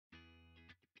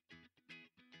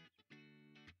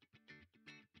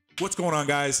What's going on,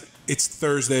 guys? It's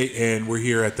Thursday, and we're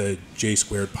here at the J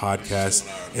Squared Podcast.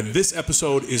 And this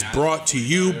episode is brought to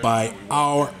you by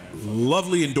our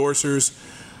lovely endorsers,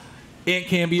 Ant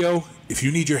Cambio. If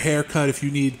you need your hair cut, if you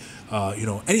need,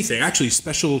 anything, actually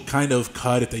special kind of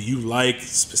cut that you like,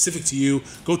 specific to you,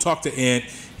 go talk to Ant.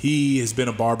 He has been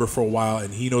a barber for a while,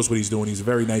 and he knows what he's doing. He's a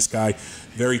very nice guy,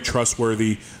 very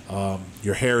trustworthy.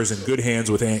 Your hair is in good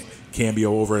hands with Ant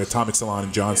Cambio over at Atomic Salon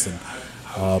in Johnston.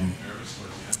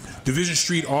 Division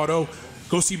Street Auto,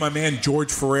 go see my man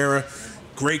George Ferreira.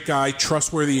 Great guy,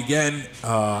 trustworthy again,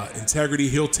 integrity.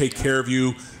 He'll take care of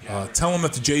you. Tell him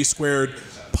that the J Squared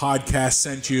Podcast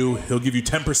sent you. He'll give you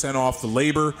 10% off the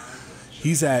labor.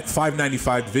 He's at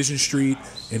 595 Division Street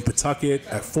in Pawtucket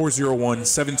at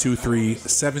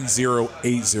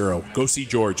 401-723-7080. Go see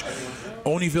George.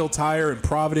 Oneyville Tire in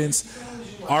Providence.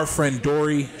 Our friend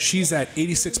Dory, she's at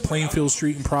 86 Plainfield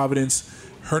Street in Providence.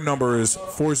 Her number is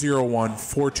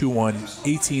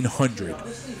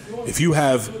 401-421-1800. If you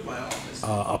have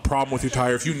a problem with your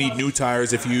tire, if you need new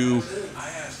tires, if you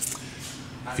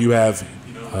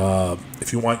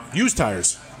want used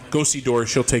tires, go see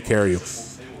Doris. She'll take care of you.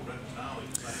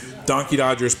 Donkey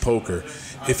Dodgers Poker.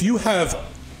 If you have,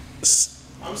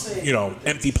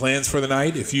 empty plans for the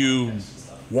night, if you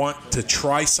want to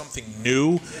try something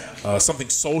new, something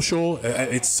social,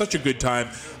 it's such a good time.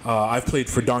 I've played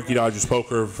for Donkey Dodgers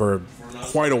Poker for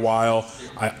quite a while.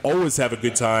 I always have a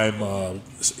good time.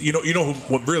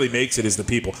 What really makes it is the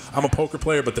people. I'm a poker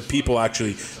player, but the people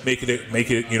actually make it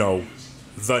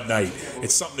the night.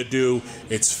 It's something to do.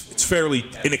 It's fairly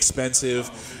inexpensive.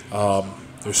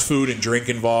 There's food and drink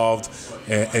involved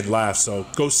and laughs. So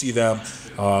go see them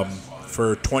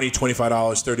for $20, $25,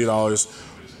 $30.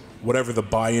 Whatever the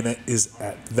buy-in is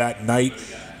at that night.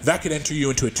 That could enter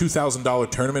you into a $2,000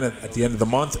 tournament at the end of the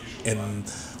month,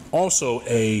 and also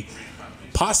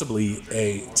possibly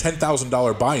a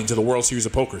 $10,000 buy-in to the World Series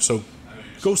of Poker. So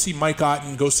go see Mike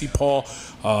Otten, go see Paul.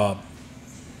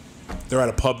 They're at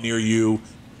a pub near you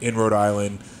in Rhode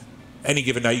Island. Any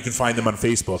given night, you can find them on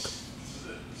Facebook.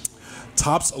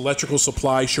 Tops Electrical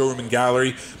Supply Showroom and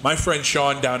Gallery. My friend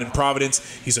Sean down in Providence,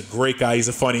 he's a great guy. He's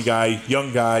a funny guy,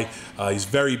 young guy. He's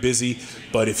very busy.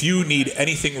 But if you need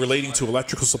anything relating to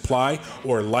electrical supply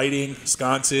or lighting,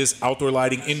 sconces, outdoor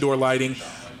lighting, indoor lighting,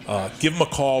 give them a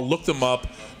call. Look them up.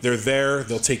 They're there.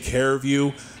 They'll take care of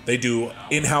you. They do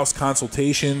in-house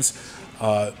consultations.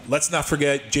 Let's not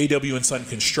forget JW & Son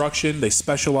Construction. They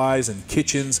specialize in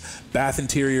kitchens, bath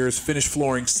interiors, finished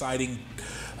flooring, siding,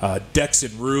 decks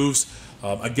and roofs.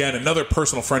 Again, another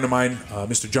personal friend of mine,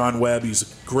 Mr. John Webb. He's a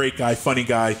great guy, funny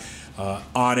guy,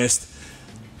 honest.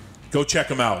 Go check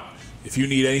him out. If you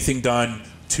need anything done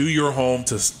to your home,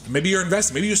 maybe you're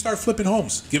investing, maybe you start flipping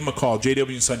homes, give him a call,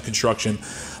 JW & Son Construction.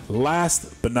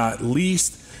 Last but not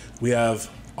least, we have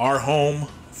our home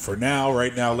for now,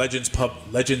 right now, Legends Pub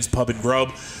and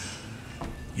Grub.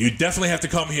 You definitely have to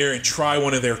come here and try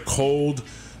one of their cold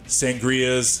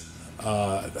sangrias.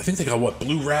 I think they got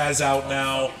Blue Raz out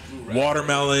now,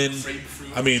 watermelon.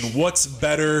 I mean, what's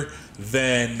better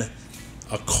than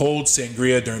a cold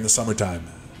sangria during the summertime?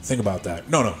 Think about that.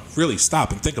 No, really,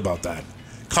 stop and think about that.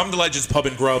 Come to Legends Pub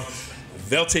and Grub.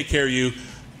 They'll take care of you.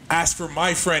 Ask for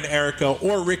my friend Erica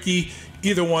or Ricky,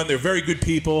 either one. They're very good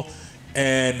people.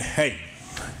 And hey,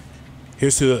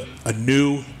 here's to a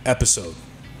new episode.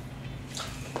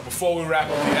 Before we wrap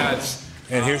up the ads,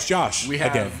 and here's Josh we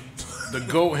have again. The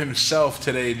GOAT himself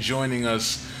today joining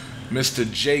us, Mr.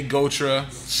 Jay Gotra,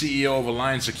 CEO of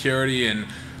Alliance Security, and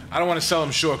I don't want to sell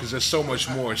him short because there's so much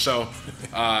more. So,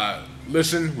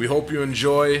 listen, we hope you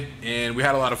enjoy, and we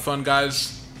had a lot of fun,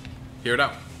 guys. Hear it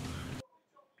out.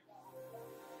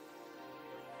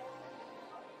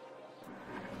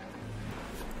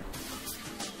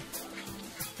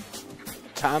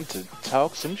 Time to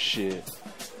talk some shit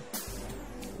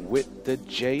with the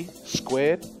J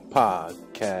Squared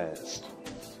Podcast.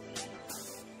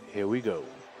 Here we go.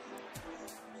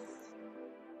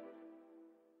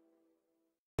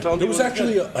 There was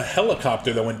actually a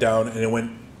helicopter that went down, and it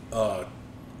went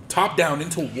top down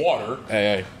into water.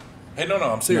 Hey. Hey, no,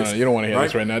 I'm serious. No, you don't want to hear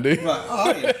this right now, do you?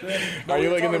 Oh, yeah. Are you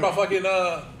looking about fucking?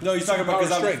 No, he's talking about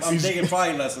because I'm taking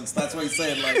flying lessons. That's what he's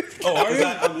saying. Like, are you?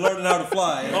 I'm learning how to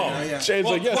fly. Yeah. Shane's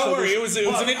like, yes. Don't worry, it was an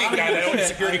Indian guy that owned a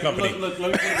security company. Look,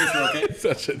 let me put it this way,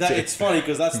 okay? It's funny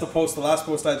because that's the last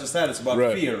post I just had. It's about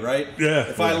fear, right? Yeah.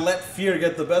 If I let fear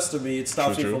get the best of me, it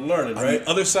stops me from learning, right? The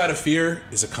other side of fear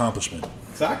is accomplishment.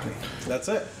 Exactly. That's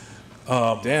it.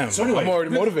 Damn. So anyway, I'm already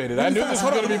motivated. I knew this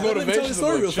was going to be motivational. Let me tell you the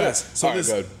story real fast. So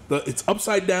it's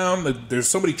upside down. There's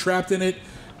somebody trapped in it.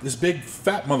 This big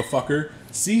fat motherfucker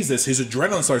sees this. His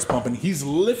adrenaline starts pumping. He's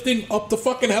lifting up the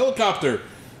fucking helicopter.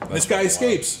 This guy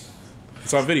escapes.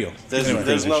 It's on video. There's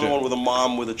another one with a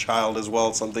mom with a child as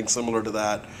well, something similar to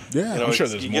that. Yeah, you know, I'm sure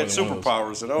there's you more get than one of those.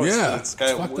 superpowers. You know, it's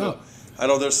kind of fucked up. I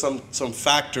know there's some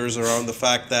factors around the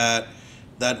fact that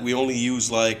we only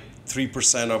use like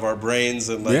 3% of our brains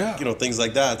and like you know, things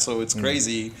like that. So it's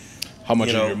crazy. How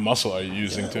much of your muscle are you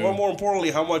using too? Well, more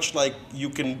importantly, how much like you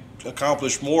can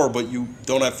accomplish more, but you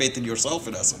don't have faith in yourself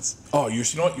in essence. Oh, you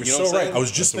know what? You're You know so what I'm right. saying? I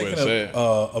was just That's the way thinking to say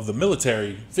of the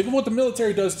military. Think of what the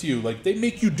military does to you. Like, they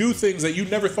make you do things that you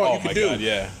never thought you could do. God,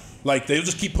 yeah. Like, they'll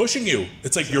just keep pushing you.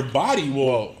 It's like your body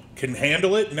can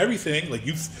handle it and everything. Like,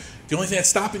 the only thing that's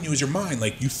stopping you is your mind.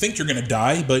 Like, you think you're gonna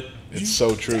die, but It's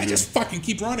so true, I dude. just fucking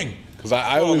keep running. Because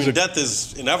I always death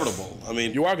is inevitable. I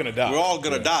mean, you are gonna die. We're all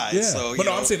gonna die. Yeah, So, but you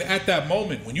no, I'm know, saying at that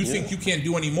moment when you think you can't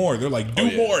do any more, they're like,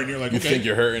 do more, and you're like, you okay. think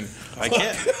you're hurting. I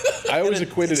can't. I always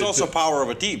equated It's it also to, power of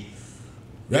a team.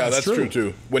 yeah, that's true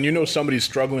too. When you know somebody's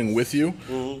struggling with you,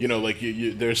 you know, like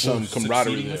there's some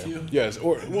camaraderie there. succeeding with you? Yes,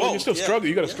 or you still yeah, struggle.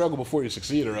 You got to struggle before you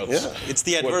succeed, or else. Yeah, it's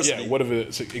the adversity. What if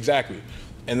it's exactly?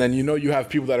 And then you know you have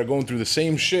people that are going through the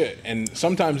same shit, and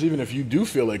sometimes even if you do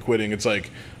feel like quitting, it's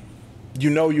like, you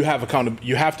know, you have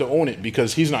you have to own it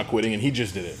because he's not quitting and he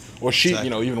just did it, or she. Exactly.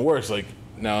 You know, even worse, like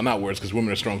no, not worse because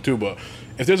women are strong too, but.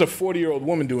 If there's a 40-year-old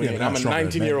woman doing it, and I'm a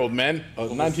 19-year-old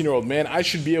man, I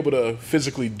should be able to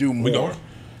physically do more. going?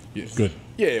 Yeah. Good.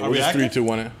 Yeah, Are we're we just active? 3, 2,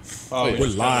 1. We're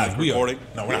live. We are. recording.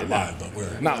 No, we're not live, but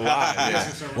we're Not live.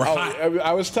 Yeah. We're hot.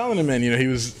 I was telling him, man. You know, he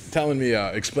was telling me,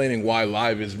 explaining why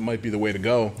live might be the way to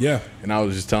go. Yeah. And I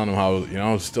was just telling him how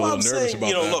I was still Well, I'm nervous saying, about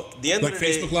you know, that. look, the end Like of the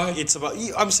day, Facebook Live? it's about.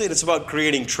 I'm saying it's about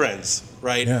creating trends,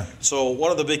 right? Yeah. So one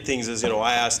of the big things is, you know,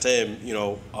 I asked him, you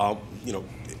know,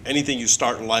 anything you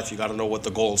start in life, you got to know what the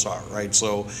goals are, right?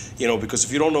 So, you know, because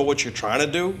if you don't know what you're trying to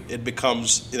do, it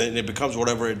becomes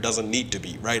whatever it doesn't need to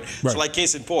be, right? So, like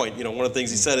case in point, you know, one of the things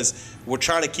he said is we're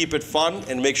trying to keep it fun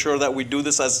and make sure that we do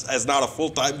this as not a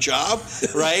full-time job,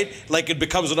 right? Like it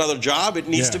becomes another job. It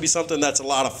needs to be something that's a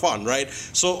lot of fun, right?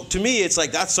 So to me, it's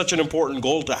like that's such an important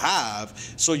goal to have.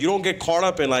 So you don't get caught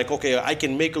up in like, okay, I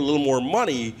can make a little more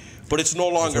money, but it's no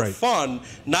longer fun.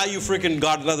 Now you freaking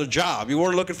got another job. You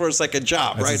weren't looking for a second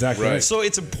job, That's right? exactly right. So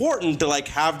it's important to like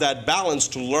have that balance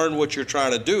to learn what you're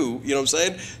trying to do. You know what I'm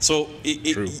saying? So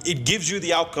it gives you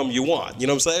the outcome you want. You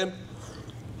know what I'm saying?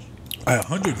 I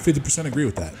 150% agree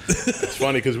with that. It's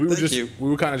funny because we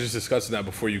were kind of just discussing that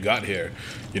before you got here.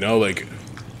 You know, like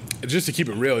just to keep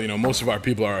it real, you know, most of our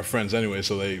people are our friends anyway,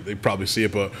 so they probably see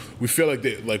it. But we feel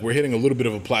like we're hitting a little bit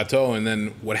of a plateau, and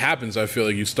then what happens? I feel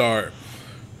like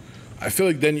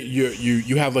then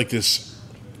you have like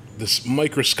this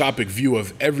microscopic view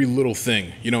of every little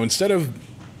thing. You know, instead of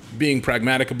being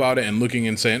pragmatic about it and looking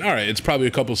and saying, all right, it's probably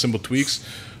a couple simple tweaks,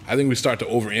 I think we start to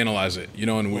overanalyze it. You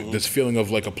know, and this feeling of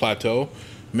like a plateau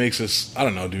makes us, I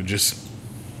don't know, dude, just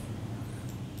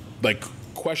like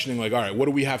questioning like, all right, what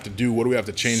do we have to do? What do we have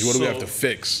to change? What do we have to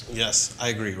fix? Yes, I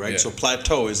agree, right? Yeah. So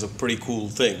plateau is a pretty cool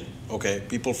thing, okay?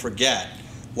 People forget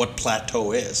what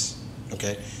plateau is,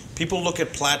 okay? People look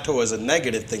at plateau as a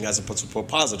negative thing as opposed to a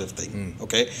positive thing,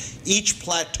 okay? Each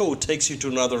plateau takes you to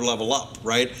another level up,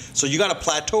 right? So you got to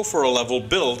plateau for a level,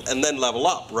 build, and then level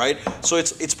up, right? So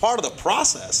it's part of the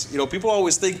process. You know, people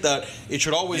always think that it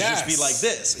should always just be like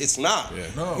this. It's not. Yeah.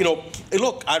 No. You know,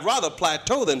 look, I'd rather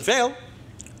plateau than fail.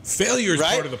 Failure is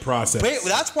Right? part of the process.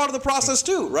 That's part of the process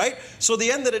too, right? So at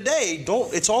the end of the day,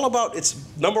 it's all about its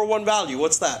number one value.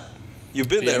 What's that? You've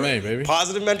been there, PMA, right? baby.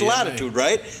 Positive mental PMA. attitude,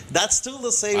 right? That's still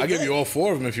the same I'll thing. give you all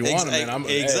 4 of them if you want them, man.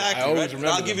 Exactly, I always right? remember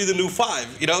I'll them. give you the new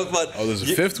 5, you know, but... Oh, there's a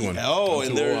 5th one. Oh, I'm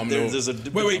and too old. there's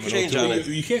a Wait, change on it.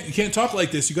 you can't talk like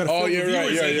this. You got to fill the you're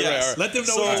viewers right. in. You're Yes. right. Let them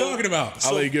know So- what you're talking about.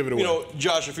 I'll let you give it away. You know,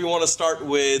 Josh, if you want to start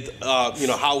with, you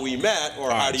know, how we met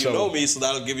or how right, do you so- know me, so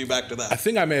that'll give you back to I that.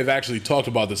 think I may have actually talked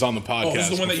about this on the podcast. Oh,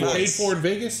 this is the one that you before. paid for in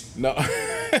Vegas? No.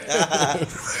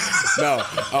 No.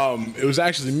 It was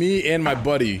actually me and my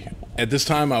buddy. At this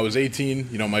time, I was 18.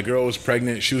 You know, my girl was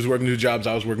pregnant. She was working 2 jobs.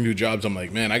 I was working 2 jobs. I'm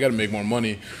like, man, I got to make more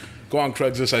money. Go on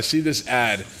Craigslist. I see this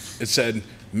ad. It said,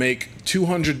 make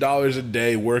 $200 a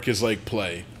day. Work is like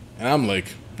play. And I'm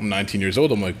like, I'm 19 years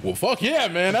old. I'm like, well, fuck yeah,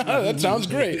 man. That sounds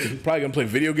great. Probably going to play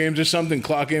video games or something.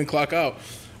 Clock in, clock out.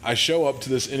 I show up to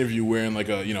this interview wearing like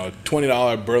a,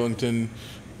 $20 Burlington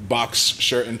box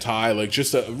shirt and tie, like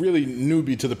just a really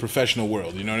newbie to the professional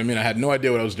world. You know what I mean? I had no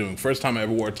idea what I was doing. First time I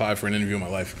ever wore a tie for an interview in my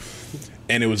life.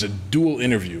 And it was a dual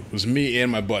interview. It was me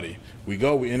and my buddy. We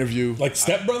interview. Like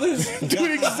Step Brothers?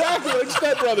 Dude, exactly like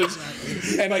Step Brothers.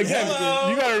 And again,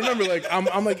 you gotta remember, like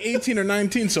I'm like 18 or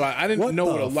 19, so I didn't know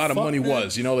what a lot of money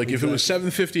was. You know, like if it was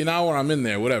 $7.50 an hour, I'm in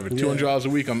there. Whatever, $200 a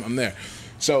week, I'm there.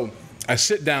 So I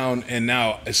sit down, and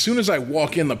now as soon as I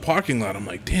walk in the parking lot, I'm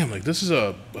like, damn, like this is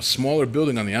a smaller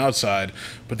building on the outside,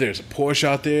 but there's a Porsche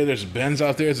out there, there's a Benz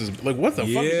out there. There's like, what the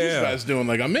fuck are these guys doing?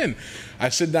 Like, I'm in. I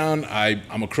sit down,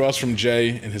 I'm across from Jay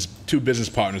and his two business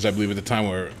partners, I believe at the time,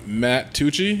 were Matt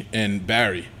Tucci and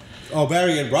Barry. Oh,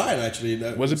 Barry and Brian, actually.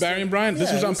 Was it Barry and Brian? Yeah,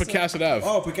 this was on Picasso Ave.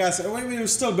 Oh, Picasso. I mean, it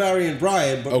was still Barry and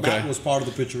Brian, but Matt was part of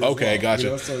the picture as well. Gotcha. You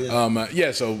know, so,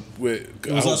 yeah. So I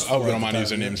us hope four I don't at mind the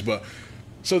using time, names, but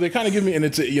so they kind of give me, and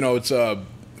it's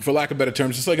for lack of better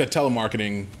terms, it's like a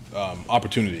telemarketing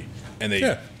opportunity, and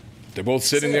they're both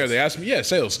sitting there. They ask me,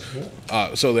 sales.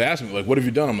 So they ask me, like, what have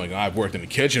you done? I'm like, I've worked in the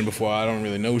kitchen before. I don't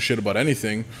really know shit about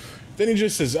anything. Then he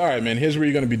just says, all right, man, here's what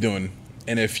you're going to be doing.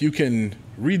 And if you can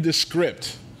read the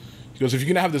script, he goes, if you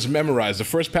can have this memorized, the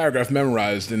first paragraph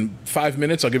memorized in 5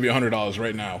 minutes, I'll give you $100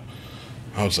 right now.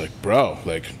 I was like, bro,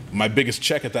 like, my biggest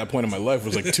check at that point in my life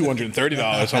was like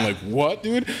 $230. I'm like, what,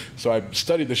 dude? So I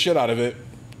studied the shit out of it.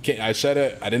 I said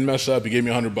it. I didn't mess up. He gave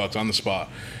me $100 on the spot.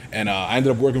 And I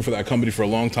ended up working for that company for a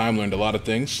long time, learned a lot of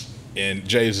things. And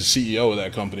Jay is the CEO of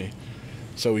that company.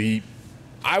 So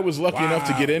I was lucky enough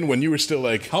to get in when you were still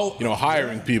like,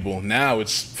 hiring people. Now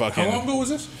it's fucking. How long ago was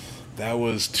this? That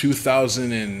was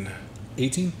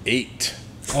 2018? 8.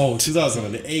 Oh,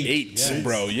 2008.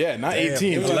 Bro. Yeah, not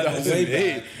 18. It was like way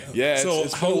 2008. back. Yeah, So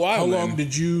it's been a while, how man. long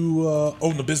did you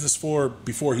own the business for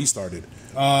before he started?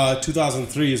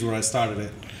 2003 is when I started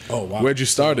it. Oh, wow. Where'd you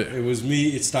start it? It was me.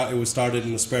 It was started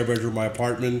in the spare bedroom of my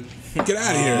apartment. Get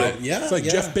out of here. Yeah, It's like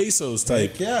yeah. Jeff Bezos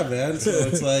type. Heck yeah, man. So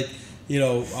it's like,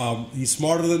 he's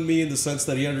smarter than me in the sense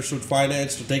that he understood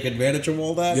finance to take advantage of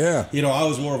all that. Yeah. I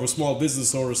was more of a small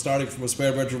business owner starting from a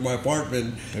spare bedroom of my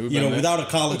apartment. Without a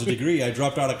college degree. I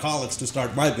dropped out of college to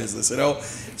start my business, So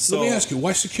Let me ask you,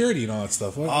 why security and all that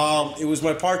stuff? What? it was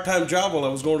my part-time job while I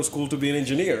was going to school to be an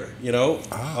engineer,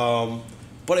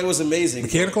 but it was amazing.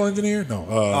 Mechanical engineer?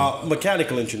 No.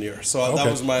 Mechanical engineer. So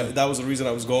Okay. that was the reason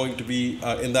I was going to be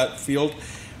in that field.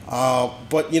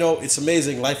 But it's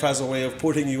amazing. Life has a way of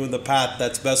putting you in the path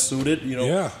that's best suited.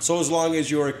 Yeah. So as long as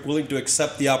you're willing to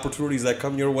accept the opportunities that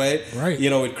come your way, Right.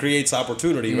 it creates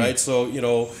opportunity, right? So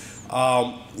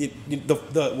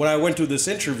when I went to this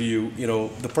interview,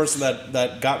 the person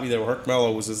that got me there, Herc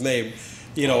Mello was his name.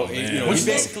 He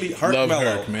basically Herc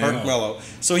Mello.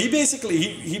 So he basically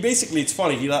it's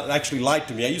funny. He actually lied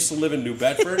to me. I used to live in New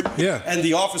Bedford, Yeah. and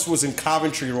the office was in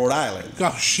Coventry, Rhode Island.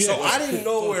 Oh, shit. So I didn't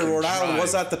know where Rhode Island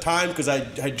was at the time because I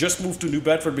had just moved to New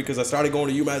Bedford because I started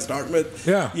going to UMass Dartmouth.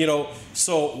 Yeah.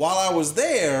 So while I was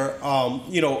there,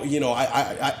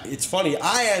 it's funny.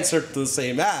 I answered to the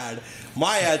same ad.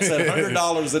 My ad said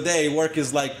 $100 a day. Work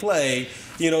is like play.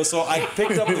 So I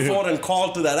picked up the phone and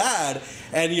called to that ad.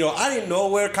 And, I didn't know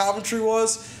where Coventry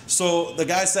was. So the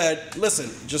guy said, listen,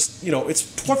 just, it's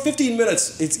 15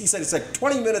 minutes. He said it's like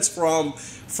 20 minutes from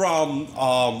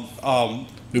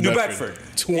New Bedford.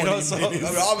 20 So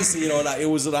obviously, it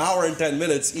was an hour and 10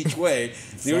 minutes each way.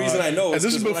 The reason I know is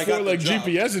this is before like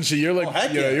GPS and shit. You're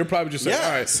like, you're probably just like,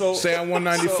 all right, stay on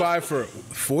 195 for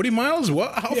 40 miles?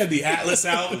 What? How? Yeah, the Atlas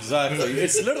out. Exactly.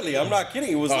 It's literally, I'm not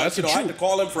kidding. It was I had to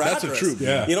call him for That's address. a troop.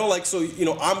 Yeah.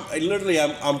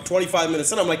 I'm 25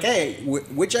 minutes in. I'm like, hey,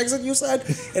 which exit you said?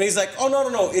 And he's like, oh,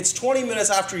 no. It's 20 minutes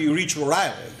after you reach Rhode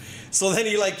Island. So then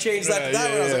he changed that to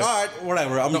that, and I was like, all right,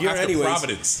 whatever. I'm here after anyways.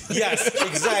 Providence. Yes,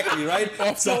 exactly, right?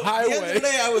 The highway. At the end of the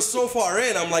day, I was so far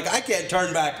in, I'm like, I can't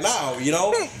turn back now,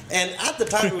 And at the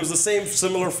time, it was the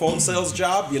similar phone sales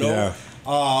job, Yeah.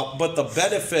 But the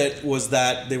benefit was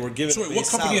that they were giving. So wait, what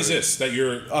company is this that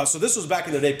you're? So this was back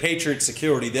in the day, Patriot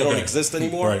Security. They don't exist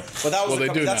anymore. Right. But that was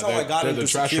that's how I got They're into the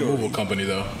trash security. removal company,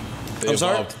 though. I'm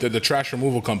sorry? They're the trash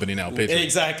removal company now, Patriot.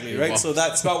 Exactly, right? So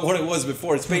that's not what it was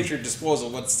before. It's Patriot Disposal,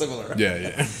 but it's similar.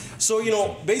 Yeah.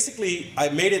 So, basically, I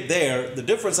made it there. The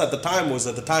difference at the time was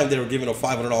they were giving a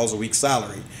 $500 a week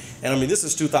salary. And I mean, this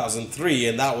is 2003,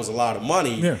 and that was a lot of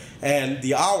money. Yeah. And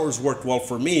the hours worked well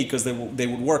for me because they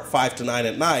would work 5 to 9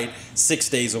 at night, 6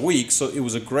 days a week. So it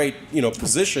was a great,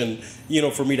 position,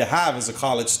 for me to have as a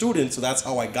college student. So that's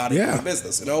how I got into the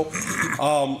business,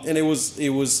 And it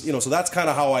was, so that's kind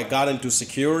of how I got into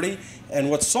security. And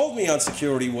what sold me on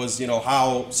security was,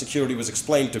 how security was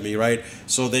explained to me, right?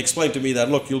 So they explained to me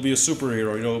that, look, you'll be a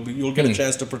superhero. You'll get a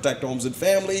chance to protect homes and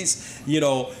families. You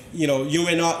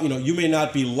may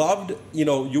not be loved.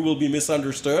 You will be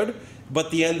misunderstood. But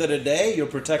at the end of the day, you're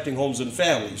protecting homes and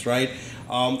families, right?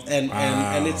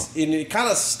 And it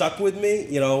kind of stuck with me.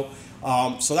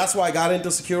 So that's why I got into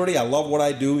security. I love what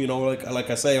I do. You know, like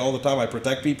I say all the time, I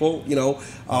protect people. You know,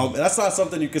 and that's not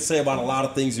something you could say about a lot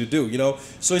of things you do. You know,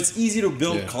 so it's easy to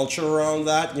build culture around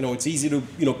that. You know, it's easy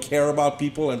to care about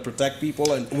people and protect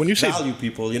people and when you value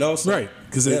people. You know, so, right?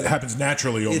 Because it happens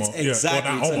naturally almost.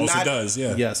 Exactly. Well, not almost. It does.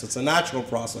 Yeah. Yes, it's a natural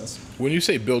process. When you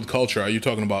say build culture, are you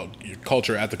talking about your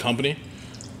culture at the company?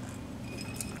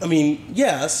 I mean,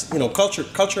 yes, you know, culture.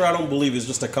 I don't believe is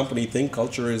just a company thing.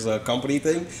 Culture is a company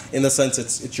thing in the sense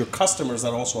it's your customers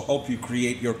that also help you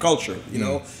create your culture. You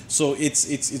know, so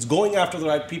it's going after the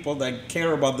right people that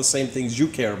care about the same things you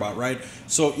care about, right?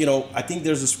 So you know, I think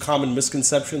there's this common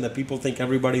misconception that people think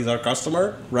everybody's our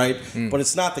customer, right? But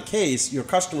it's not the case. Your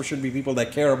customer should be people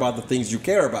that care about the things you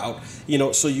care about. You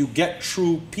know, so you get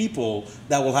true people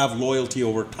that will have loyalty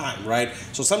over time, right?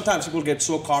 So sometimes people get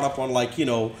so caught up on like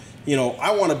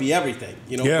I want to be everything,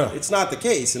 but it's not the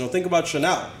case. You know, think about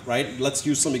Chanel, right? Let's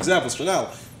use some examples.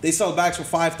 Chanel, they sell bags for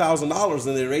 $5,000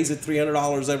 and they raise it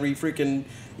 $300 every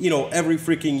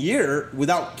freaking year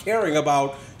without caring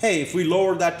about, hey, if we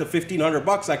lowered that to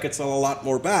 $1,500, I could sell a lot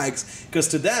more bags, because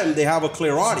to them, they have a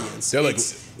clear audience. They're like,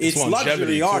 it's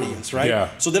luxury audience, right? Yeah.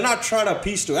 So they're not trying to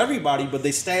appease to everybody, but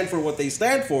they stand for what they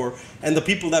stand for, and the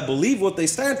people that believe what they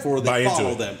stand for, they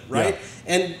follow them, right?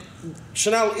 Yeah. And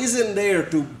Chanel isn't there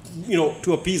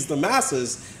to appease the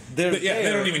masses. They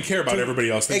don't even care about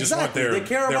everybody else. They just want their They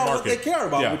care about market. what they care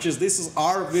about, which is this is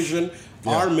our vision,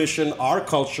 our mission, our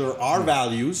culture, our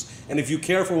values, and if you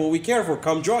care for what we care for,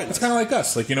 come join us. It's kind of like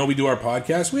us. Like, we do our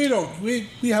podcast.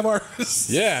 We have our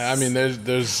I mean,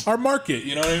 there's our market.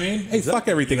 You know what I mean? Hey, fuck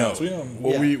everything else. We don't.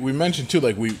 Well, we mentioned too.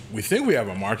 Like we think we have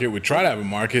a market. We try to have a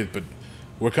market, but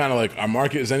we're kind of like, our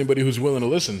market is anybody who's willing to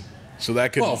listen. So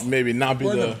that could maybe not be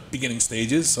we're in the beginning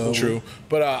stages. So true.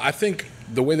 But I think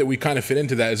the way that we kind of fit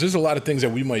into that is there's a lot of things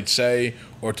that we might say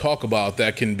or talk about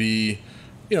that can be,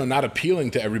 not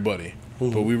appealing to everybody.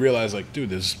 But we realize, like,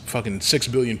 dude, there's fucking 6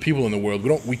 billion people in the world.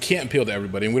 We can't appeal to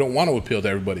everybody, and we don't want to appeal to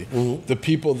everybody. The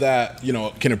people that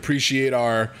can appreciate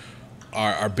our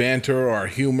banter or our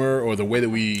humor or the way that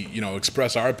we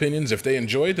express our opinions, if they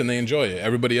enjoy it, then they enjoy it.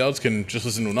 Everybody else can just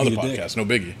listen to another podcast. No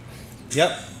biggie.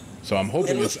 Yep. So I'm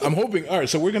hoping. All right.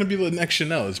 So we're gonna be the next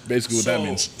Chanel. Is basically what that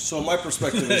means. So my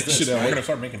perspective is this. Chanel, right? we're gonna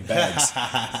start making bags.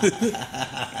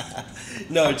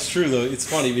 No, it's true though. It's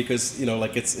funny because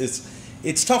like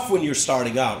it's tough when you're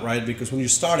starting out, right? Because when you're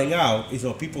starting out,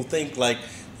 people think like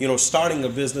starting a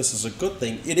business is a good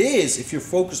thing. It is if you're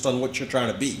focused on what you're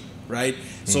trying to be, right?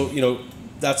 So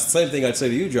that's the same thing I'd say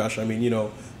to you, Josh. I mean,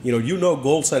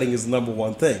 goal setting is the number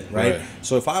one thing, right?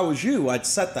 So if I was you, I'd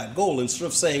set that goal instead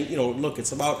of saying, look,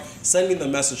 it's about sending the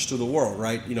message to the world,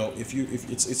 right? If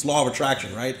it's law of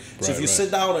attraction, right? So if you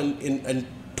sit down and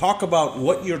talk about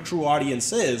what your true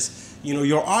audience is,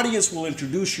 your audience will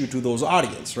introduce you to those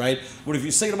audience, right? But if you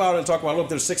sit about it and talk about, look,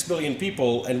 there's 6 billion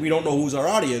people and we don't know who's our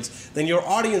audience, then your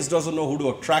audience doesn't know who to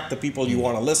attract the people you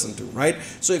want to listen to, right?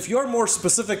 So if you're more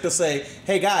specific to say,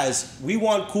 hey guys, we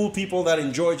want cool people that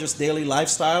enjoy just daily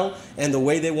lifestyle and the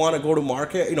way they want to go to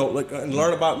market, and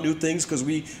learn about new things, because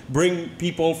we bring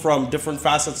people from different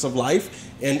facets of life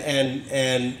and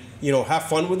have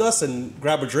fun with us and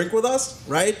grab a drink with us,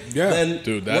 right? Yeah. Then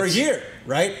we're here,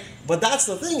 right? But that's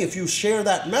the thing. If you share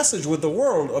that message with the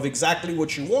world of exactly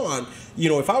what you want,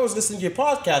 if I was listening to your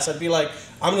podcast, I'd be like,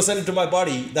 I'm going to send it to my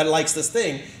buddy that likes this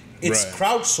thing. It's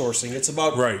crowdsourcing. It's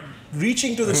about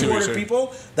reaching to the 200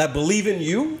 people that believe in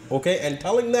you, okay, and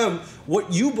telling them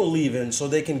what you believe in so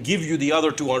they can give you the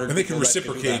other 200 and they can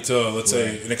reciprocate to, let's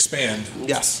say, and expand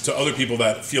to other people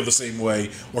that feel the same way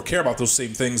or care about those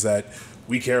same things that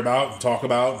we care about, and talk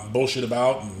about, and bullshit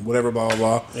about, and whatever, blah,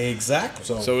 blah, blah. Exactly.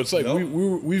 So it's like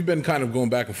we've been kind of going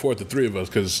back and forth, the three of us,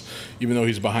 because even though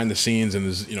he's behind the scenes in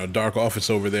his dark office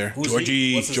over there,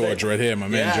 George right here, my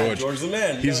man George. George's the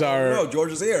man. He's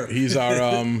George is here. He's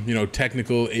our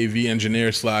technical AV engineer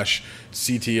 /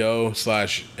 CTO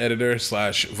 / editor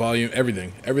 / volume,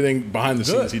 everything behind the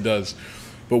scenes he does.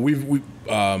 But we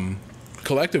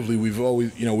collectively, we've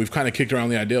always, we've kind of kicked around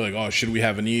the idea like, oh, should we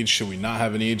have a niche? Should we not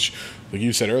have a niche? Like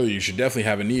you said earlier, you should definitely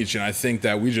have a niche. And I think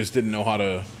that we just didn't know how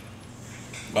to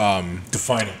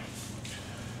define it.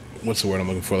 What's the word I'm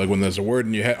looking for? Like when there's a word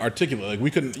in your head, articulate. Like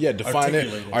we couldn't, define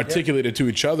articulate it to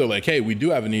each other. Like, hey, we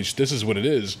do have a niche. This is what it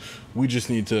is. We just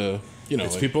need to you know,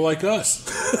 It's like, people like us.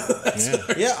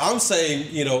 Yeah, I'm saying,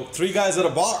 three guys at a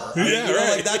bar.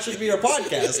 Like that should be your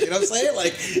podcast. You know what I'm saying?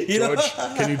 Like,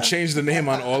 George, can you change the name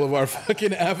on all of our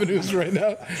fucking avenues right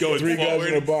now? Going Three guys forward.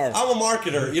 in a bar. I'm a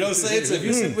marketer. You know what I'm saying? So if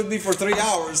you sit with me for 3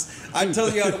 hours, I tell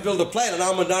you how to build a plan, and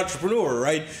I'm an entrepreneur,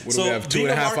 right? What do we have,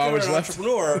 2.5 hours and left?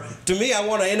 Entrepreneur, to me, I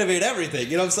want to innovate everything.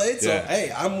 You know what I'm saying? So Yeah.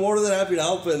 hey, I'm more than happy to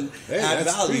help and add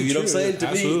that's value. pretty You know what I'm true. saying? To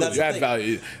Absolutely. me, that's You the add thing.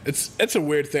 value. It's a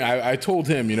weird thing. I told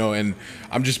him, and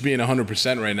I'm just being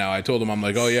 100% right now. I told him, I'm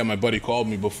like, oh yeah, my buddy called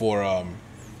me before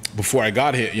I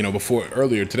got here, before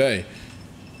earlier today,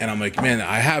 and I'm like, man,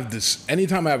 I have this.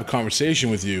 Anytime I have a conversation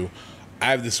with you, I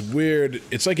have this weird.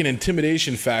 It's like an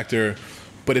intimidation factor.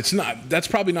 But it's not. That's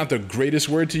probably not the greatest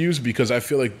word to use because I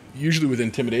feel like usually with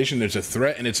intimidation there's a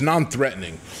threat and it's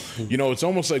non-threatening. It's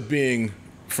almost like being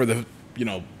for the. I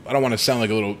don't want to sound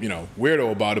like a little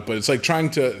weirdo about it, but it's like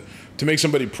trying to make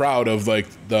somebody proud of like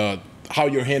the how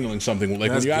you're handling something.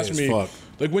 Like That's when you ask gay as me. fuck.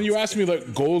 Like when you asked me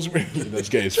like goals, that's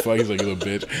gay as fuck. He's like a little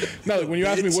bitch. No, like when you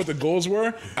asked me what the goals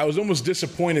were, I was almost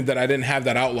disappointed that I didn't have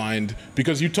that outlined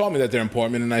because you taught me that they're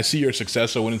important, and I see your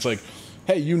success. So when it's like,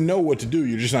 hey, you know what to do,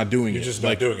 you're just not doing it. You're just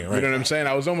not doing it, right? You know what I'm saying?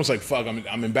 I was almost like, fuck,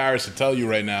 I'm embarrassed to tell you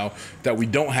right now that we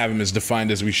don't have them as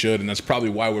defined as we should, and that's probably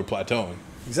why we're plateauing.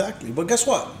 Exactly. But guess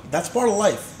what? That's part of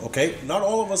life, okay? Not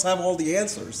all of us have all the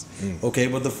answers, okay?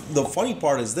 But the funny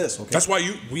part is this, okay? That's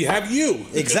why we have you.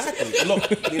 Exactly. Look,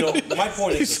 my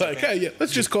point is He's this, like, okay? hey, yeah,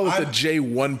 let's just call it the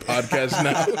J1 podcast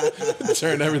now.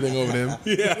 Turn everything over to him.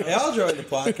 Yeah, I'll join the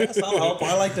podcast. I'll help.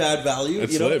 I like to add value.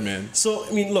 That's lit, man. So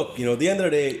I mean, look, at the end of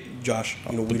the day, Josh,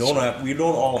 we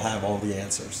don't all have all the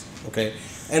answers, okay?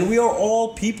 And we are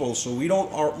all people, so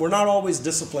we're not always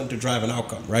disciplined to drive an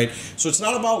outcome, right? So it's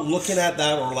not about looking at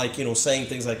that or like saying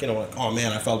things like like, oh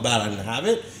man, I felt bad, I didn't have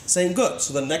it. Saying good.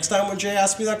 So the next time when Jay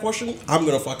asks me that question, I'm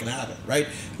gonna fucking have it, right?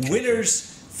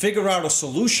 Winners figure out a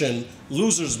solution,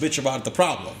 losers bitch about the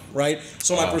problem, right?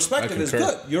 So my perspective is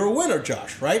good. You're a winner,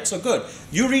 Josh, right? So good.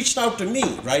 You reached out to me,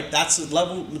 right? That's a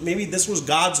level, maybe this was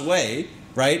God's way,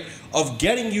 right, of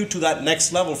getting you to that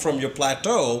next level from your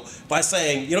plateau by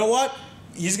saying, you know what?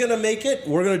 He's going to make it,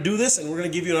 we're going to do this, and we're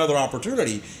going to give you another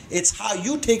opportunity. It's how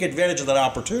you take advantage of that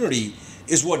opportunity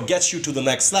is what gets you to the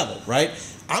next level, right?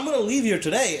 I'm going to leave here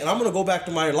today, and I'm going to go back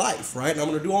to my life, right? And I'm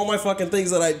going to do all my fucking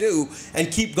things that I do and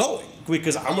keep going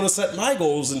because I'm going to set my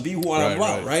goals and be who I'm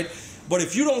about, right? But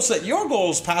if you don't set your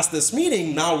goals past this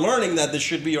meeting, now learning that this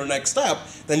should be your next step,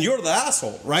 then you're the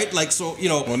asshole, right? Like, so,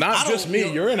 Well, not just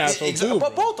me. You're an asshole, too.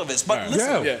 But both of us. But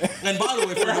listen, and by the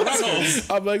way, for the assholes,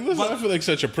 I'm like, listen, I feel like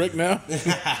such a prick now.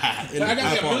 I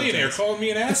got a millionaire calling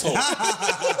me an asshole.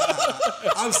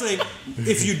 I'm saying,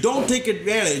 if you don't take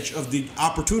advantage of the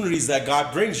opportunities that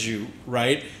God brings you,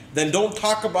 right, then don't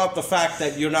talk about the fact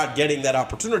that you're not getting that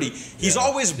opportunity. He's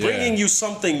always bringing you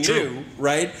something new,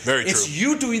 right? Very it's true.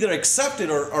 you to either accept it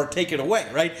or take it away,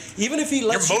 right? Even if he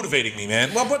lets You're motivating me,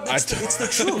 man. Well, but it's the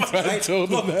truth, right? told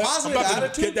him Look, that. positive I'm about to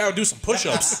attitude. get down and do some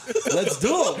push-ups. Let's do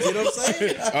them. You know what I'm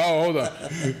saying? Oh, hold on.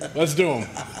 Let's do them.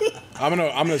 I'm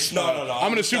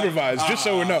gonna supervise just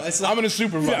so we know. I'm gonna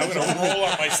supervise. I'm gonna roll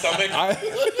on my stomach.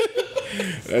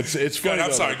 It's funny.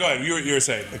 I'm sorry. Go ahead. You were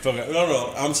saying.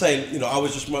 No. I'm saying, I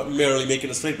was just merely making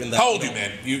a statement that. How old are you,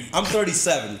 man? I'm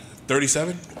 37.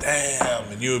 37? Damn.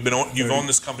 And you've owned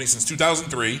this company since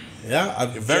 2003.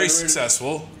 Yeah, You're very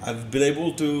successful. I've been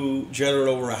able to generate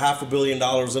over $500 million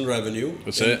in revenue.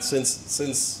 That's it?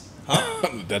 Since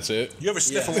That's it. You ever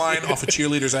sniff a line off a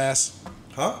cheerleader's ass?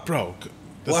 Bro,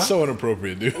 that's so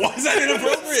inappropriate, dude. Why is that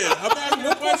inappropriate? I'm asking you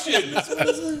a question.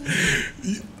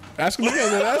 Ask him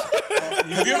again.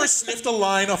 Have you ever sniffed a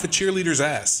line off a cheerleader's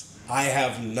ass? I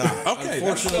have not. Okay,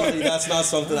 Unfortunately, that's not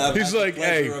something I've He's had like, the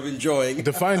pleasure hey, of enjoying.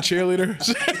 Define cheerleader.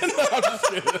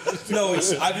 No,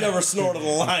 I've never snorted a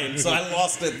line, so I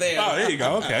lost it there. Oh, there you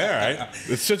go. Okay, all right.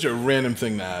 It's such a random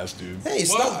thing to ask, dude. Hey,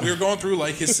 Well, stop. we were going through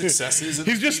like his successes. And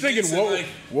He's just thinking,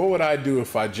 what would I do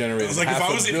if I generated I was like, if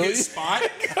I was in $500 his spot,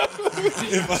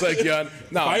 It's like, yeah,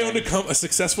 no. if I owned a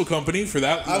successful company for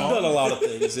that I've long, done a lot of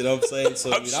things, you know what I'm saying?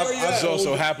 So, I'm sure you He's have.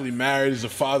 also happily married. He's a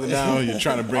father now. You're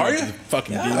trying to bring Are up you? the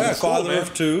fucking I'm a demons. father man.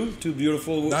 of two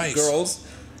beautiful Nice. girls.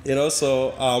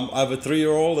 So I have a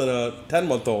 3-year-old and a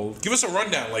 10-month-old. Give us a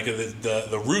rundown, like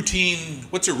the routine.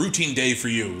 What's a routine day for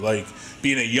you? Like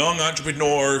being a young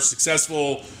entrepreneur,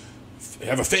 successful,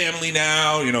 have a family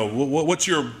now. What's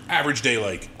your average day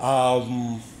like?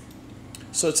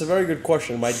 So it's a very good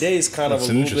question. My day is kind That's of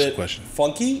a an little interesting bit question.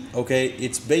 funky. Okay,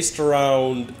 it's based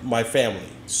around my family.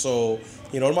 So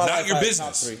in my life, Not your I have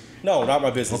business. top three. No, not my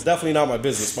business. Definitely not my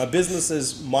business. My business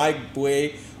is my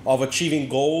way of achieving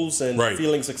goals and Right.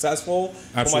 feeling successful.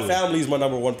 But Absolutely. my family is my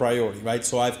number one priority, right?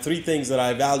 So I have three things that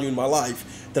I value in my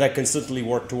life that I consistently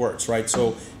work towards, right?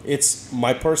 So it's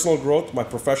my personal growth, my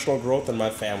professional growth, and my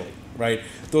family, right?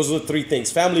 Those are the three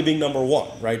things. Family being number one,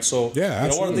 right? So Yeah, one of the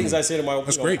absolutely. things I say to my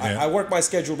That's great, man. I work my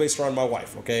schedule based around my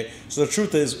wife, okay? So the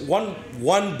truth is,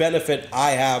 one benefit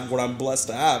I have, what I'm blessed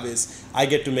to have, is I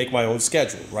get to make my own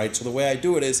schedule, right? So the way I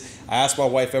do it is I ask my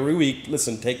wife every week,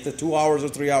 listen, take the 2 hours or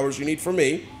 3 hours you need from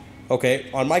me, okay,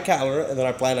 on my calendar, and then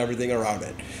I plan everything around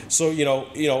it. So,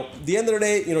 the end of the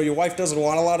day, your wife doesn't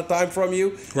want a lot of time from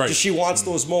you. Right. Just she wants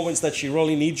those moments that she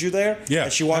really needs you there. Yeah,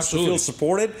 And she wants absolutely. to feel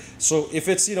supported. So if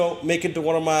it's, make it to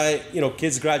one of my,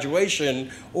 kids'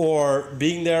 graduation or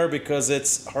being there because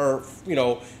it's her,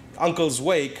 uncle's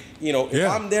wake, if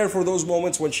Yeah. I'm there for those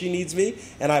moments when she needs me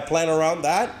and I plan around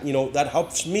that, that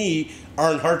helps me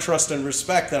earn her trust and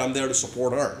respect that I'm there to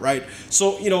support her, right?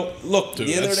 So, look, Dude,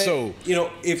 the end of the that's day,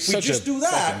 if we such just a do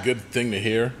that, fucking good thing to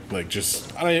hear. Like,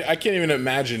 I can't even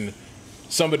imagine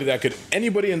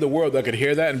anybody in the world that could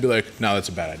hear that and be like, no, that's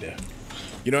a bad idea.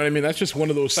 You know what I mean? That's just one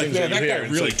of those things Man, that that you guy hear.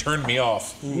 It's really like, turned me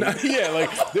off. yeah,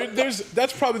 like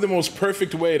that's probably the most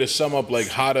perfect way to sum up like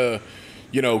how to,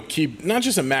 keep not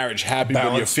just a marriage happy,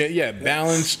 Balance. but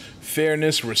balance,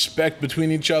 fairness, respect between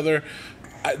each other.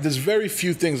 There's very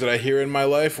few things that I hear in my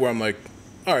life where I'm like,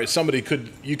 all right,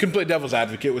 you can play devil's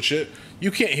advocate with shit. You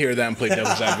can't hear that and play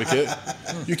devil's advocate.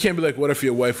 You can't be like, what if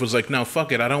your wife was like, no,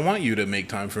 fuck it, I don't want you to make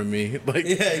time for me. Like,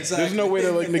 Yeah, exactly. There's no way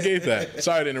to like negate that.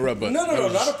 Sorry to interrupt, but No, that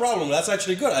was not just- a problem. That's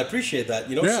actually good. I appreciate that.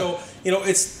 Yeah. So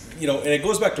it's and it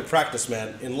goes back to practice,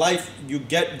 man. In life, you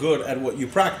get good at what you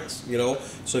practice.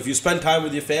 So if you spend time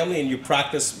with your family and you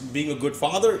practice being a good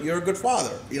father, you're a good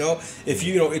father. If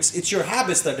it's your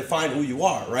habits that define who you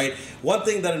are, right? One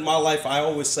thing that in my life I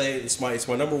always say it's my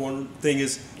number one thing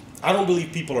is I don't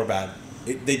believe people are bad.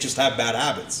 They just have bad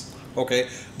habits. Okay,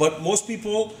 but most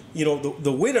people,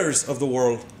 the winners of the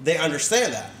world, they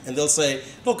understand that, and they'll say,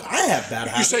 "Look, I have bad You're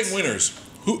habits." saying winners.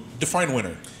 Who define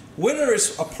winner? Winner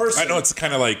is a person. I know it's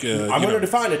kind of like. I'm going to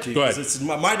define it to you Go because ahead.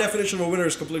 it's my definition of a winner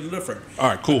is completely different. All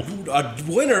right, cool. A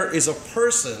winner is a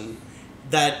person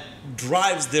that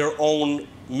drives their own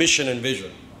mission and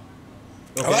vision.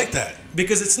 I like that.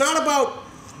 Because it's not about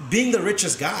being the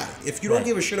richest guy. If you don't Right.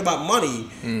 give a shit about money,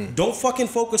 don't fucking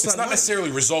focus It's on not money.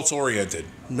 necessarily results oriented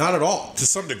Not at all. to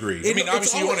some degree. It- I mean, it's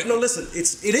obviously you want always- to No,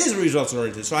 listen. It is results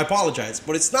oriented. So I apologize,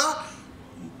 but it's not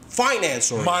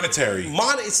finance oriented. monetary.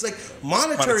 It's like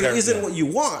monetary Monetary, isn't yeah. what you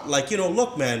want. Like,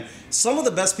 look, man, some of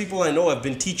the best people I know have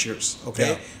been teachers, okay?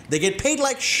 Yeah. They get paid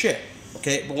like shit,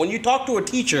 okay? But when you talk to a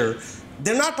teacher,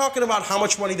 they're not talking about how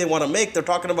much money they want to make. They're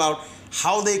talking about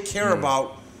how they care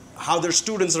about how their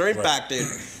students are impacted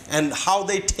and how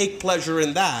they take pleasure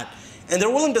in that. And they're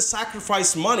willing to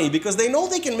sacrifice money because they know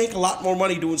they can make a lot more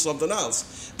money doing something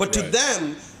else. But to Right.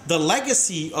 them, the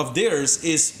legacy of theirs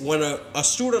is when a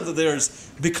student of theirs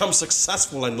becomes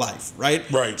successful in life, right?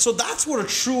 Right. So that's what a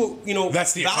true,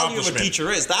 That's the value of a accomplishment.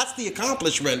 teacher is. That's the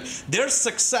accomplishment. Their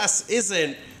success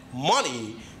isn't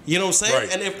money. You know what I'm saying?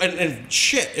 Right. And if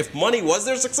shit, if money was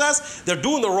their success, they're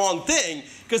doing the wrong thing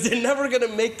because they're never gonna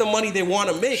make the money they want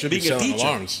to make should be being a selling teacher.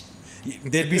 alarms.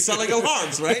 They'd be selling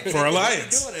alarms, right? For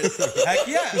Alliance. They'd be doing it. Heck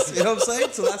yes. You know what I'm saying?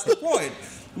 So that's the point.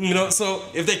 So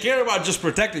if they care about just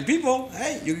protecting people,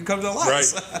 hey, you can come to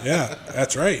Alliance. Right. Yeah,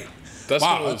 that's right. That's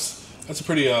Wow, one of those- that's a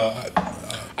pretty.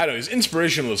 I know he's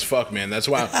inspirational as fuck, man. That's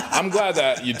why I'm glad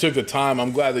that you took the time.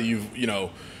 I'm glad that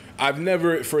I've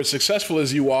never, for as successful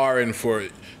as you are, and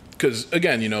because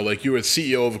again, like you were the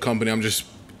CEO of a company.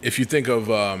 If you think of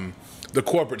the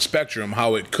corporate spectrum,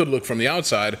 how it could look from the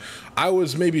outside, I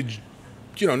was maybe,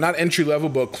 not entry level,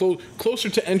 but closer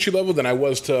to entry level than I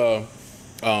was to,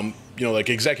 like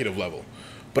executive level.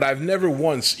 But I've never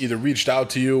once either reached out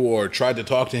to you or tried to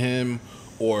talk to him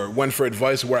or went for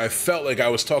advice where I felt like I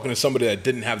was talking to somebody that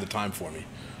didn't have the time for me.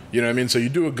 You know what I mean? So you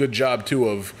do a good job too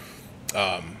of,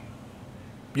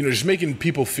 just making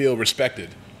people feel respected.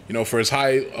 For as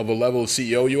high of a level of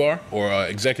CEO you are or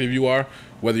executive you are,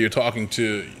 whether you're talking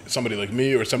to somebody like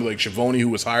me or somebody like Schiavone who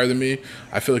was higher than me,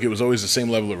 I feel like it was always the same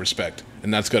level of respect.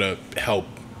 And that's going to help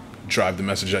drive the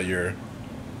message that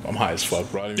I'm high as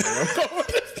fuck, bro. I don't even know where I'm going with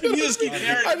this. You just keep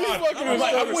carrying I just on. fucking I'm,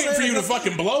 like, I'm waiting for you to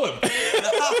fucking blow him.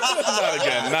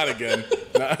 Not again.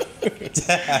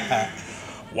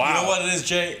 Wow. You know what it is,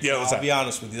 Jay? Yeah, what's I'll that? be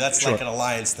honest with you. That's Sure. like an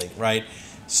alliance thing, right?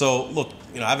 So look,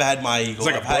 I've had my ego. It's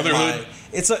like a I've had brotherhood.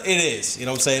 It is. You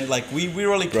know what I'm saying? Like we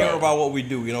really care about what we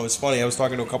do. It's funny. I was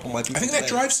talking to a couple of my people. I think that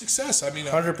drives success. I mean,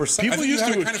 100%. People used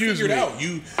to accuse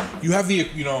me. You have the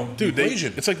Dude,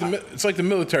 equation. It's like the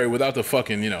military without the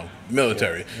fucking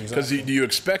military. Because you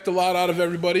expect a lot out of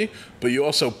everybody, but you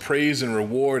also praise and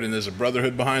reward, and there's a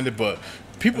brotherhood behind it. But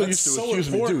people used to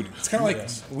accuse me, dude. It's kind of like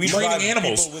We training drive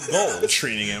animals. people with goals.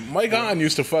 Training him. Mike Hahn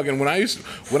used to fucking when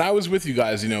I was with you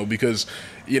guys, because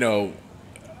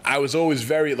I was always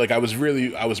very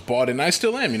I was bought in. I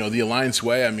still am, the Alliance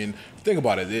way. I mean, think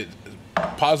about it.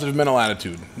 Positive mental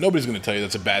attitude. Nobody's going to tell you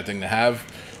that's a bad thing to have.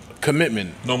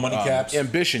 Commitment. No money caps.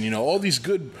 Ambition. All these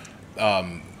good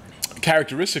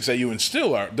characteristics that you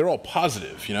instill they're all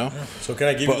positive. So can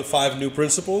I give you the 5 new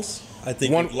principles? I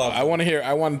think you'd love I want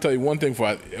to tell you one thing.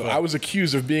 I was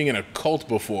accused of being in a cult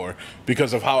before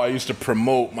because of how I used to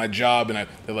promote my job, and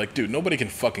they're like, dude, nobody can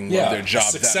fucking love their job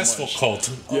a successful that much.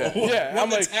 cult. Yeah. One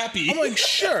that's happy. I'm like,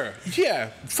 sure, yeah,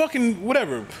 fucking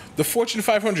whatever. The Fortune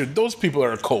 500, those people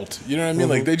are a cult. You know what I mean?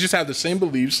 Like they just have the same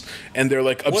beliefs, and they're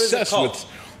like obsessed with.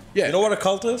 Yeah, you know what a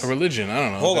cult is? A religion. I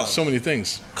don't know. Hold on. So many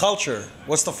things. Culture.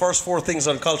 What's the first 4 things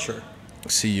on culture?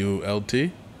 CULT.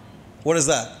 What is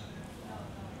that?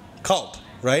 Cult,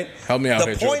 right? Help me out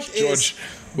the here, point George. Is,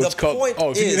 What's the cult? point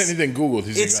If you need is, anything, Google.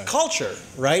 It's culture,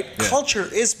 right? Yeah. Culture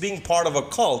is being part of a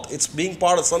cult. It's being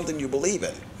part of something you believe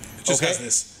in. Just has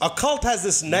this a cult has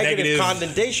this negative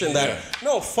connotation that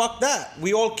no, fuck that.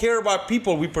 We all care about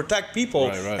people. We protect people.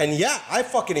 Right. And yeah, I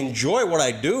fucking enjoy what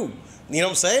I do. You know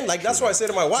what I'm saying? Like that's what I say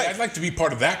to my wife. I'd like to be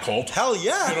part of that cult. Hell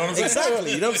yeah, You know what I'm saying?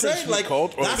 exactly. You know what I'm saying? Like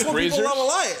Cult or that's the what people Brazers. love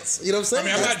Alliance. You know what I'm saying? I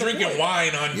mean, I'm That's not the drinking point.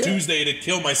 wine on Tuesday to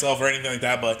kill myself or anything like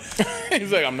that, but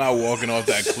He's like, I'm not walking off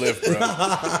that cliff, bro.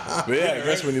 But yeah, I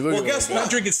guess when you look Well, at guess it, I'm what? not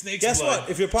drinking snake's Guess blood. what?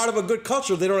 If you're part of a good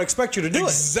culture, they don't expect you to do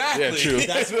Exactly. yeah, true. it.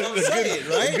 That's what I'm saying,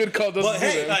 right? A good cult doesn't But do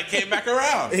hey, that. I came back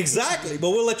around. exactly. But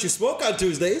we'll let you smoke on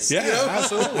Tuesdays. Yeah, you know?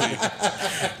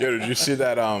 absolutely. Yo, did you see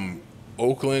that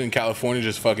Oakland and California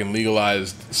just fucking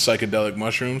legalized psychedelic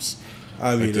mushrooms?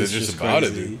 I mean, They're it's just just about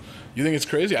crazy. it, dude. You think it's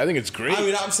crazy? I think it's great. I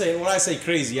mean, I'm saying when I say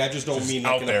crazy, I just don't mean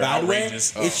like out in there, a bad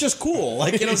outrageous. way. It's just cool,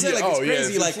 like you know what I'm saying. Like it's Oh, yeah,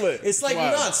 crazy, it's like lit. it's like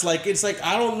Wow. nuts. Like it's like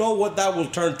I don't know what that will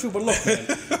turn to, but look, man,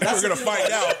 that's We're gonna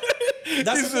find out.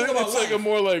 That's the thing about it's like life. a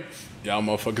more like, y'all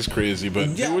motherfuckers crazy, but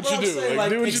Yeah, do what but you I'm do. saying, Like,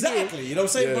 do what exactly. you do. You know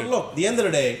what I'm saying? Yeah. But look, at the end of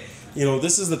the day,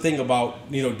 this is the thing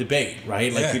about debate,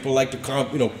 right? Like Yeah. people like to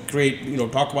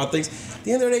create, talk about things. At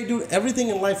the end of the day, dude, everything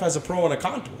in life has a pro and a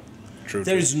con to it. True,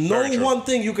 There is no Very true. one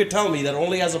thing you could tell me that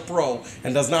only has a pro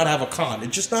and does not have a con.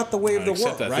 It's just not the way of the Except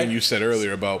world, that right? thing you said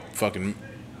earlier about fucking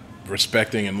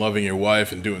respecting and loving your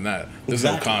wife and doing that. There's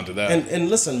no con to that. And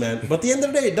listen, man. But at the end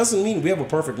of the day, it doesn't mean we have a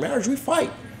perfect marriage. We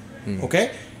fight.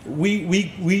 Okay. We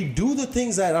do the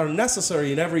things that are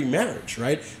necessary in every marriage,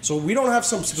 right? So we don't have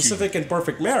some specific and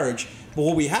perfect marriage, but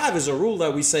what we have is a rule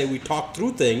that we say we talk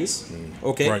through things,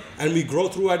 okay, Right. and we grow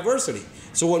through adversity.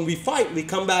 So when we fight, we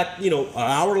come back, an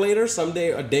hour later,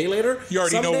 someday, a day later, You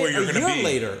already know someday, where you're a gonna year be.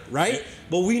 later, right?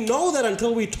 But we know that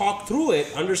until we talk through it,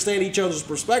 understand each other's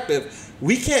perspective,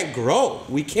 we can't grow.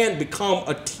 We can't become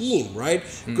a team, right?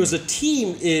 Because a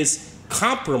team is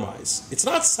compromise. It's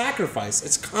not sacrifice,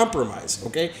 it's compromise,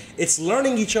 okay? It's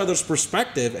learning each other's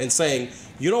perspective and saying,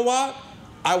 you know what?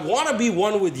 I want to be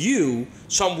one with you,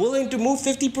 so I'm willing to move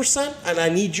 50%, and I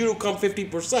need you to come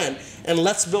 50%, and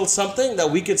let's build something that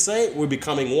we could say we're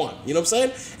becoming one. You know what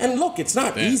I'm saying? And look, it's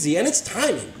not easy, and it's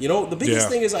timing. The biggest Yeah.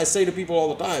 thing is I say to people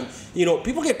all the time,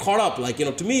 people get caught up. Like,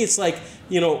 to me, it's like,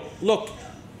 look,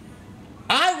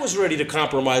 I was ready to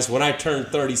compromise when I turned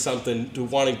 30-something to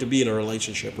wanting to be in a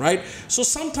relationship, right? So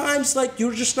sometimes, like,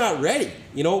 you're just not ready,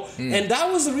 And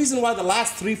that was the reason why the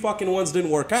last 3 fucking ones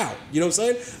didn't work out. You know what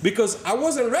I'm saying? Because I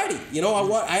wasn't ready.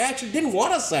 I actually didn't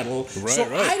want to settle. So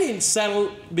I didn't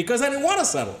settle because I didn't want to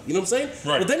settle. You know what I'm saying?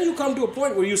 Right. But then you come to a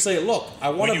point where you say, look, I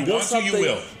want When to you build want to, you something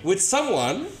will. with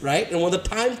someone, right? And when the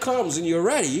time comes and you're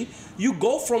ready, you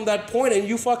go from that point and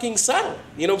you fucking settle.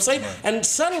 You know what I'm saying? And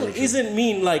settle isn't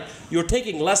mean like you're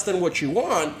taking less than what you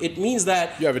want. It means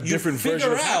that You have a different version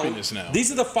figure of out, happiness now.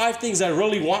 These are the 5 things I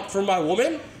really want from my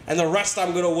woman, and the rest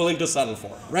I'm willing to settle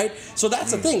for, right? So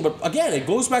that's the thing. But again, it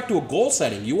goes back to a goal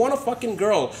setting. You want a fucking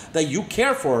girl that you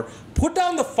care for. Put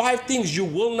down the 5 things you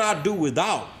will not do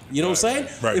without. You know what I'm saying?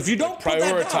 Right. If you don't put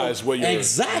that Prioritize down, what you're-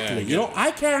 exactly. yeah,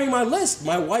 I carry my list.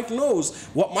 My wife knows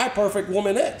what my perfect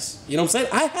woman is. You know what I'm saying?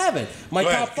 I have it. My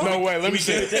Go top ahead. 5. No way, let me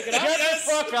see. Take it out. Get the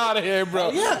fuck out of here,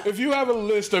 bro. Yeah. If you have a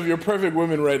list of your perfect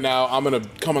women right now, I'm gonna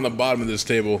come on the bottom of this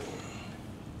table.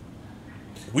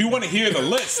 We want to hear the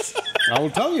list. I will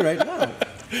tell you right now.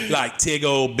 Like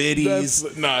Tiggo,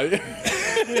 Biddies. Nah.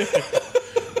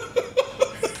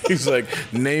 He's like,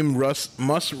 name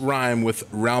must rhyme with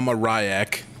Ralma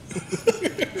Ryak.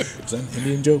 Is that an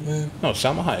Indian joke, man? No,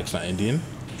 Salma Hayek's not Indian.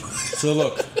 So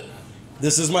look,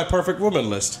 this is my perfect woman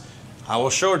list. I will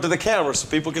show it to the camera so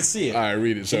people can see it. All right,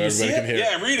 read it so Can you see everybody can it? hear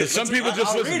it. Yeah, read it. Some people just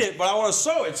I'll listen. read it, but I want to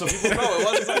show it so people know it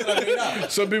wasn't something I made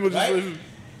up. Some people just Right? listen.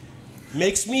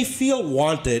 Makes me feel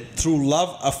wanted through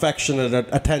love, affection, and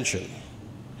attention.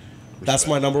 That's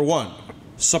my number one.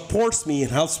 Supports me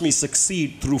and helps me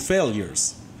succeed through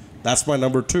failures. That's my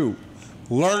number two.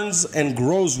 Learns and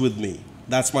grows with me.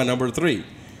 That's my number three.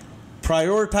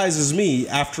 Prioritizes me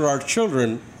after our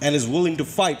children and is willing to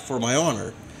fight for my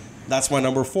honor. That's my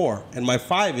number four. And my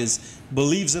five is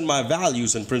believes in my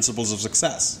values and principles of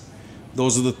success.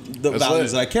 Those are the That's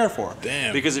values lit. that I care for.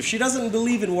 Damn. Because if she doesn't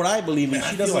believe in what I believe in, I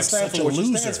she feel doesn't like stand such for a what she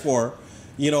loser. stands for.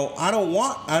 You know, I don't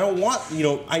want, you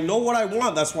know, I know what I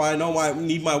want. That's why I know I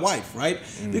need my wife, right?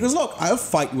 Because look, I'll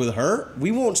fight with her.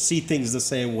 We won't see things the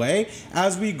same way.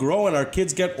 As we grow and our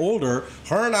kids get older,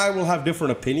 her and I will have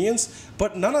different opinions.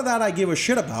 But none of that I give a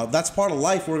shit about. That's part of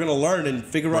life. We're going to learn and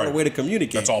figure out a Right. way to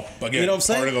communicate. That's all, again, you know what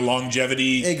I'm part of saying? the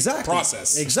longevity Exactly.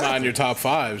 process. It's not in your top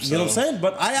five. So. You know what I'm saying?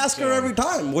 But I ask her every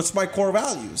time, what's my core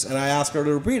values? And I ask her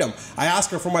to repeat them. I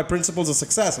ask her for my principles of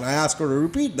success, and I ask her to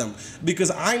repeat them. Because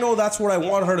I know that's what I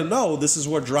want her to know. This is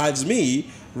what drives me,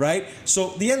 right?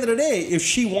 So at the end of the day, if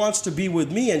she wants to be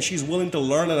with me and she's willing to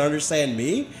learn and understand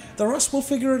me, the rest will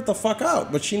figure it the fuck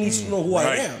out. But she needs to know who I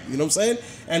Right. am. You know what I'm saying?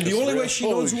 And the only way she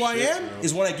knows who I am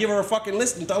is when I give her a fucking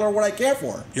list and tell her what I care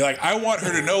for. You're like, I want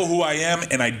her to know who I am,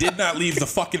 and I did not leave the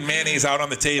fucking mayonnaise out on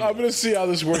the table. I'm gonna see how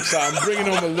this works out. I'm bringing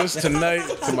home a list tonight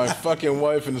to my fucking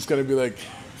wife, and it's gonna be like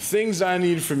things I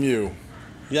need from you.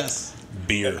 Yes.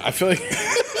 Beer. I feel like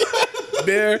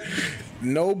there,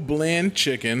 no bland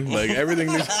chicken. Like everything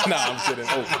needs. Nah, I'm kidding.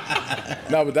 Oh.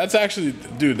 No, but that's actually,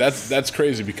 dude. That's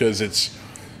crazy because it's.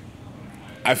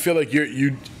 I feel like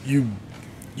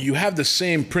you have the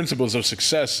same principles of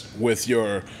success with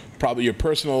your probably your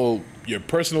personal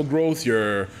growth,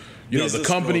 your the Business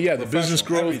company, growth, the business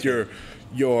growth, everything.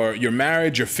 your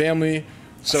marriage, your family.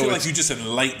 So I feel like it's- you just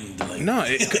enlightened. Like, no,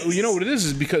 you know what it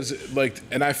is because like,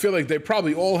 and I feel like they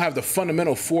probably all have the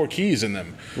fundamental 4 keys in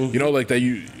them. You know, like that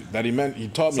he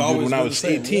taught me always when I been was the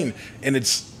same, 18, yeah. and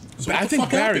it's. So what I the think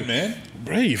fuck Barry, happened, man?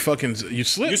 Bray, you slipped. You're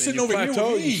sitting man. over here with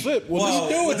plateaued, me. You slipped. Well,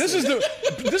 Well, this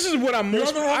is what I'm You're most.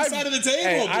 on the wrong I've- side of the table,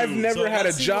 Hey, I've dude. never So had a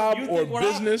let's see what job you or think what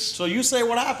happened. business. So you say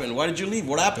what happened? Why did you leave?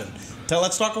 What happened?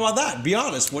 Let's talk about that. Be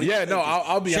honest. What do you Yeah, think? no,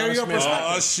 I'll be Share honest, your man. perspective.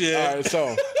 Oh, shit. All right,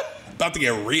 so. About to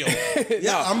get real.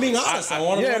 Yeah, I'm being honest. I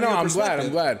want to Yeah, learn no, your I'm glad.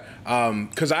 perspective.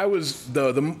 Because I was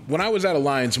when I was at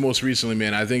Alliance most recently,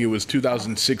 man. I think it was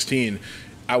 2016.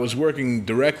 I was working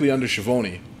directly under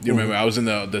Schiavone. You remember? I was in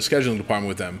the scheduling department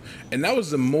with them, and that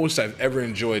was the most I've ever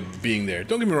enjoyed being there.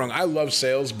 Don't get me wrong, I love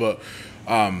sales, but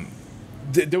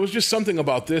there was just something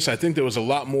about this. I think there was a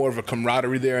lot more of a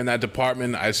camaraderie there in that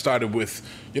department. I started with,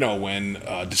 when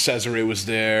DeCesare was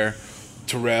there,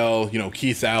 Terrell,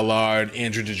 Keith Allard,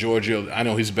 Andrew DeGiorgio. I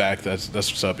know he's back. That's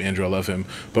what's up, Andrew. I love him.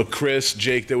 But Chris,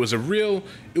 Jake, it was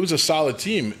a solid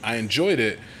team. I enjoyed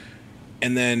it.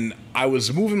 And then I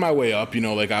was moving my way up,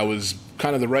 like I was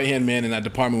kind of the right-hand man in that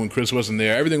department when Chris wasn't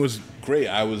there. Everything was great.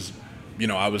 I was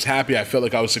happy. I felt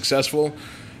like I was successful.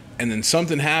 And then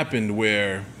something happened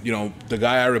where, the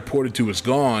guy I reported to was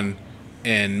gone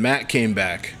and Matt came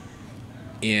back.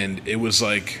 And it was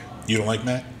like... You don't like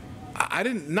Matt? I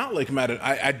didn't not like Matt.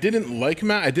 I didn't like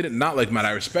Matt. I didn't not like Matt.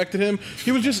 I respected him.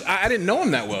 He was just... I didn't know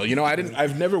him that well.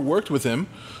 I've never worked with him,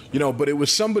 but it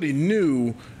was somebody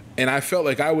new... And I felt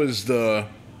like I was the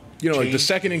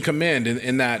second in command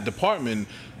in that department,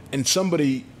 and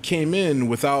somebody came in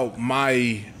without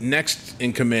my next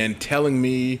in command telling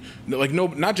me,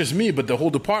 not just me, but the whole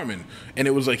department. And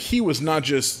it was like he was not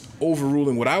just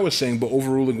overruling what I was saying, but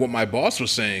overruling what my boss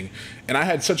was saying. And I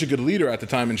had such a good leader at the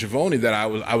time in Schiavone that I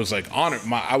was like honored.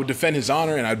 I would defend his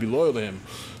honor and I'd be loyal to him.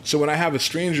 So when I have a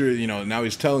stranger, now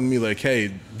he's telling me like,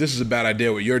 hey, this is a bad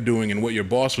idea, what you're doing and what your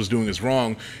boss was doing is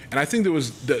wrong. And I think there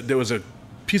was a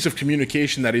piece of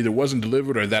communication that either wasn't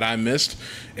delivered or that I missed.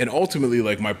 And ultimately,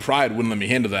 like, my pride wouldn't let me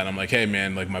handle that. I'm like, hey,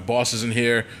 man, like, my boss isn't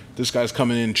here. This guy's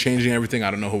coming in, changing everything.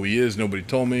 I don't know who he is. Nobody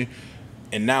told me.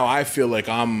 And now I feel like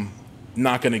I'm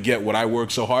not going to get what I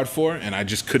worked so hard for. And I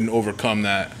just couldn't overcome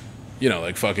that,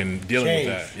 like fucking dealing with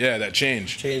that. Yeah, that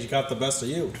change. Change got the best of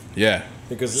you. Yeah.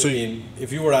 Because,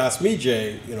 if you were to ask me,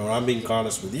 Jay, I'm being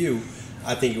honest with you,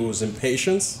 I think it was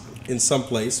impatience in some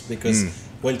place because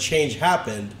when change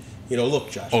happened, look,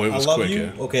 Josh, Oh, it was I love quick, you,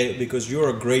 yeah. okay, because you're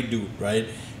a great dude, right?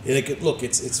 Look,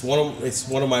 it's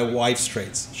one of my wife's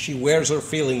traits. She wears her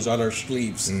feelings on her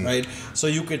sleeves, right? So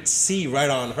you could see right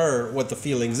on her what the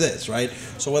feelings is, right?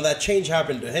 So when that change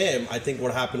happened to him, I think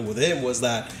what happened with him was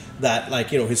that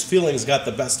like, you know, his feelings got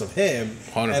the best of him,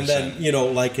 100%. and then, you know,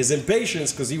 like his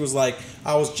impatience, because he was like,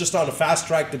 I was just on a fast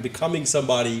track to becoming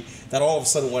somebody that all of a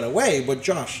sudden went away. But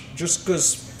Josh, just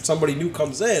because somebody new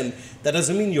comes in, that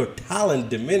doesn't mean your talent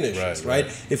diminishes, right?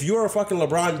 If you're a fucking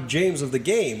LeBron James of the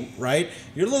game, right?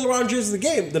 You're the LeBron James of the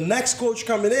game. The next coach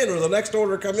coming in or the next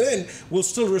owner coming in will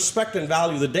still respect and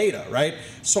value the data, right?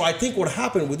 So I think what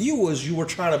happened with you was you were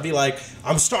trying to be like,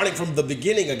 I'm starting from the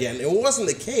beginning again. It wasn't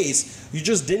the case. You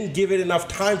just didn't give it enough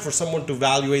time for someone to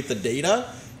evaluate the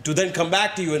data to then come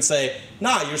back to you and say,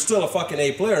 nah, you're still a fucking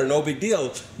A player, no big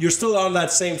deal. You're still on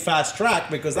that same fast track,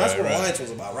 because that's what Alliance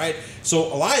was about, right?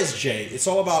 So Alliance, Jay, it's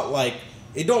all about, like,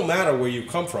 it don't matter where you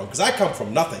come from, because I come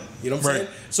from nothing, you know what I'm saying?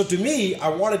 So to me, I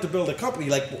wanted to build a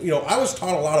company, like, you know, I was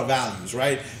taught a lot of values,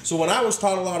 right? So when I was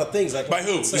taught a lot of things, like, by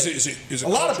who? Is it a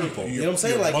lot of people, you know what I'm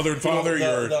saying? Like, mother and father,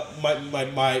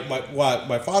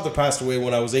 my father passed away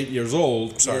when I was 8 years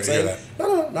old. Sorry to hear that.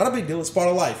 No, not a big deal. It's part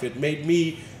of life. It made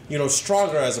me, you know,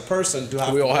 stronger as a person to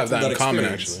have. We all have that in common,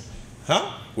 actually.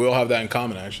 Huh? We all have that in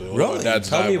common, actually. Really?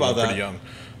 Tell me about that. Pretty young.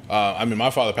 I mean, my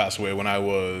father passed away when I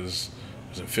was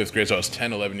in 5th grade, so I was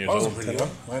 10, 11 years old. Pretty young.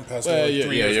 Mine passed away like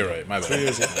 3 years. You're right. My bad. 3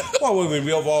 years ago. Well, I mean,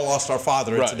 we have all lost our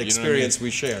father. It's an experience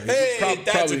we share. Hey,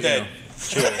 dads are dead.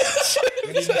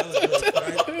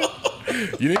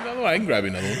 You need another one? I can grab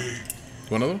you another one. You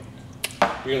want another one?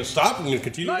 You're gonna stop and you're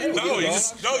gonna continue. You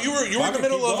were in the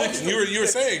middle of it. You were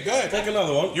saying, go ahead. Take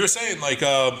another one. You were saying, like,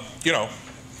 you know,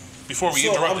 before we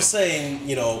interrupted. I'm saying,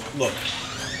 you know, look,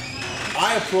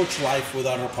 I approach life with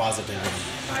utter positivity.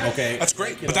 Okay, that's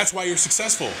great, but that's why you're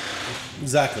successful.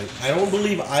 Exactly. I don't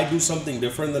believe I do something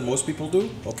different than most people do.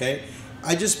 Okay,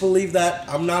 I just believe that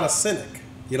I'm not a cynic.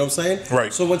 You know what I'm saying?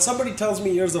 Right. So when somebody tells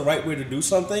me here's the right way to do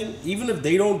something, even if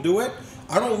they don't do it,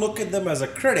 I don't look at them as a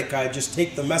critic. I just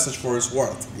take the message for its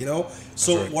worth, you know?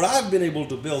 So what I've been able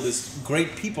to build is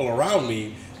great people around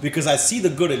me, because I see the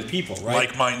good in people, right?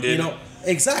 Like-minded. You know,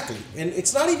 exactly. And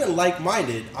it's not even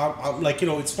like-minded. I'm like, you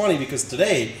know, it's funny because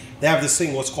today they have this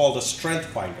thing, what's called a strength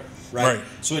finder, right?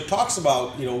 So it talks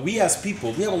about, you know, we as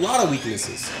people, we have a lot of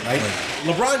weaknesses, right?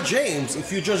 LeBron James,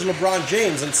 if you judge LeBron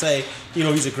James and say, you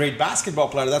know, he's a great basketball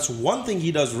player, that's one thing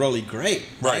he does really great,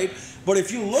 right? But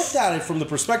if you looked at it from the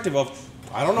perspective of,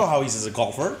 I don't know how he's as a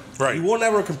golfer. He won't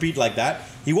ever compete like that.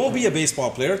 He won't be a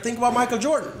baseball player. Think about Michael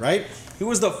Jordan, right? He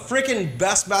was the freaking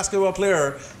best basketball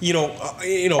player, you know,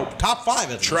 top 5 at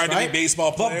least, Tried to be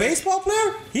baseball player. But baseball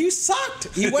player, he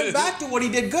sucked. He went back to what he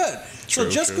did good. So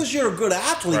just because you're a good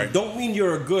athlete, don't mean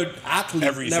you're a good athlete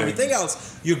and everything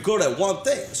else. You're good at one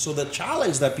thing. So the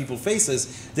challenge that people face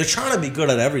is they're trying to be good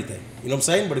at everything. You know what I'm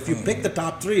saying? But if you pick the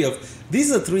top 3 of,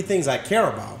 these are the 3 things I care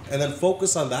about, and then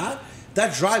focus on that,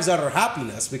 that drives utter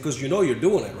happiness, because you know you're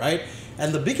doing it, right?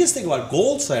 And the biggest thing about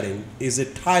goal setting is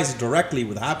it ties directly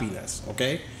with happiness,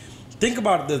 okay? Think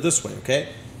about it this way, okay?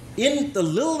 In the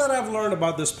little that I've learned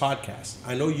about this podcast,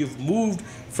 I know you've moved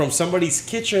from somebody's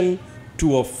kitchen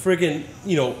to a friggin',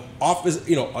 you know, office,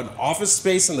 you know, an office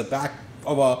space in the back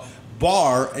of a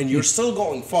bar, and you're still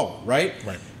going forward, right?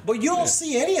 But you don't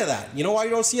see any of that. You know why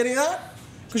you don't see any of that?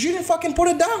 Because you didn't fucking put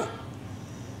it down.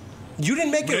 You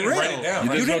didn't make it real. Write it down,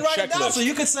 You didn't write it down, so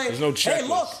you could say, hey,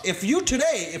 look,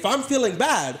 if I'm feeling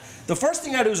bad, the first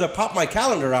thing I do is I pop my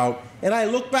calendar out and I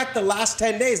look back the last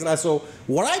 10 days and I say,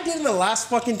 what I did in the last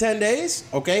fucking 10 days,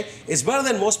 okay, is better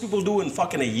than most people do in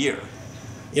fucking a year.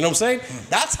 You know what I'm saying?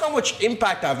 That's how much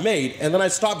impact I've made. And then I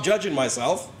stop judging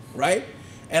myself, right?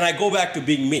 And I go back to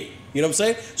being me. You know what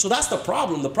I'm saying? So that's the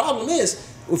problem. The problem is,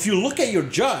 if you look at your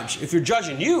judge, if you're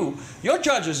judging you, your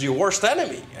judge is your worst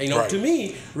enemy. You know, to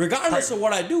me, regardless of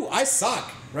what I do, I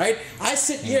suck, right? I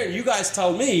sit here and you guys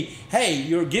tell me, hey,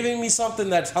 you're giving me something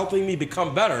that's helping me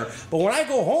become better. But when I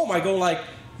go home, I go like,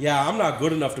 yeah, I'm not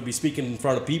good enough to be speaking in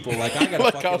front of people. Like, I gotta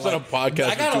like, I was on a podcast.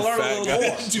 I gotta learn a little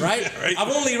more, right?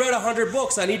 I've only read 100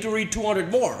 books. I need to read 200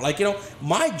 more. Like, you know,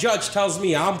 my judge tells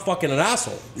me I'm fucking an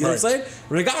asshole. You know what I'm saying?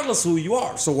 Regardless who you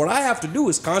are. So what I have to do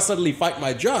is constantly fight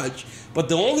my judge. But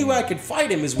the only way I can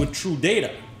fight him is with true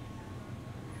data,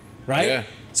 right? Yeah.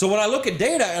 So when I look at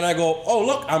data and I go, oh,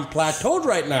 look, I'm plateaued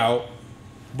right now,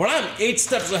 but I'm 8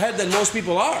 steps ahead than most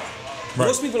people are.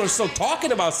 Most people are still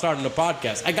talking about starting a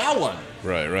podcast. I got one.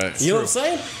 Right. You know what I'm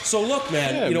saying? So look,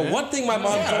 man, one thing my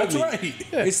mom told me,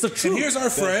 it's the truth. And here's our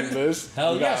friend. Liz.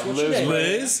 Hell yes, what's your name?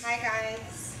 Liz. Hi,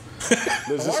 guys.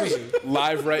 Liz, this is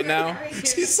live right now.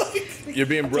 She's like, you're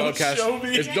being broadcast. Don't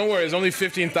worry, there's only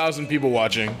 15,000 people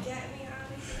watching.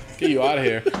 get you out of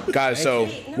here, guys. So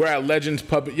we're at Legends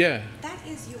Pub. Yeah. That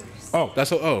is yours. Oh,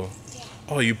 that's oh,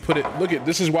 you put it. Look at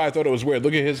this is why I thought it was weird.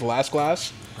 Look at his last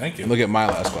glass. Thank you. And look at my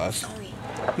last glass. Sorry.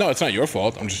 No, it's not your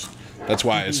fault. That's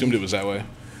why I assumed it was that way.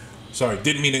 Sorry,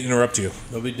 didn't mean to interrupt you.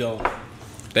 No big deal.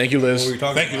 Thank you, Liz. What were you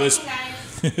talking Thank you, Liz.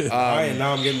 All right,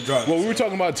 now I'm getting drunk. Well, we were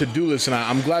talking about to-do lists, and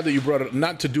I'm glad that you brought it,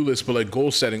 not to-do list, but like goal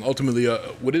setting. Ultimately,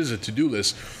 what is a to-do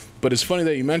list? But it's funny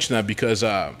that you mentioned that because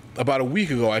about a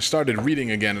week ago, I started reading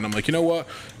again, and I'm like, you know what?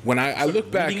 When I look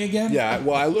back, reading again? Yeah.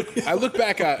 Well, I look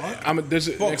back at. There's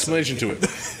an explanation to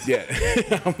it.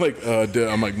 Yeah.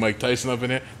 I'm like Mike Tyson up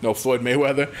in here. No, Floyd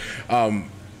Mayweather.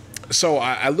 So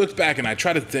I looked back and I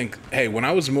tried to think, hey, when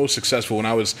I was most successful, when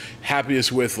I was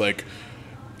happiest with like.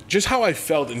 Just how I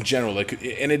felt in general, like,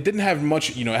 and it didn't have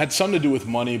much, it had something to do with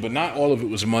money, but not all of it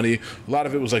was money. A lot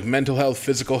of it was like mental health,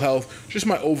 physical health, just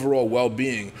my overall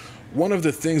well-being. One of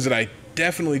the things that I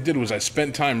definitely did was I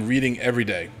spent time reading every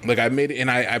day. Like I made it,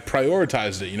 and I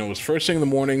prioritized it. It was first thing in the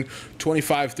morning,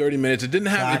 25, 30 minutes. It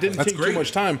didn't take too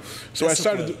much time. So I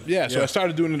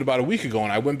started doing it about a week ago,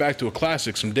 and I went back to a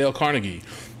classic, some Dale Carnegie,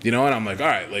 and I'm like, all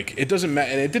right, like it doesn't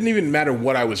matter, and it didn't even matter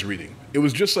what I was reading. It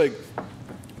was just like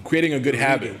creating a good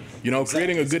habit,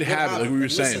 creating a good habit, like we were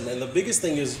saying. And the biggest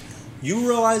thing is, you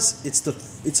realize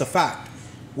it's a fact.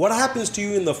 What happens to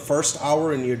you in the first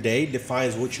hour in your day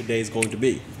defines what your day is going to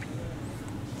be.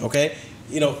 Okay,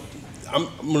 I'm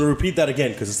going to repeat that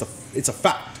again because it's a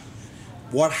fact.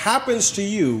 What happens to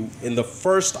you in the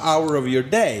first hour of your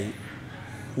day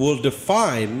will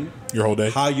define Your whole day.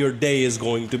 how your day is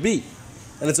going to be,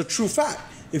 and it's a true fact.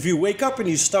 If you wake up and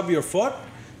you stub your foot,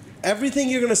 everything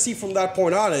you're going to see from that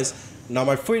point on is, now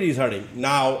my foot is hurting.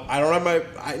 Now I don't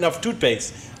have enough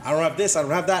toothpaste. I don't have this. I don't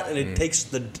have that, and it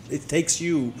takes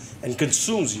you and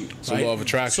consumes you. It's a law of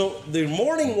attraction. So the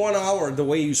morning 1 hour, the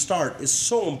way you start, is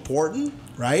so important,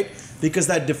 right? Because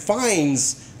that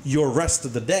defines your rest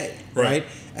of the day, right?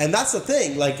 And that's the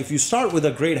thing. Like if you start with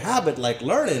a great habit like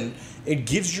learning, it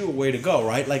gives you a way to go,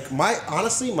 right? Like my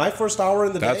first hour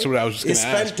in the day what I was just is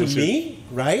gonna spent to me,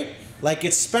 right? Like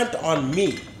it's spent on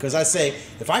me, because I say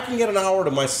if I can get an hour to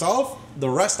myself, the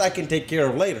rest I can take care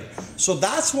of later. So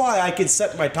that's why I can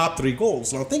set my top 3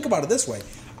 goals. Now think about it this way: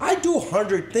 I do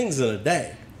 100 things in a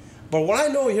day, but when I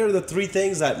know here are the 3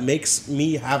 things that makes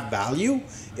me have value,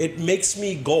 it makes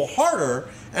me go harder,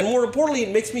 and more importantly,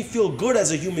 it makes me feel good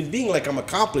as a human being, like I'm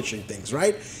accomplishing things,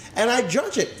 right? And I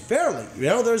judge it fairly.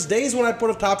 There's days when I put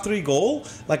a top 3 goal.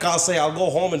 Like I'll say I'll go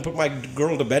home and put my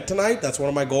girl to bed tonight. That's one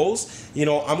of my goals. I'm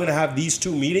going to have these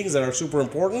 2 meetings that are super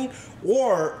important.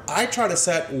 Or I try to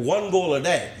set 1 goal a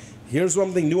day. Here's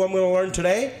something new I'm going to learn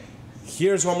today.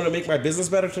 Here's how I'm going to make my business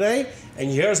better today.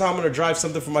 And here's how I'm going to drive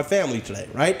something for my family today,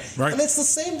 right? And it's the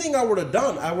same thing I would have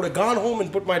done. I would have gone home and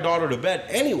put my daughter to bed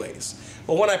anyways.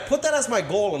 But when I put that as my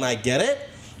goal and I get it,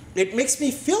 it makes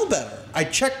me feel better. I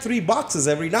check 3 boxes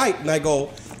every night and I go,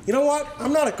 you know what?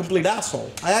 I'm not a complete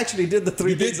asshole. I actually did the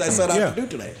 3 things I set out to do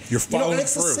today. You're following and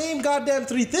it's through. the same goddamn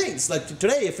 3 things. Like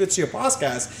today, if it's your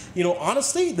podcast,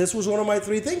 honestly, this was one of my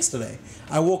 3 things today.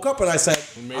 I woke up and I said,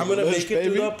 I'm going to make it to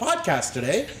the podcast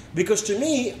today because to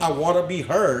me, I want to be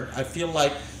heard. I feel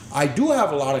like I do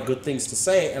have a lot of good things to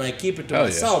say and I keep it to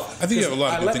myself. Yeah. I think you have a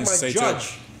lot of good things to say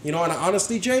too. And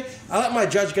honestly, Jay, I let my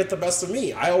judge get the best of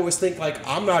me. I always think like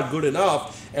I'm not good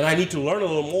enough and I need to learn a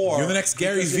little more. You're the next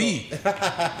Gary V. And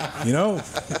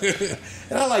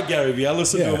I like Gary V. I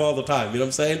listen to him all the time. You know what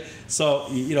I'm saying? So,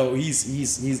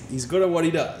 he's good at what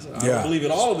he does. I don't believe in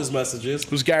all of his messages.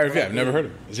 Who's Gary V? I've never heard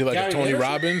of him. Is he like Gary a Tony Anderson?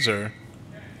 Robbins or?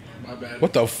 My bad.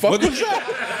 What the fuck was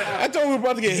that? I thought we were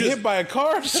about to get hit by a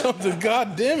car or something.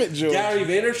 God damn it, Joe. Gary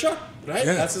Vaynerchuk, right?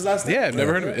 Yeah. That's his last name. Yeah, I've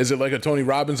never heard of it. Is it like a Tony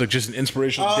Robbins, like just an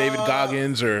inspirational David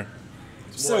Goggins or?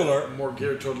 Similar. More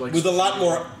geared toward like With a lot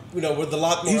more, with a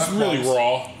lot more. He's really F-bombs.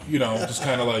 raw, just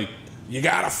kind of like, you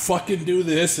gotta fucking do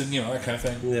this and, that kind of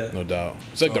thing. Yeah. No doubt.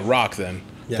 It's like The Rock then.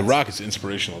 Yes. The Rock is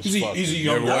inspirational as fuck. He's a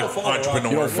younger entrepreneur.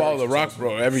 You don't follow The Rock,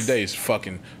 bro. Every day is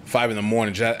fucking 5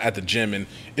 a.m. just at the gym. And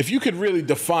if you could really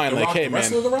define, The like, Rock, hey, the man.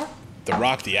 wrestler, The Rock? The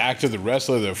Rock, the actor, the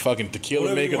wrestler, the fucking tequila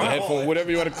Whatever maker, you the wanna headphone, call it.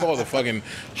 whatever you want to call it, the fucking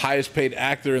highest paid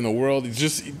actor in the world. He's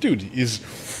just, dude, he's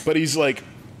like,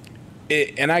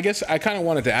 and I guess I kind of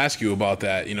wanted to ask you about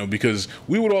that, because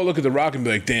we would all look at The Rock and be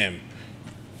like, damn,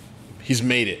 he's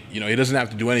made it. He doesn't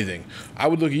have to do anything. I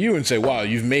would look at you and say, wow,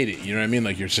 you've made it. You know what I mean?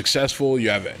 Like, you're successful.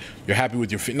 You're happy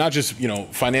with your, not just,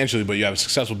 financially, but you have a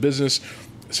successful business,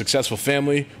 a successful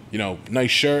family,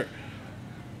 nice shirt.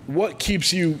 What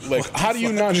keeps you, like, how do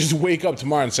you not just wake up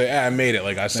tomorrow and say, I made it,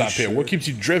 like, I stopped here? What keeps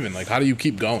you driven? Like, how do you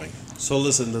keep going? So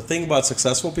listen, the thing about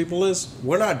successful people is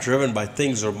we're not driven by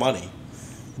things or money.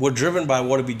 we're driven by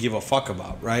what do we give a fuck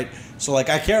about, right? So like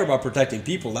I care about protecting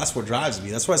people. That's what drives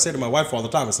me. That's why I say to my wife all the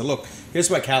time. I said, look, here's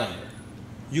my calendar.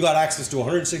 You got access to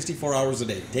 164 hours a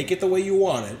day. Take it the way you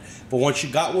want it. But once you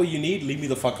got what you need, leave me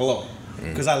the fuck alone.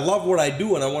 Because I love what I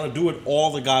do and I want to do it all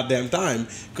the goddamn time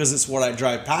because it's what I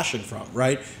drive passion from,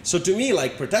 right? So to me,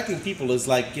 like protecting people is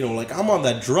like, you know, like I'm on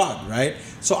that drug, right?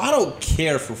 So I don't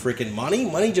care for freaking money.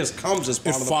 Money just comes as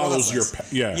part of the follows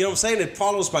process. your, You know what I'm saying? It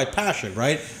follows my passion,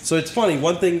 right? So it's funny.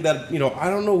 One thing that, you know,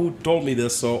 I don't know who told me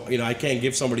this, so, you know, I can't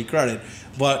give somebody credit.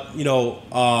 But, you know,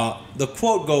 the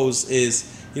quote goes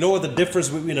is, you know what the difference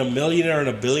between a millionaire and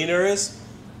a billionaire is?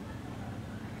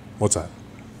 What's that?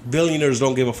 Billionaires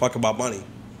don't give a fuck about money.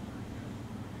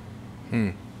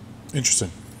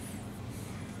 Interesting.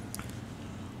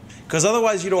 Because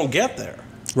otherwise you don't get there.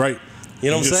 Right. You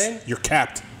know what I'm saying? You're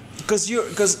capped.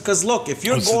 Because look, if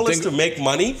your goal is to make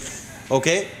money,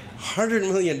 okay, $100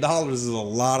 million is a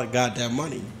lot of goddamn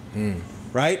money,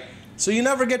 right? So you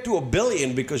never get to $1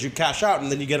 billion because you cash out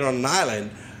and then you get it on an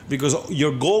island because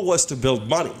your goal was to build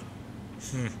money.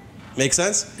 Make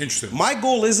sense? Interesting. My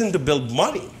goal isn't to build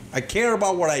money. I care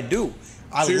about what I do.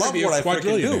 I So you're love gonna be what a I freaking do.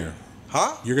 quadrillionaire.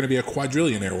 Huh? You're going to be a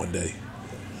quadrillionaire one day.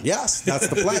 Yes, that's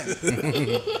the plan.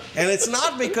 And it's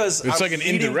not because It's like an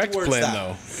leading indirect towards plan, that.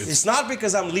 though. It's not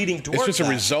because I'm leading towards just a that.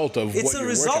 result of It's what a you're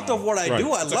result working of on. what I Right.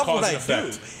 do. I It's a love what cause I and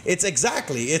do. effect. It's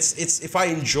exactly. It's if I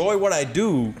enjoy what I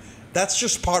do, that's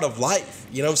just part of life.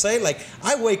 You know what I'm saying? Like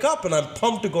I wake up and I'm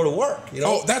pumped to go to work. You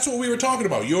know? Oh, that's what we were talking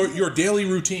about. Your daily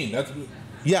routine. That's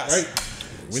Yes. right.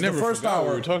 We So never the first forgot what hour-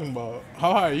 we were talking about.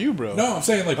 How high are you, bro? No, I'm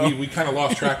saying like we kind of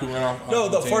lost track. We went off. No,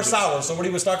 on the a first tangent. hour. So what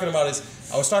he was talking about is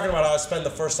I was talking about how I spend the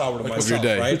first hour to myself, your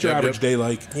day. right? What's your average day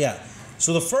like? Yeah.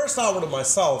 So the first hour to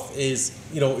myself is,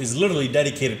 you know, is literally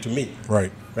dedicated to me.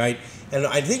 Right. Right. And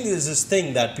I think there's this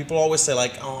thing that people always say,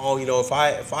 like, oh, you know, if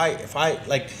I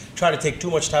like try to take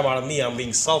too much time out of me, I'm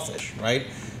being selfish, right?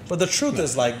 But the truth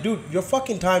is, like, dude, your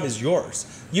fucking time is yours.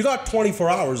 You got 24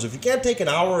 hours. If you can't take an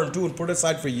hour or two and put it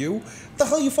aside for you, what the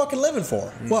hell are you fucking living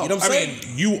for? Well, you know what I'm I saying?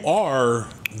 mean, you are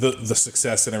the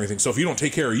success and everything. So if you don't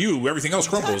take care of you, everything else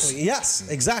crumbles. Exactly. Yes,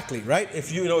 exactly, right?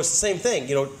 If you know, it's the same thing.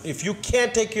 You know, if you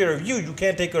can't take care of you, you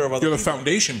can't take care of other You're the people.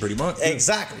 foundation, pretty much.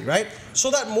 Exactly, right? So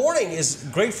that morning is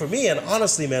great for me, and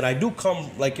honestly, man, I do come,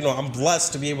 like, you know, I'm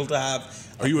blessed to be able to have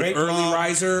Are you an early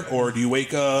riser, or do you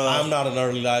wake up? I'm not an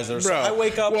early riser. So Bro, I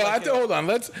wake up. Well, like, I have to hold on.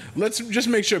 Let's just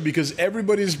make sure because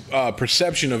everybody's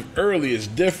perception of early is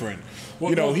different. Well,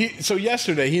 you know, well- so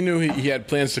yesterday he knew he had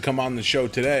plans to come on the show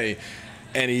today,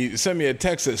 and he sent me a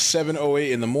text at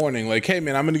 7:08 in the morning, like, "Hey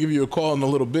man, I'm going to give you a call in a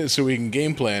little bit so we can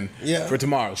game plan for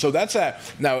tomorrow." So that's that.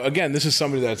 Now again, this is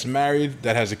somebody that's married,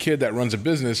 that has a kid, that runs a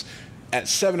business. At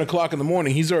 7 o'clock in the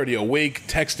morning, he's already awake,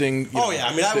 texting. Oh yeah,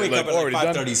 I mean, I wake up at already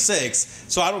like done. 5:36,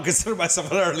 so I don't consider myself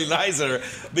an early riser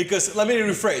because let me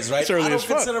rephrase, right? It's early I don't as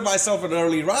fuck. consider myself an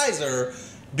early riser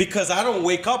because I don't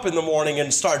wake up in the morning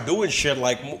and start doing shit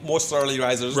like most early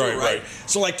risers do, Right, right? right.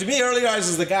 So like to me, early riser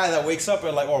is the guy that wakes up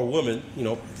and like, or a woman, you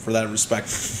know, for that respect,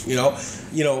 you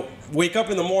know, wake up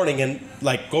in the morning and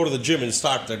like go to the gym and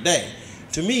start their day.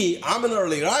 To me, I'm an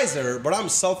early riser, but I'm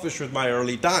selfish with my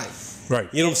early time. Right.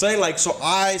 You know what I'm saying? Like, so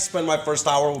I spend my first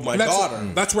hour with my And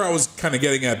daughter. That's where I was kind of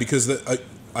getting at because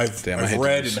I've Damn, I hate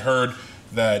read these. and heard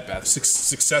that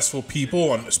successful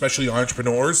people, especially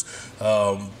entrepreneurs,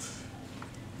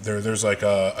 there's like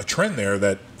a trend there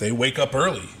that they wake up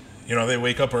early. You know, they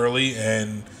wake up early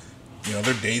and you know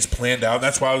their day's planned out.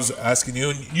 That's why I was asking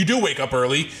you. And you do wake up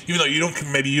early, even though you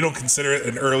don't consider it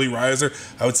an early riser.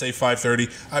 I would say 5:30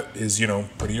 is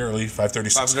pretty early.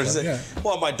 5:36. Yeah.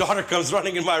 Well, my daughter comes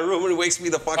running in my room and wakes me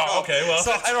the fuck up. Okay, well,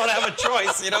 so I don't have a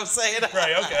choice. You know what I'm saying?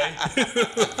 Right.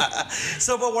 Okay.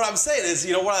 So, but what I'm saying is,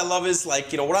 what I love is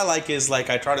like, what I like is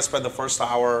like I try to spend the first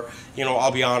hour.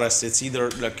 I'll be honest. It's either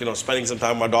like spending some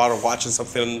time with my daughter, watching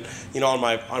something, on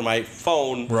my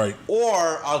phone, Right.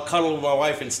 Or I'll cuddle with my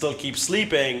wife and still keep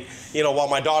sleeping, while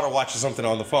my daughter watches something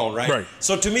on the phone, right? Right.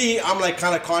 So to me, I'm like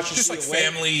kind of consciously Just like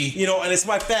awake, family. and it's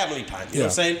my family time. You know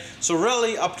what I'm saying? So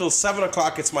really, up till 7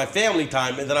 o'clock, it's my family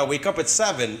time, and then I wake up at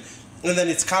 7, and then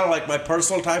it's kind of like my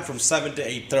personal time from 7 to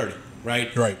 8:30,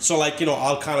 right? Right. So like,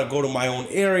 I'll kind of go to my own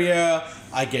area.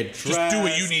 I get dressed. Just do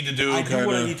what you need to do, I do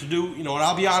what I kinda. need to do. And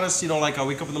I'll be honest, like I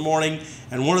wake up in the morning,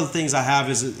 and one of the things I have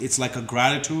is it's like a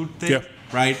gratitude thing. Yeah.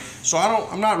 Right? So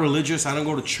I'm not religious. I don't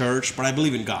go to church, but I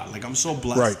believe in God. Like I'm so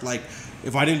blessed. Right. Like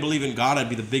if I didn't believe in God, I'd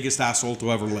be the biggest asshole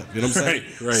to ever live. You know what I'm saying?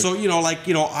 Right, right.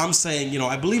 So I'm saying,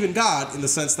 I believe in God in the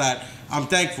sense that I'm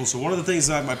thankful. So one of the things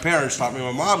that my parents taught me,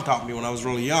 my mom taught me when I was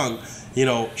really young,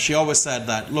 she always said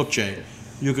that, look, Jay,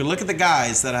 you can look at the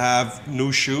guys that have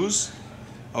new shoes,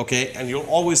 okay, and you'll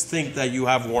always think that you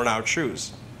have worn out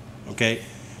shoes. Okay,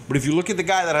 but if you look at the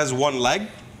guy that has one leg,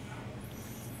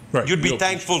 Right. you'd be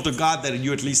thankful to God that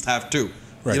you at least have two.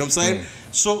 Right. You know what I'm saying?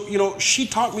 So, she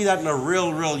taught me that in a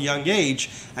real young age.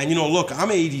 And, look,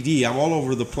 I'm ADD. I'm all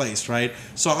over the place, right?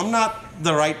 So I'm not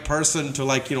the right person to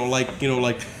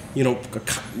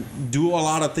do a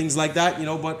lot of things like that,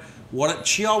 but what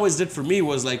she always did for me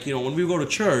was when we go to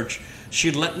church,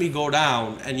 she'd let me go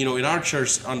down. And, in our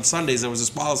church on Sundays, there was this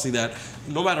policy that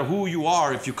no matter who you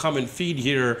are, if you come and feed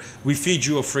here, we feed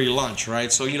you a free lunch,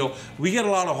 right? So, we get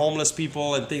a lot of homeless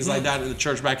people and things like that in the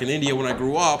church back in India when I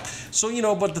grew up. So,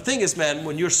 but the thing is, man,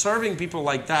 when you're serving people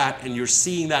like that and you're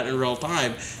seeing that in real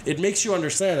time, it makes you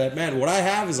understand that, man, what I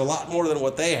have is a lot more than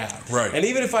what they have. Right. And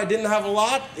even if I didn't have a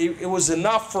lot, it was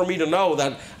enough for me to know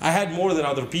that I had more than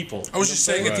other people. I was just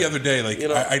saying it the other day.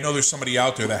 I know there's somebody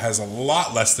out there that has a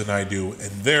lot less than I do,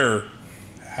 and they're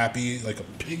happy like a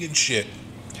pig in shit.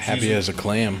 Happy as a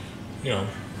clam.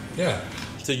 Yeah.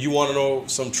 So you want to know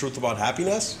some truth about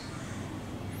happiness?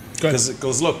 Go ahead.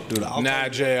 Because look, dude, Nah,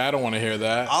 Jay, I don't want to hear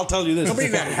that. I'll tell you this. Don't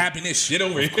bring that happiness shit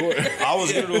over here. I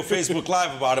was going to do a Facebook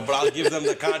Live about it, but I'll give them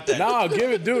the content. No,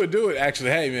 do it. Actually,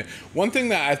 hey, man, one thing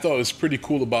that I thought was pretty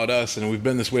cool about us, and we've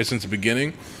been this way since the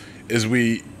beginning, is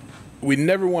we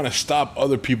never want to stop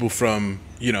other people from,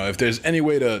 if there's any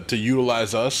way to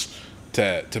utilize us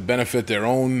to benefit their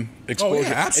own exposure. Oh,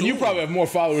 yeah, absolutely. And you probably have more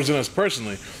followers than us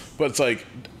personally, but it's like,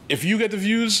 if you get the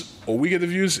views or we get the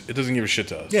views, it doesn't give a shit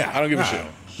to us. Yeah, I don't give a shit.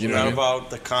 It's not about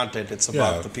the content. It's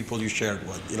about the people you shared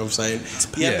with. You know what I'm saying?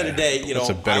 At the end of the day, that's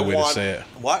a better way to say it.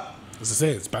 What? As I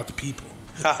say, it's about the people.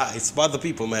 It's about the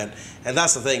people, man. And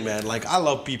that's the thing, man. I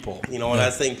love people, and I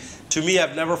think, to me,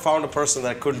 I've never found a person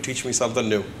that couldn't teach me something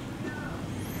new.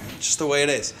 Just the way it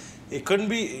is. It couldn't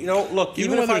be, look,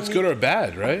 Even whether it's good or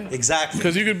bad, right? Exactly.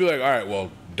 Because you could be like, all right,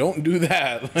 well, don't do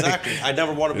that. Exactly. I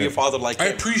never want to be a father like I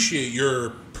him. appreciate your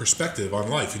perspective on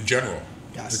life in general.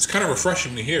 Yes. It's kind of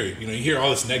refreshing to hear. You hear all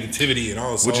this negativity and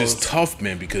all this. Which is tough,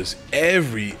 man, because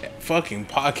every fucking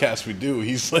podcast we do,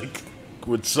 he's like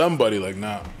with somebody like,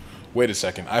 nah, wait a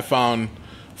second. I found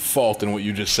fault in what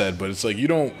you just said, but it's like you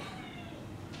don't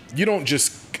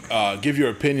just give your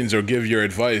opinions or give your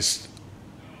advice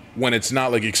when it's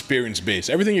not like experience based.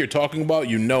 Everything you're talking about,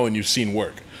 and you've seen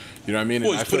work. You know what I mean?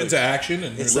 Well, it's put into action.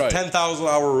 And it's the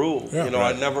 10,000-hour rule. Yeah,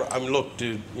 look,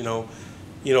 dude,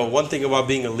 one thing about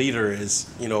being a leader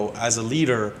is, as a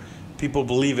leader, people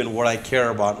believe in what I care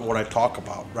about and what I talk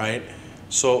about, right?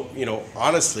 So,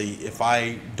 honestly, if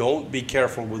I don't be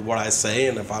careful with what I say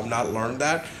and if I've not learned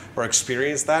that or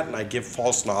experienced that and I give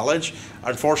false knowledge,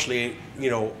 unfortunately,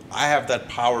 I have that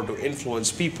power to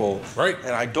influence people. Right.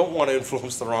 And I don't want to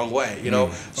influence the wrong way,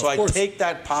 So I take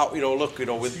that power,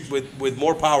 with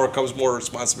more power comes more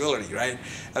responsibility, right?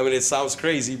 I mean, it sounds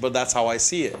crazy, but that's how I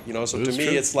see it, So to me,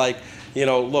 it's like,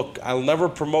 look, I'll never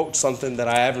promote something that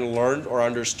I haven't learned or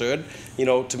understood.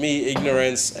 To me,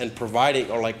 ignorance and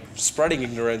providing or spreading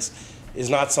ignorance is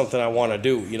not something I want to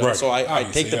do. Right. So I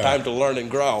take the time to learn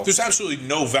and grow. There's absolutely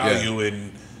no value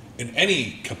in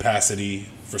any capacity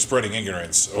for spreading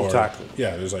ignorance. Exactly.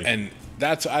 Yeah, there's and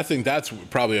I think that's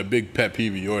probably a big pet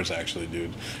peeve of yours, actually,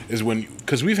 dude. Is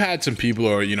because we've had some people,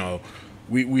 or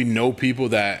we know people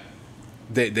that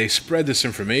they spread this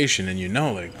information,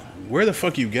 and where the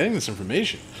fuck are you getting this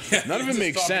information? None of it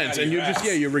makes sense, and you're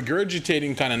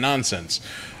regurgitating kind of nonsense.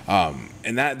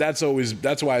 And that's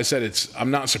why I said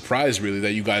I'm not surprised really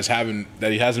that you guys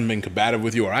that he hasn't been combative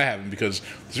with you, or I haven't, because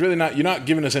it's really you're not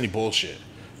giving us any bullshit.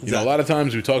 A lot of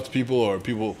times we talk to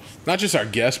people, not just our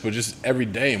guests, but just every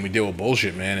day, and we deal with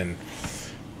bullshit, man, and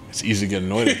it's easy to get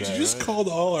annoyed at that. You just called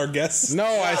all our guests? No,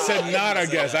 I said not our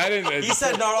guests. I didn't. He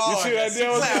said not all our guests.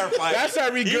 That's how I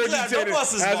regurgitated. I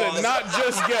said not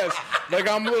just guests.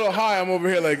 I'm a little high. I'm over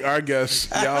here our guests,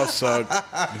 y'all suck.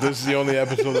 This is the only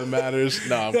episode that matters.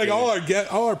 No, I'm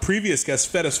all our previous guests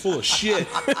fed us full of shit.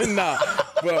 Nah,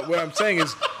 but what I'm saying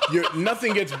is,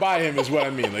 nothing gets by him, is what I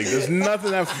mean. There's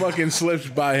nothing that fucking slips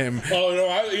by him. Oh no,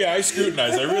 I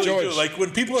scrutinize. I really do.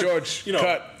 When people are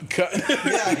cut.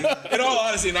 In all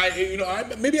honesty,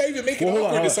 and maybe I even make it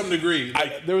awkward to some degree.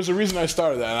 There was a reason I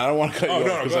started that, and I don't want to cut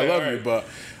you off because I love you, but.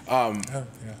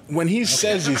 When he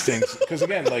says these things, because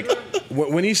again,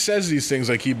 when he says these things,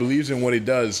 he believes in what he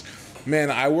does,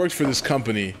 man, I worked for this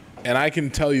company, and I can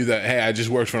tell you that, hey, I just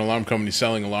worked for an alarm company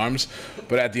selling alarms,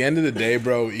 but at the end of the day,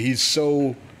 bro, he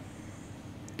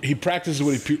practices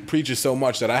what he preaches so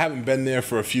much that I haven't been there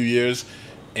for a few years,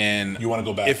 and you want to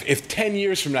go back. If 10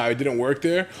 years from now I didn't work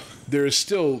there, there is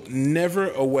still never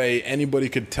a way anybody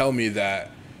could tell me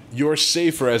that you're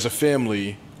safer as a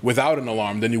family without an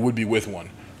alarm than you would be with one.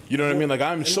 You know what I mean?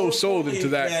 I'm so sold into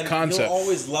that concept. You'll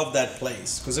always love that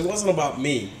place because it wasn't about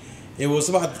me. It was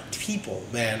about the people,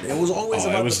 man. It was always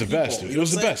about it was the the people. best, dude. You It know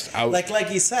was what the I'm best. saying? Like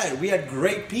he said, we had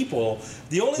great people.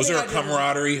 The only Was thing there a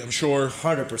camaraderie? I'm sure.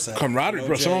 100%. Camaraderie,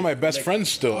 bro. Some of my best friends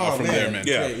still are from there, man.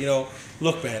 Yeah. Jay, you know,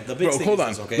 look, man. The big Bro, thing hold is on.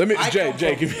 this, okay? Let me, I Jay, come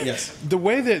Jay, from- give me yes. the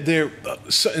way that they're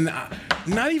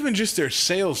not even just their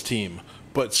sales team,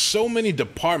 but so many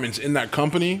departments in that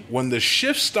company. When the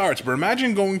shift starts, but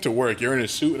imagine going to work. You're in a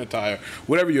suit and a tie,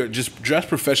 whatever. You're just dressed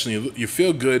professionally. You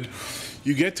feel good.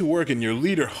 You get to work, and your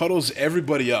leader huddles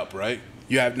everybody up, right?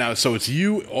 You have now, so it's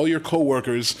you, all your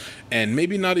coworkers, and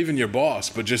maybe not even your boss,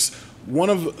 but just one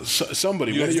of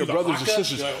somebody, one of your brothers or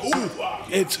sisters.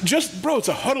 It's just, bro, it's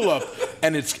a huddle up,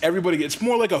 and it's everybody. It's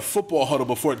more like a football huddle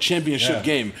before a championship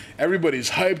game.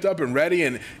 Everybody's hyped up and ready,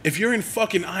 and if you're in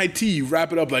fucking IT, you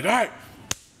wrap it up like, all right,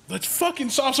 let's fucking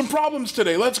solve some problems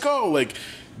today. Let's go. Like,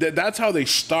 that's how they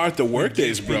start the work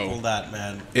days, bro. People that,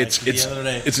 man. Like, It's at the end of the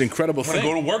day, it's an incredible I'm gonna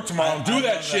thing. go to work tomorrow and do I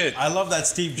that love shit. I love that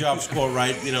Steve Jobs quote,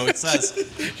 right? You know, it says,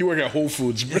 You work at Whole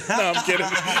Foods, bro. No, I'm kidding.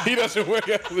 He doesn't work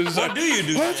at. What do you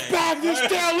do, Let's Jay? back this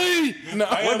deli. No,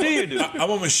 What do you do? I'm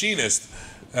a machinist.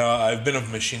 I've been a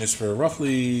machinist for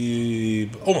roughly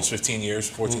almost 15 years,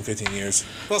 14, 15 years.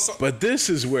 But this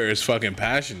is where his fucking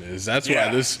passion is. That's why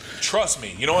this. Trust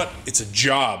me. You know what? It's a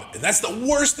job. And that's the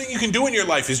worst thing you can do in your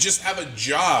life is just have a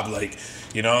job. Like,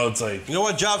 you know, it's like... you know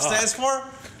what job stands for?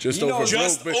 Just You know, over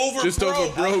Just broke, over just broke.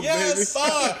 over broke, Yes,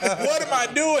 baby. what am I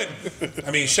doing?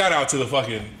 I mean, shout out to the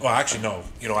fucking... Well, actually, no.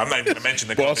 You know, I'm not even going to mention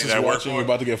the Boss company is that I work watching. for. You're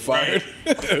about to get fired.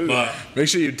 But- Make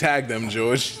sure you tag them,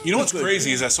 George. You know what's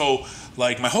crazy is that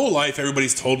like my whole life,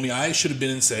 everybody's told me I should have been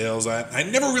in sales. I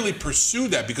never really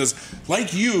pursued that because,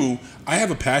 like you, I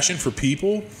have a passion for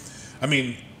people. I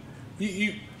mean,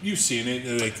 you've seen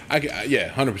it. Like, Yeah,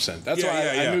 100%. That's Yeah, why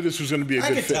yeah, I yeah. knew this was going to be a I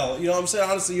good can fit. tell. You know what I'm saying?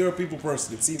 Honestly, you're a people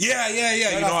person. It seems yeah.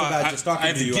 Right You know, off the bat, just talking I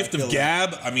have to the you, gift I of feel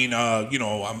gab. I mean, you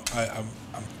know, I'm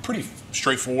pretty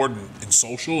straightforward and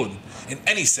social and in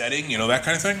any setting. You know, that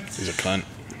kind of thing. He's a cunt.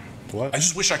 What? I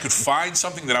just wish I could find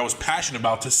something that I was passionate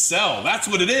about to sell. That's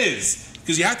what it is.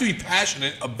 Because you have to be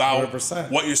passionate about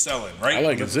 100%. what you're selling, right? I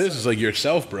like it. This is like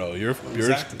yourself, bro. You're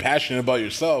Exactly. passionate about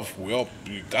yourself. Well,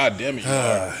 God damn it, you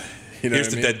are. You know Here's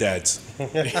what the I mean? dead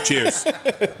dads. Cheers.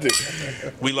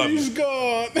 We love He's you.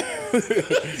 gone.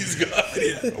 He's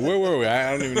gone. Where were we?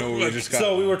 I don't even know where we just got.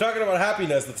 So we were talking about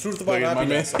happiness, the truth about Look at my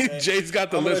man. happiness. okay? Jay's got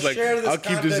the I'm gonna list. Like, share this I'll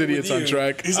keep these content idiots with on you.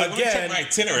 track. He's like, let me check Again, my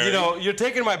itinerary. You know, you're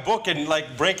taking my book and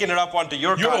like breaking it up onto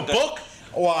your You're content. a book?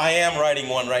 Well, I am writing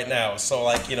one right now, so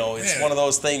like you know, it's Man. one of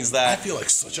those things I that. feel like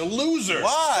such a loser.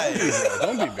 Why?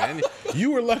 Don't be bad. You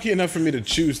were lucky enough for me to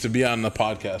choose to be on the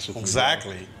podcast with me.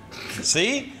 Exactly.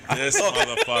 See? This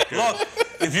motherfucker. Look,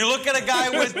 if you look at a guy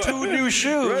with 2 new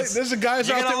shoes, Right, there's a guys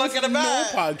you're out gonna there look with at a no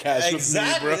back. podcast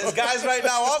Exactly. with me, bro. There's guys right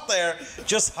now out there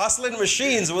just hustling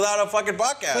machines without a fucking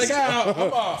podcast. Like, I'm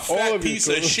a fat of you, piece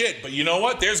of cool. shit, but you know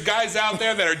what? There's guys out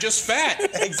there that are just fat.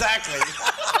 Exactly.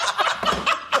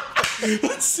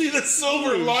 Let's see the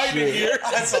silver lining here.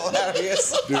 That's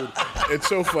hilarious. Dude, it's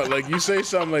so fun. Like, you say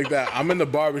something like that. I'm in the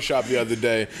barbershop the other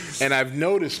day, and I've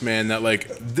noticed, man, that, like,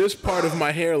 this part of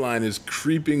my hairline is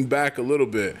creeping back a little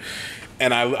bit.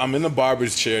 And I'm in the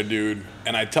barber's chair, dude,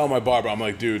 and I tell my barber, I'm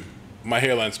like, dude, my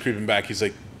hairline's creeping back. He's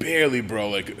like, barely, bro.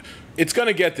 Like, it's going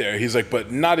to get there. He's like,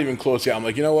 but not even close yet. I'm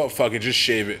like, you know what? Fuck it. Just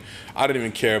shave it. I don't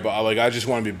even care. But, I just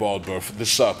want to be bald, bro.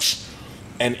 This sucks.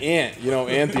 And Ant,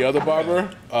 the other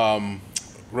barber,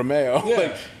 Romeo,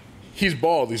 like, he's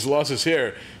bald. He's lost his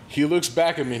hair. He looks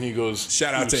back at me and he goes,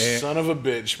 Shout out "You to Ant." son of a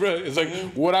bitch, bro." It's like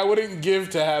what I wouldn't give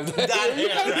to have that. That hair,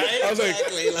 right? I was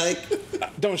exactly.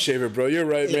 like, don't shave it, bro. You're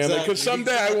right, man. Like, because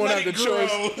someday I won't have the choice.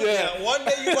 Yeah, one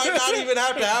day you might not even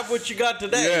have to have what you got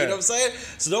today. Yeah. You know what I'm saying?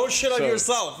 So don't shit on So,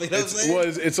 yourself. You know what I'm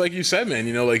saying? It's like you said,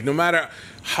 man. Like, no matter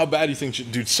how bad you think,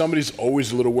 dude, somebody's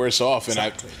always a little worse off.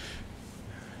 And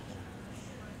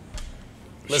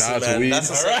Listen, shout out to man, weed. that's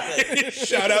the same thing.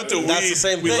 Shout out to Weed. That's the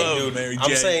same We thing, love dude. Mary I'm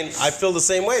J. saying I feel the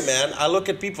same way, man. I look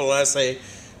at people and I say,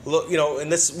 look, and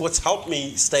this is what's helped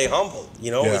me stay humble.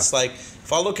 Yeah. It's like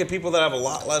if I look at people that have a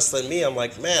lot less than me, I'm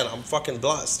like, man, I'm fucking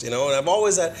blessed, And I've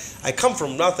always I come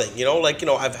from nothing,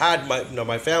 I've had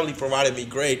my family provided me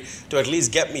great to at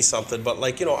least get me something, but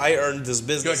I earned this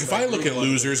business. Like, if I look at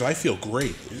losers, I feel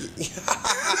great.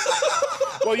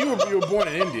 Well, you were born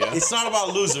in India. It's not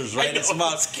about losers, right? It's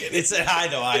about. I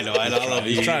know. I love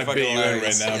you. He's trying to Fucking bait you in right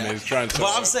hilarious. now, man. He's trying to.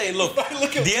 But I'm saying, look, at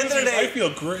the end of the day, I feel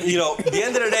great. the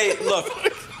end of the day, look,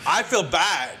 I feel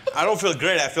bad. I don't feel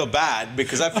great. I feel bad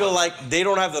because I feel like they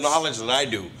don't have the knowledge that I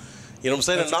do. You know what I'm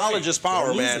saying? That's the knowledge right. is power,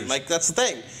 They're man. losers. Like that's the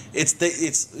thing. It's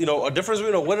a difference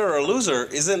between a winner or a loser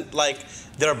isn't like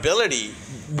their ability.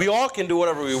 We all can do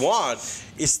whatever we want.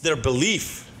 It's their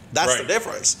belief. That's Right. the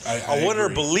difference. I A winner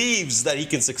agree. believes that he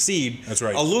can succeed. That's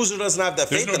right. A loser doesn't have that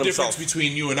There's faith no in difference himself.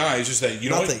 between you and I. It's just that, you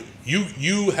know what? Nothing.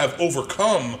 You have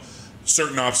overcome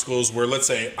certain obstacles where, let's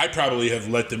say, I probably have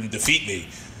let them defeat me.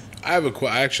 I have a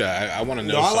question. Actually, I want to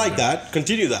know. No, I something. like that.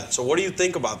 Continue that. So what do you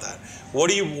think about that? What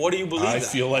do you believe I that?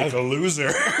 feel like a loser.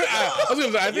 I was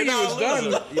gonna say, I think he was done.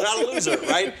 You're not a loser,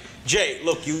 right? Jay,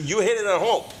 look, you hit it at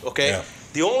home, okay? Yeah.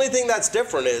 The only thing that's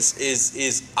different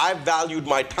is I valued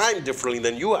my time differently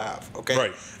than you have, okay?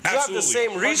 Right. You have the Absolutely.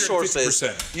 same resources.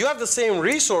 150%. You have the same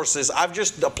resources. I've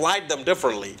just applied them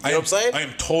differently. You know what I'm saying? I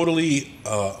am totally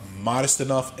modest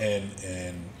enough and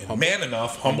man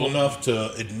enough, humble enough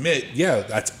to admit, yeah,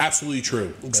 that's absolutely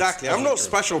true. Exactly. That's I'm no absolutely true.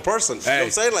 special person. You know what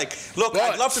I'm saying? Like, look,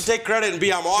 I'd love to take credit and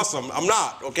be I'm awesome. I'm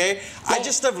not, okay? I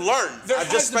just have learned. I've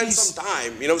just spent some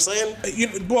time. You know what I'm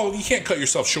saying? Well, you can't cut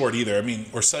yourself short either. I mean,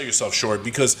 or sell yourself short,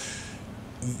 because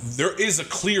there is a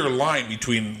clear line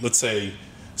between, let's say,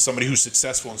 somebody who's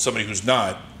successful and somebody who's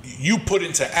not. You put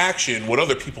into action what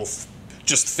other people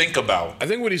just think about. I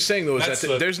think what he's saying though is That's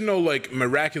that there's no like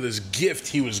miraculous gift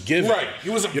he was given. Right. He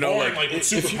wasn't born like with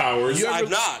superpowers. I'm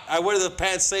not. I wear the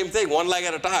pants, same thing, one leg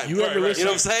at a time. You ever listen? You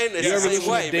know what I'm saying? It's You the ever same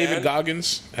listen way, to David man.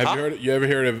 Goggins? You ever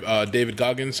heard of David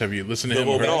Goggins? Have you listened to him?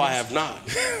 or heard No, of I him? have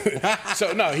not.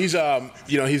 So no, he's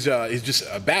he's just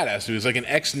a badass dude. He's like an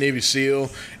ex-Navy SEAL,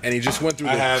 and he just went through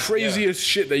the craziest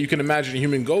shit that you can imagine a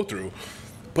human go through.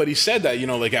 But he said that,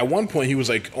 like at one point he was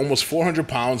like almost 400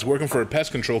 pounds working for a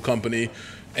pest control company,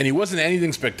 and he wasn't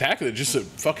anything spectacular, just a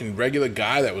fucking regular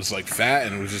guy that was like fat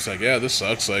and was just like, yeah, this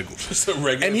sucks. Like, Just a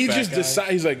regular and he fat just guy.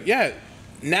 decided, he's like, yeah,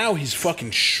 now he's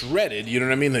fucking shredded. You know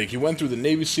what I mean? Like he went through the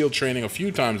Navy SEAL training a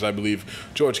few times, I believe.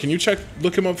 George, can you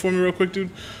look him up for me real quick,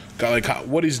 dude? Got like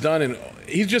what he's done, and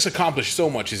he's just accomplished so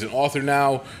much. He's an author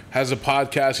now, has a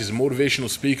podcast, he's a motivational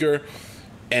speaker,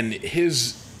 and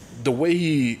the way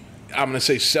he, I'm going to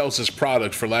say, sells his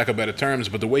product for lack of better terms,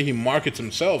 but the way he markets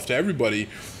himself to everybody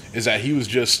is that he was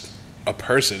just a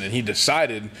person, and he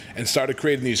decided and started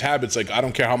creating these habits like, I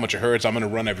don't care how much it hurts, I'm going to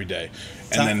run every day.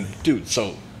 And then, dude,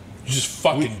 so You just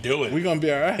fucking do it. we're going to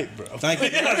be all right, bro. Nike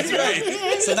commercial.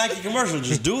 It's a Nike commercial.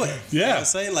 Just do it. You know what I'm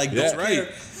saying? Like, don't care.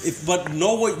 But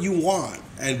know what you want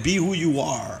and be who you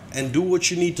are and do what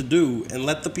you need to do and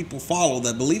let the people follow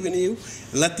that believe in you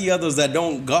and let the others that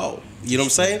don't go. You know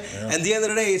what I'm saying? Yeah. And at the end of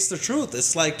the day, it's the truth.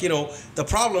 It's like, the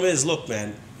problem is, look,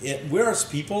 man, we're as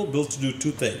people built to do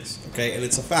two things, okay? And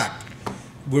it's a fact.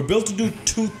 We're built to do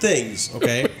two things,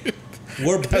 okay?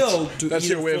 We're built to that's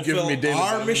either your way of giving me fulfill David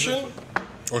our mission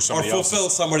or fulfill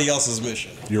somebody else's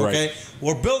mission. You're okay? right.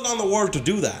 We're built on the word to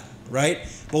do that, right?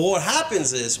 But what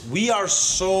happens is we are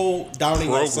so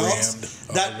doubting ourselves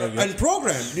and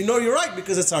programmed. You're right,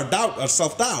 because it's our doubt, our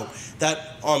self-doubt,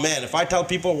 that, oh man, if I tell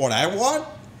people what I want,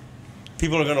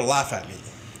 people are gonna laugh at me.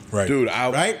 Right. Dude,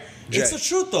 right? Yeah. It's the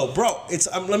truth, though, bro.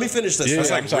 Let me finish this. Yeah,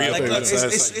 I'm sorry.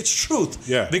 It's truth.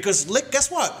 Yeah. Because guess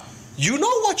what? You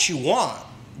know what you want,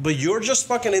 but you're just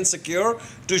fucking insecure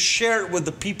to share it with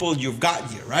the people you've got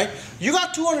here, right? You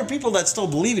got 200 people that still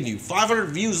believe in you, 500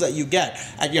 views that you get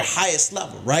at your highest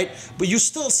level, right? But you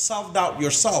still self-doubt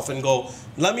yourself and go,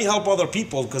 let me help other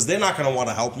people because they're not going to want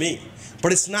to help me.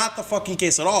 But it's not the fucking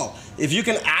case at all. If you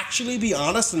can actually be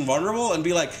honest and vulnerable and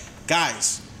be like,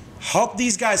 guys, help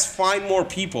these guys find more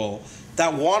people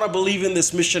that want to believe in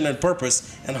this mission and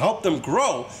purpose and help them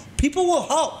grow, people will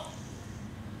help.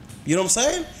 You know what I'm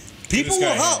saying? People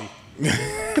will help.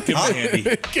 Give him a handy.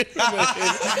 Dude,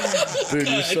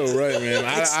 you're so right, man.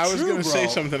 I was true, going to say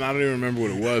bro. something. I don't even remember what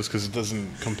it was because it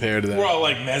doesn't compare to that. We're all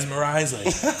like mesmerized.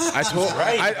 Like,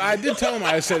 I did tell him,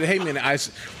 I said, hey, man,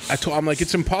 I'm like,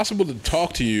 it's impossible to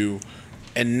talk to you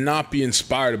and not be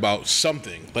inspired about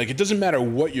something. Like, it doesn't matter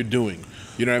what you're doing.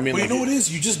 You know what I mean? well, like, you know what it is?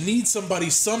 You just need somebody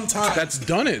sometime that's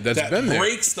done it. That's that been there.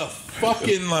 breaks the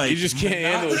fucking like. He just can't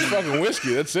handle his fucking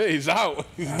whiskey. That's it. He's out.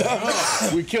 He's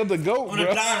done. We killed the goat, I'm bro.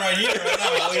 gonna die right here, right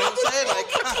now. You know what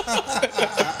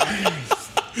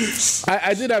I'm saying?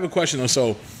 I did have a question though.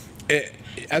 So,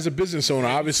 as a business owner,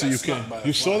 obviously you can.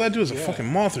 You saw that dude as a fucking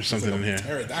moth or something in here.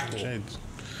 Pterodactyl.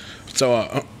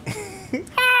 So,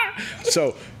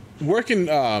 so working.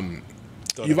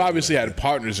 You've obviously had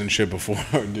partners and shit before,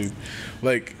 dude.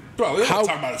 Like, Bro, we're not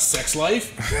talking about a sex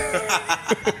life.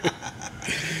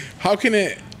 how can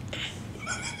it?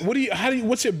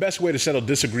 what's your best way to settle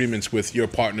disagreements with your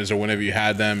partners or whenever you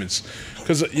had them? It's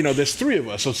because there's three of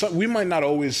us, so we might not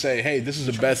always say, "Hey, this is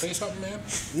the best." Say something, man.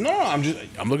 No,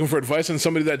 I'm looking for advice on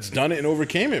somebody that's done it and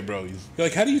overcame it, bro. You're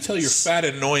like, how do you tell your fat,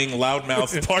 annoying,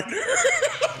 loudmouth partner?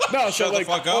 No, so Shut the like,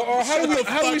 fuck up. or how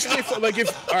do we stay like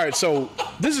if all right? So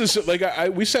this is like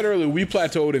we said earlier, we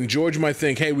plateaued, and George might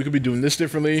think, "Hey, we could be doing this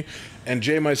differently," and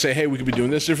Jay might say, "Hey, we could be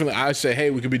doing this differently." I say, "Hey,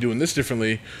 we could be doing this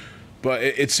differently," but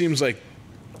it seems like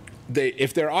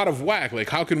if they're out of whack, like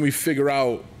how can we figure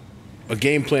out a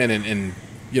game plan and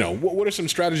what are some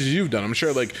strategies you've done? I'm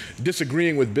sure like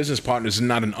disagreeing with business partners is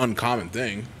not an uncommon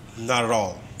thing. Not at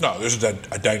all. No, there's a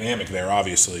dynamic there,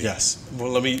 obviously. Yes.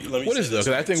 Well, let me. What is this?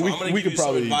 I think we could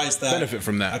probably benefit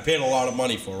from that. I paid a lot of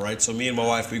money for, right? So me and my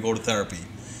wife, we go to therapy.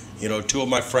 Two of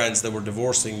my friends that were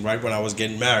divorcing right when I was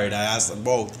getting married, I asked them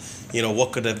both,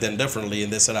 what could have done differently,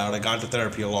 and they said I would have gone to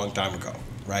therapy a long time ago,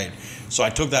 right? So I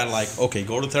took that like, okay,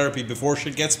 go to therapy before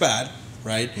shit gets bad,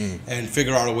 right? And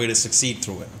figure out a way to succeed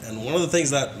through it. And one of the things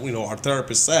that our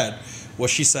therapist said was,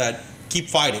 she said, keep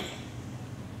fighting.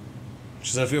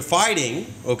 She said, if you're fighting,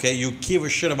 okay, you give a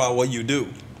shit about what you do.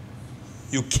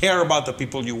 You care about the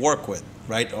people you work with,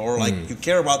 right? Or like you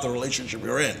care about the relationship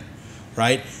you're in,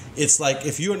 right? It's like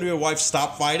if you and your wife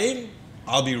stop fighting,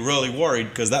 I'll be really worried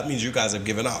because that means you guys have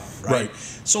given up, right?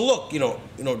 So look,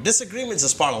 disagreements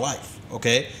is part of life,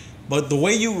 okay? But the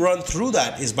way you run through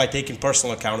that is by taking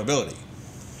personal accountability.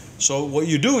 So what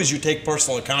you do is you take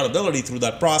personal accountability through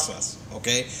that process,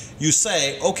 okay? You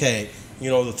say, okay,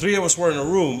 the three of us were in a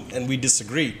room and we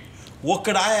disagreed. What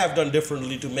could I have done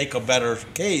differently to make a better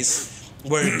case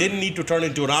where it didn't need to turn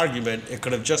into an argument? It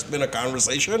could have just been a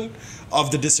conversation of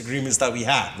the disagreements that we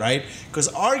had, right? Because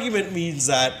argument means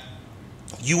that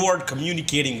you aren't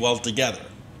communicating well together.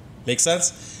 Make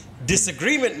sense?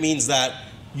 Disagreement means that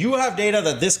you have data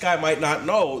that this guy might not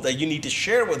know that you need to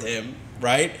share with him,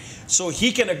 right? So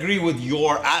he can agree with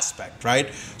your aspect,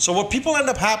 right? So what people end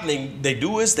up happening, they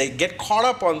do is they get caught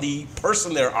up on the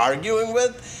person they're arguing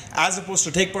with, as opposed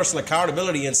to take personal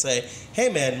accountability and say, hey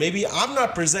man, maybe I'm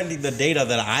not presenting the data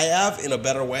that I have in a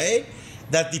better way,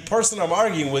 that the person I'm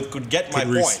arguing with could get my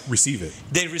point. Receive it.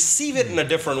 They receive it in a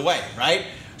different way, right?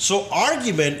 So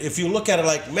argument, if you look at it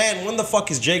like, man, when the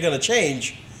fuck is Jay gonna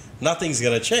change? Nothing's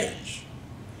gonna change.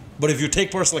 But if you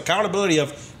take personal accountability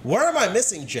of, where am I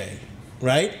missing Jay,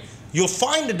 right? You'll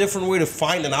find a different way to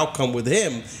find an outcome with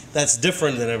him that's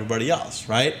different than everybody else,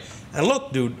 right? And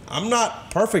look, dude, I'm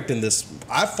not perfect in this.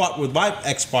 I've fought with my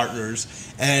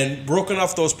ex-partners and broken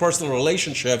off those personal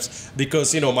relationships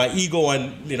because, my ego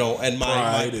and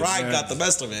my pride got the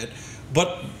best of it.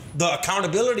 But the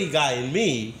accountability guy in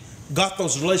me got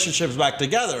those relationships back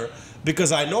together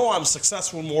because I know I'm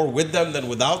successful more with them than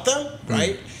without them,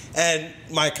 right? And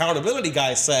my accountability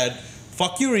guy said,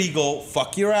 fuck your ego,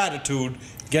 fuck your attitude,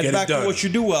 get back to what you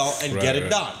do well and get it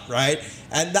done, right?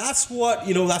 And that's what,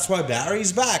 that's why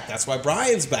Barry's back. That's why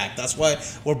Brian's back. That's why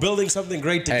we're building something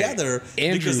great together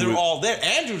because they're all there.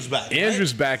 Andrew's back.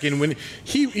 Andrew's back. And when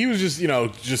he was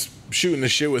just shooting the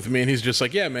shit with me, and he's just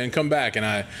like, yeah, man, come back. And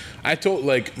I told,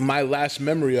 like, my last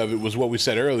memory of it was what we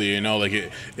said earlier, like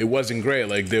it wasn't great.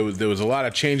 Like there was a lot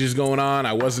of changes going on.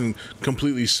 I wasn't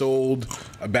completely sold.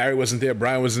 Barry wasn't there.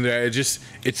 Brian wasn't there.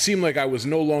 It seemed like I was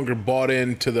no longer bought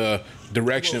into the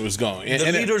direction it was going.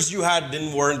 The leaders you had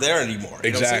weren't there anymore.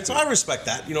 Exactly. So I respect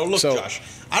that. Look, Josh,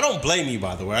 I don't blame you,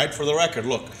 by the way, right? For the record,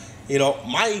 look,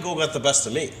 my ego got the best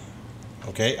of me.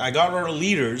 Okay? I got rid of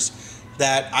leaders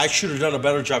that I should have done a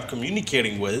better job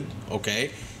communicating with,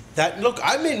 okay? That, look,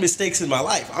 I made mistakes in my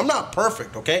life. I'm not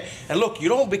perfect, okay? And look, you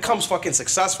don't become fucking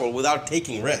successful without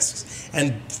taking risks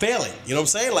and failing. You know what I'm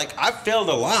saying? Like, I've failed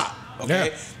a lot. Okay,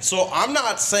 yeah. So I'm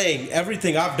not saying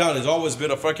everything I've done has always been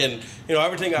a freaking,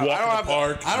 everything. I don't have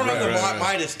the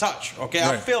Midas touch. Okay,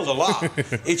 I've failed a lot.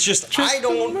 It's just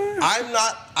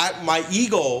my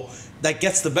ego that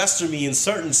gets the best of me in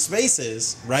certain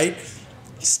spaces, right?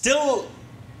 Still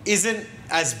isn't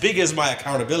as big as my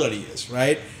accountability is,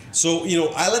 right? So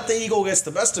I let the ego get the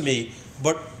best of me,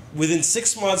 but within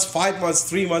 6 months, 5 months,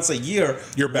 3 months, a year,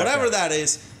 whatever that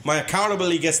is, my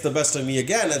accountability gets the best of me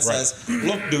again and says,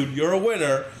 look, dude, you're a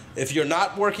winner. If you're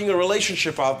not working a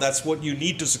relationship out, that's what you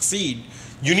need to succeed.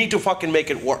 You need to fucking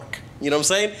make it work. You know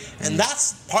what I'm saying? And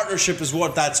that's partnership is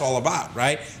what that's all about,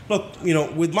 right? Look,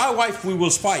 with my wife, we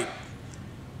will fight.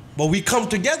 But we come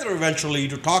together eventually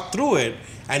to talk through it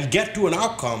and get to an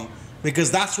outcome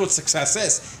because that's what success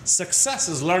is. Success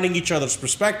is learning each other's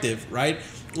perspective, right?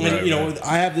 And,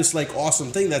 I have this like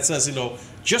awesome thing that says,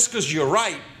 just because you're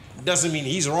right, doesn't mean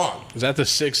he's wrong. Is that the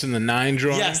 6 and the 9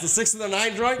 drawing? Yes, the 6 and the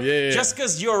 9 drawing. Yeah. Just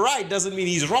because you're right doesn't mean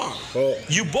he's wrong. Well,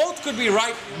 you both could be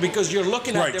right because you're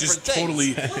looking at different just things.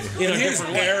 totally. In a Here's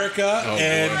different way. Erica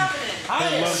and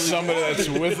somebody that's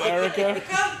with Erica.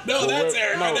 no, that's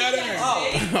Erica. No. Not Erica.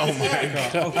 Oh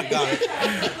my God. Okay,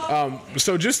 got it.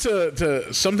 So just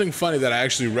to something funny that I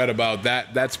actually read about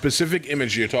that specific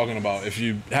image you're talking about. If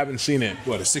you haven't seen it,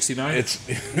 What, a 69? it's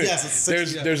Yes, it's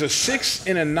 69. there's a 6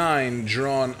 and a 9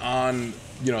 drawn on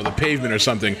the pavement or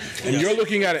something, and you're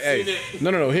looking at it. Hey,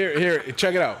 no, here,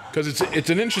 check it out, because it's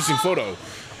an interesting photo,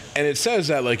 and it says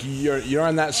that like you're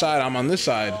on that side, I'm on this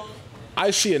side.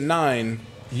 I see a 9,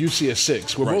 you see a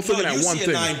 6. We're both looking at you one see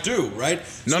thing. a 9 too, right?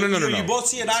 No. You both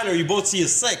see a 9 or you both see a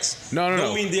 6. No.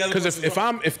 Don't mean the other Because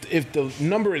person's if the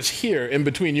number is here in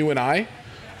between you and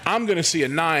I'm gonna see a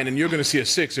 9 and you're gonna see a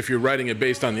 6 if you're writing it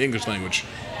based on the English language.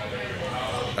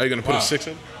 Are you gonna put a 6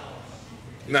 in?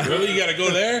 No. Really? You got to go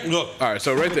there? Look, All right,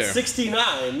 so right there.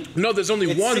 69. No, there's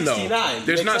only It's one though. 69.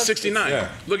 There's Makes not sense? 69. Yeah.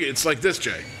 Look, it's like this,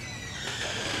 Jay.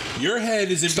 Your head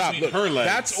is in Stop. between Look, her legs.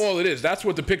 that's all it is. That's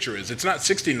what the picture is. It's not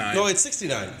 69. No, it's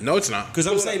 69. No, it's not. Because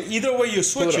I'm saying either way you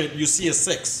switch Pull it it, up. you see a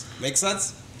 6. Make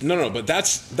sense? No, but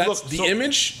that's Look, the so-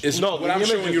 image is No, what the I'm image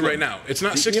showing is you the- right now. It's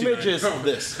not The 69. image is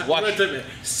this. Watch.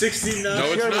 69. No,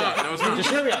 it's not. No, it's not. Just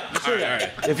hear me out. Just hear me All out.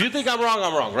 right. If you think I'm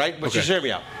wrong, right? But Okay. just hear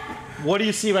me out. What do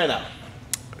you see right now?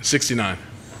 69.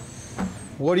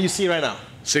 What do you see right now?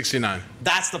 69.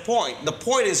 That's the point. The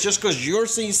point is just because you're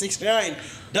seeing 69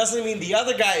 doesn't mean the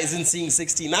other guy isn't seeing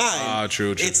 69. Ah,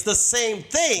 true. It's the same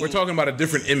thing. We're talking about a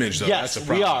different image, though. Yes, That's the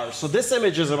problem. we are. So this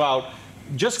image is about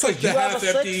just like because you the have a half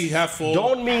 6 empty, half full.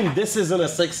 don't mean this isn't a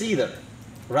 6 either,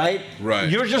 right? Right.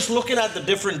 You're just looking at the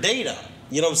different data.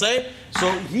 You know what I'm saying? So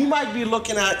he might be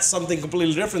looking at something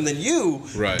completely different than you.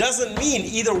 Right. Doesn't mean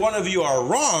either one of you are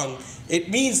wrong. It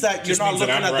means that you're Just not means that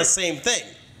looking I'm at the right. same thing.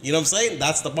 You know what I'm saying?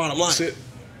 That's the bottom line. See,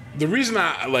 the reason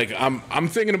I'm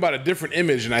thinking about a different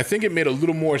image, and I think it made a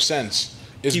little more sense,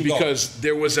 is Keep because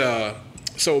there was a.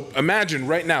 So imagine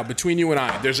right now between you and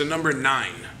I, there's a number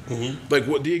 9. Mm-hmm. Like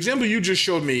what the example you just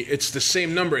showed me, it's the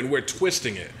same number, and we're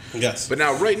twisting it. Yes. But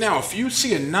now, right now, if you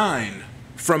see a 9,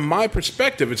 from my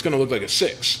perspective, it's going to look like a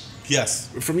 6. Yes.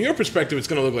 From your perspective, it's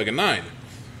going to look like a 9.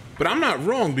 But I'm not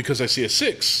wrong because I see a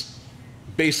 6.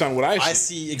 Based on what I see, I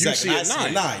see exactly. You I see see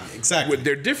a 9. Exactly.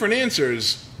 They're different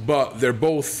answers, but they're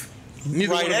both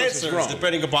neither Right one of us is answers wrong.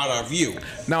 depending upon our view.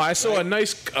 Now I saw a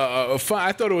nice. I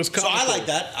thought it was So comical. I like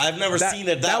that. I've never seen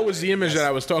it That that was way. the image Yes. that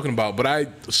I was talking about, but I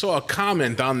saw a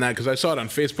comment on that because I saw it on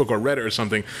Facebook or Reddit or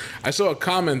something. I saw a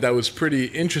comment that was pretty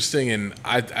interesting, and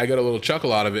I got a little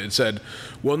chuckle out of it. It said,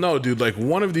 "Well, no, dude, like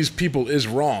one of these people is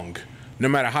wrong, no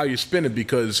matter how you spin it,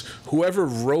 because whoever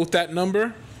wrote that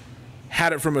number."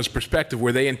 Had it from his perspective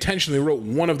where they intentionally wrote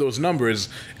one of those numbers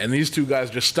and these two guys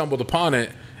just stumbled upon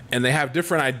it and they have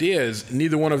different ideas.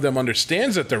 Neither one of them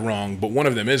understands that they're wrong, but one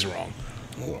of them is wrong.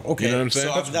 Okay. You know what I'm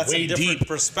saying? So that's way a different deep.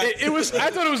 perspective. It was. I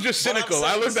thought it was just But I'm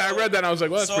cynical. saying, I read that and I was like,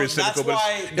 well, that's so pretty cynical, that's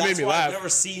why, but it made me laugh. I've never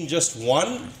seen just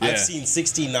one. Yeah. I've seen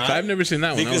 69. So I've never seen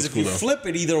that one. That Because was if cool, you though. flip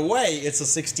it either way, it's a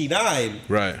 69.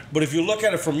 Right. But if you look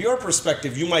at it from your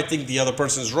perspective, you might think the other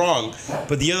person's wrong,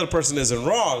 but the other person isn't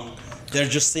wrong. They're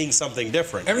just seeing something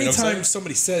different. Every You know what I'm time saying?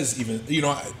 somebody says, even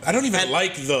I don't even And-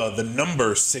 like the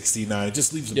number 69. It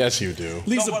just leaves Yes, you do.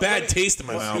 leaves No, a but bad let me- taste in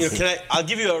my mouth. You know, I'll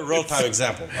give you a real time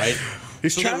example, right?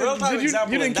 He's So trying the to- real time did you-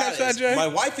 example you didn't in catch that, is, Jay? my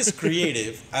wife is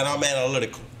creative and I'm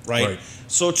analytical, right? Right.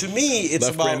 So to me, it's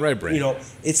Left about brain, right brain.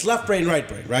 it's left brain, right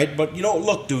brain, right? But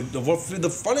look, dude, the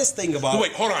funnest thing about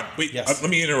Wait, hold on. Wait, Yes. let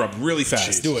me interrupt really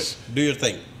fast. do it, do your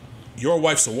thing. Your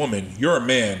wife's a woman. You're a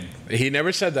man. He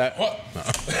never said that. What?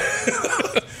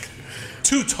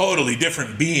 Two totally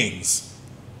different beings,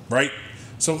 right?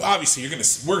 So obviously we're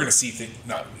gonna see things.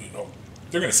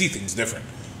 They're gonna see things different.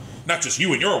 Not just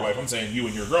you and your wife. I'm saying you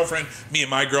and your girlfriend, me and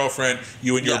my girlfriend,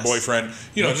 you and your Yes. boyfriend.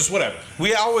 Just whatever.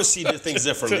 We always see the things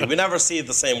differently. We never see it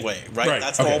the same way, right? Right.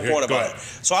 That's the Okay, whole here, point go about ahead.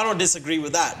 it. So I don't disagree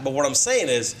with that. But what I'm saying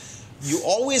is, you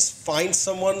always find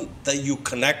someone that you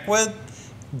connect with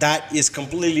that is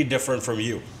completely different from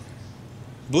you.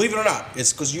 Believe it or not,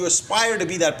 it's because you aspire to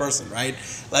be that person, right?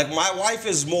 Like my wife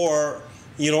is more,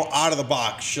 out of the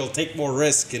box. She'll take more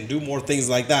risk and do more things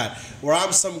like that. Where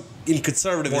I'm some in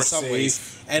conservative More in some safe,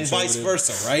 ways, and vice conservative.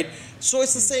 versa, right? So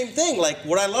it's the same thing. Like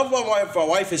what I love about my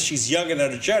wife is she's young and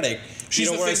energetic. She's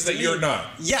the whereas things that to me- you're not.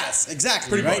 Yes, exactly.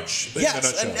 Pretty right? much, in a Yes,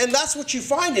 nutshell. and that's what you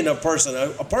find in a person.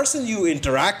 A person you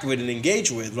interact with and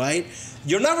engage with, right?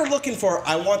 You're never looking for,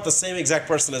 I want the same exact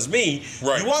person as me.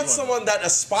 Right. You want someone that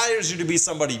aspires you to be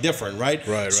somebody different, right?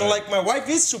 Right, So, right. like, my wife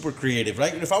is super creative,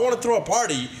 right? And if I want to throw a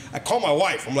party, I call my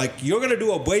wife. I'm like, you're going to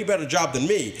do a way better job than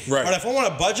me. Right. But if I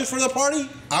want a budget for the party,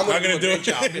 I'm going to do a great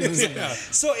job. Yeah.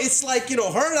 So it's like, her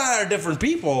and I are different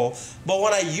people, but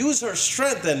when I use her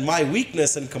strength and my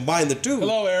weakness and combine the two,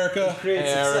 Hello, Erica. create Hey,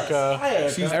 success. Erica. Hi,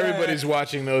 Erica. Everybody's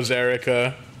watching those,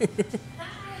 Erica.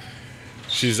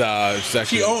 she's actually,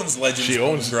 She owns Legends. She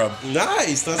owns Grub.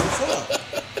 Nice, that's what's up.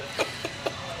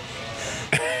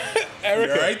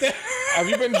 Erica. You're right there. Have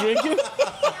you been drinking?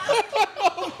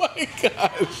 Oh my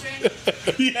gosh.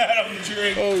 Yeah, I'm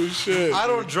drink. Oh shit. I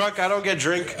don't get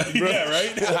drink. Yeah,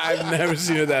 right. I've never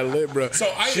seen her that lit, bro.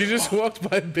 So she just walked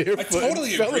by barefoot. I totally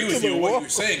and fell agree into with the you on what wall. you're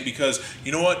saying because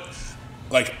you know what,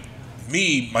 like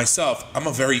me myself, I'm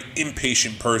a very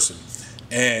impatient person,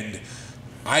 and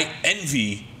I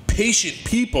envy patient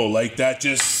people like that.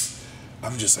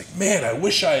 I'm just like, man, I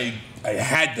wish I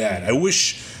had that. I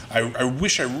wish I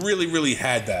really really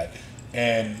had that.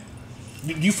 And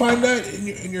do you find that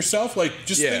in yourself, like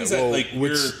just things that like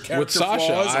your character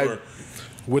flaws or?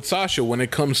 With Sasha, when it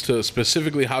comes to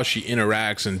specifically how she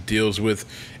interacts and deals with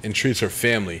and treats her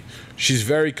family, she's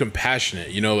very compassionate,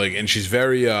 and she's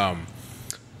very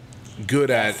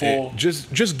good at Thoughtful.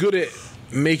 just good at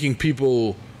making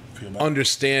people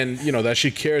understand, that she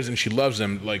cares and she loves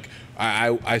them. Like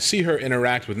I see her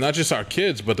interact with not just our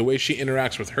kids, but the way she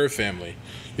interacts with her family.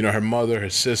 Her mother, her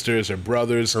sisters, her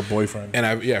brothers, Her boyfriend. and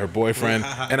her boyfriend.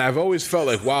 And I've always felt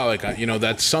like, wow, like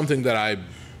that's something that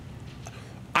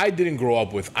I didn't grow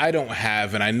up with. I don't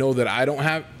have, and I know that I don't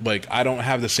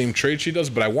have the same traits she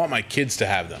does, but I want my kids to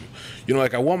have them.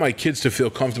 I want my kids to feel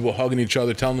comfortable hugging each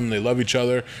other, telling them they love each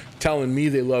other, telling me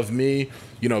they love me.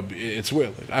 It's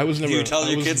weird. Like, I was never. Do you tell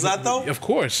your kids that though? Of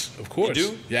course. You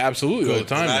do? Yeah, absolutely, all the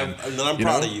time. Then I'm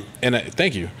proud of you. And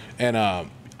thank you. And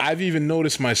I've even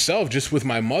noticed myself just with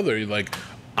my mother, like.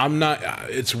 I'm not.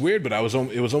 It's weird, but it was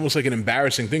almost like an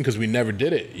embarrassing thing because we never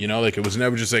did it. Like it was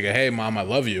never just like, "Hey, mom, I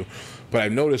love you." But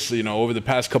I've noticed, over the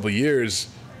past couple of years,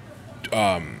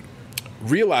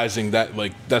 realizing that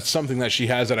like that's something that she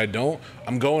has that I don't.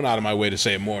 I'm going out of my way to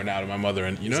say it more now to my mother,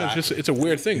 and it's a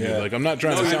weird thing, dude. Like I'm not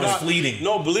trying to you're sound not. fleeting.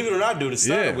 No, believe it or not, dude, it's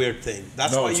not Yeah. a weird thing.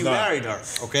 That's No, why it's you not. married her,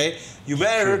 okay? You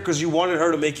married her because you wanted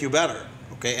her to make you better,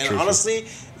 okay? And honestly,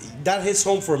 that hits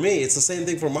home for me. It's the same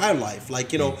thing for my life.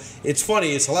 Like, it's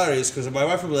funny, it's hilarious because my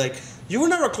wife will be like, you were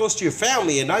never close to your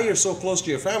family and now you're so close to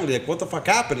your family. Like, what the fuck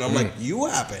happened? I'm like, you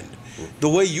happened. The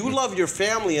way you love your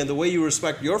family and the way you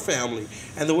respect your family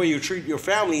and the way you treat your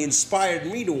family inspired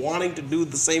me to wanting to do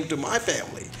the same to my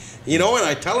family. And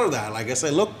I tell her that. Like I say,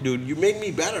 look, dude, you made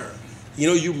me better.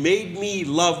 You made me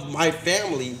love my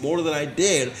family more than I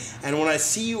did. And when I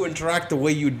see you interact the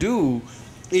way you do,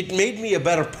 it made me a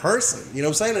better person. You know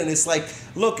what I'm saying? And it's like,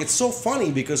 look, it's so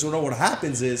funny because what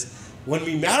happens is when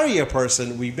we marry a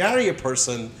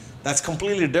person that's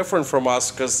completely different from us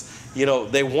because,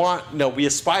 they want, we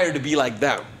aspire to be like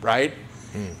them, right?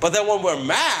 But then when we're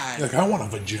mad, Like I want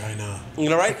a vagina.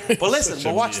 right? But listen, Such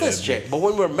but a watch this, man. Jay. But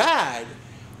when we're mad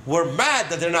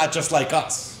that they're not just like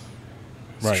us.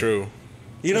 it's true.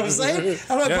 You know what I'm saying?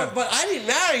 I'm like, Yeah. but I didn't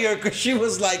marry her because she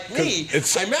was like me.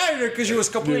 I married her because she was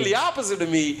completely opposite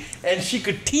of me, and she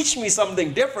could teach me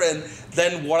something different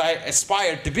than what I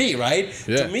aspired to be, right?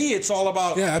 Yeah. To me, it's all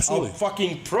about Yeah, absolutely. a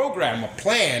fucking program, a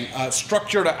plan, a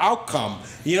structured outcome.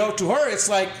 To her, it's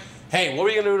like, hey, what are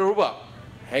we going to do in Aruba?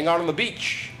 Hang out on the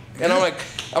beach. And I'm like,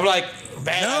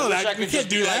 man, No, I wish that- I we could can't just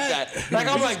do be that. like that. Like,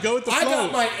 I'm We like, just go with the I flow.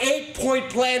 got my 8-point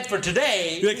plan for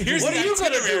today. Like, here's what the are you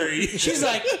gonna itinerary. do? She's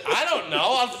like, I don't know.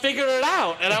 I'll figure it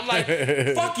out. And I'm like,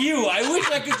 fuck you. I wish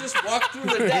I could just walk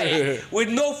through the day with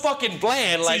no fucking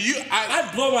plan. Like,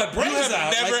 I'd blow my brains You have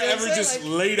out. never Like, you know what ever I'm just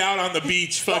saying? laid out on the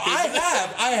beach fucking I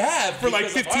have. for like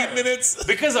because of 15 her. minutes.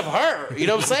 Because of her. You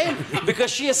know what I'm saying? Because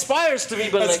she aspires to be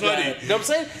but That's like funny. that. You know what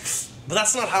I'm saying? But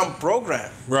that's not how I'm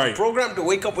programmed. Right. I'm programmed to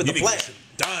wake up with You a need to plan. get shit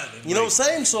done. You know what I'm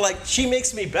saying? So like she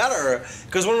makes me better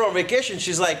because when we're on vacation,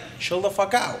 she's like, chill the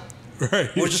fuck out. Right.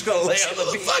 We're just gonna lay on the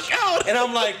beach. Fuck out. And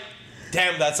I'm like,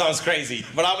 damn, that sounds crazy.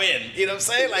 But I'm in. You know what I'm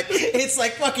saying? Like it's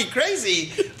like fucking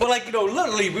crazy. But like,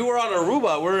 literally we were on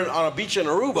Aruba. We're on a beach in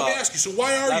Aruba. Let me ask you. So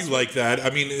why are That's you like that? I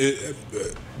mean,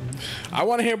 I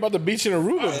want to hear about the beach in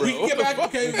Aruba, bro. we can get back.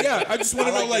 Okay, yeah. I just want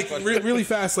to I know, like like, it. really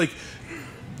fast, like,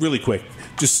 really quick.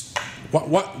 Just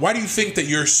why do you think that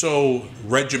you're so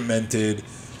regimented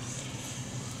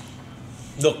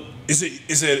Look, Is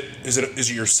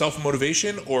it your self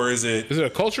motivation, or is it? Is it a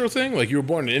cultural thing? Like you were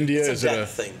born in India? it's a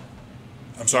death thing.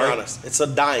 I'm To sorry. be honest, it's a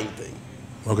dying thing.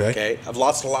 Okay. Okay, I've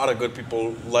lost a lot of good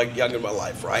people like young in my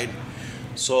life, right?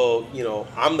 So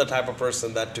I'm the type of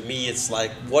person that to me it's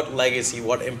like, what legacy,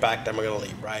 what impact am I gonna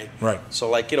leave, right? Right. So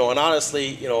like and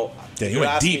honestly, Damn, you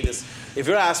went deep. if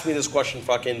you asked me this question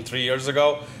fucking 3 years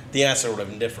ago, the answer would have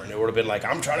been different. It would have been like,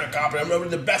 I'm trying to copy, I'm gonna be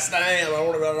the best I am. I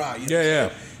want to, Yeah.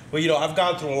 Well, I've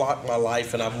gone through a lot in my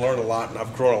life, and I've learned a lot, and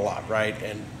I've grown a lot, right?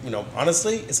 And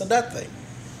honestly, it's a death thing.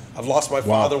 I've lost my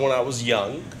father when I was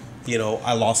young.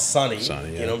 I lost Sonny.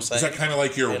 Sonny, yeah. You know what I'm saying? Is that kind of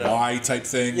like your why type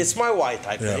thing? It's my why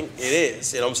type thing. It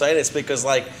is. You know what I'm saying? It's because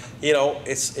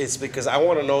it's because I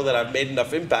want to know that I've made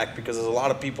enough impact, because there's a lot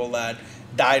of people that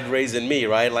died raising me,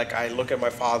 right? Like I look at my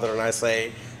father and I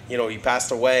say, he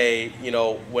passed away,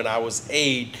 when I was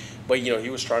 8, but he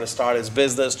was trying to start his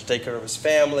business to take care of his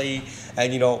family,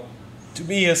 and to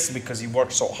me it's because he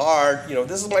worked so hard.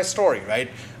 This is my story, right?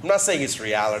 I'm not saying it's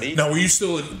reality. Now, were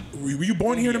you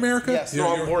born here in America? Yes,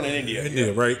 no, I'm born in India.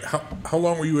 India, right? How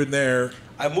long were you in there?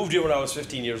 I moved here when I was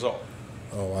 15 years old.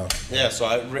 Oh wow. Yeah, so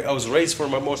I was raised for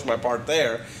most of my part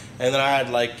there, and then I had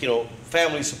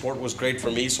family support was great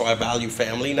for me, so I value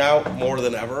family now more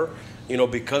than ever.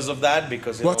 Because of that,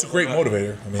 because It's a great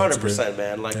motivator. I mean, 100%,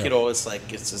 man. Like it's like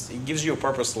it gives you a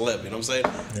purpose to live. You know what I'm saying,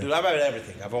 dude? I've had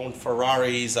everything. I've owned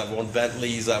Ferraris, I've owned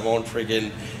Bentleys, I've owned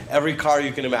friggin' every car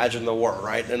you can imagine in the world,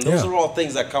 right? And those are all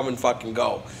things that come and fucking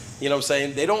go. You know what I'm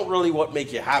saying? They don't really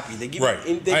make you happy. They give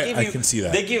I can see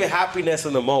that. They give you happiness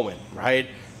in the moment, right?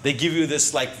 They give you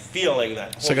this feeling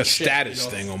that it's like a status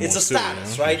thing almost. It's a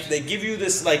status, right? They give you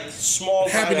this small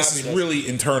happiness is really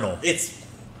internal. It's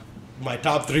my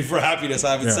top 3 for happiness.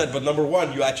 I haven't said, but number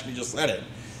 1, you actually just said it.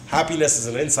 Happiness is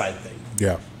an inside thing.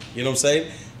 Yeah. You know what I'm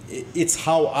saying? It's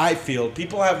how I feel.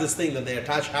 People have this thing that they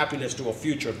attach happiness to a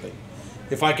future thing.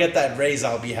 If I get that raise,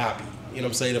 I'll be happy. You know what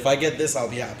I'm saying? If I get this, I'll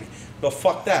be happy. But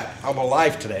fuck that. I'm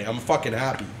alive today. I'm fucking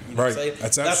happy. You know what I'm saying?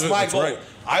 That's my goal. Right.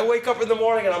 I wake up in the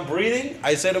morning and I'm breathing.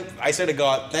 I say to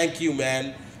God, thank you,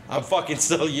 man. I'm fucking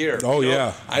still here. Oh,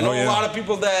 yeah. I know a lot of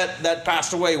people that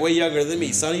passed away way younger than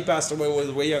me. Sonny passed away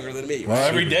way younger than me. Well,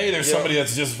 every day there's somebody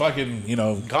that's just fucking,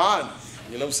 gone.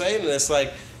 You know what I'm saying? And it's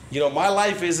like, my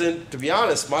life isn't, to be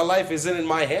honest, my life isn't in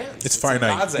my hands. It's finite.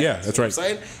 In God's hands. Yeah, that's right. You know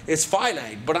what I'm saying? It's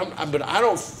finite, but I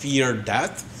don't fear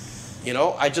death.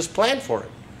 I just plan for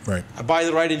it. Right. I buy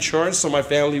the right insurance so my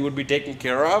family would be taken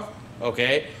care of.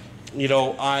 Okay. I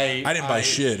didn't buy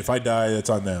shit. If I die, it's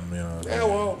on them. Yeah,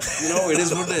 well, it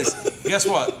is what it is. Guess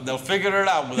what? They'll figure it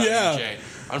out without you, Jay.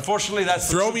 Unfortunately, that's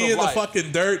the throw truth me of in life. the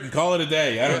fucking dirt and call it a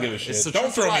day. I don't give a shit.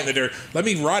 Don't throw me in the dirt. Let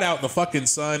me rot out in the fucking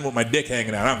sun with my dick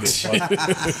hanging out. I don't give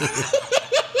a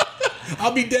fuck.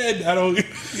 I'll be dead. I don't.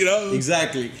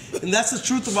 Exactly, and that's the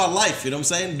truth about life. You know what I'm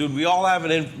saying, dude? We all have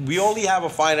we only have a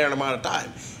finite amount of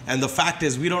time, and the fact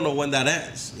is, we don't know when that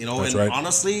ends. That's and right.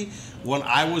 honestly, when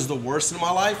I was the worst in my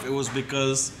life, it was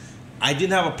because I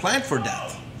didn't have a plan for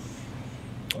death.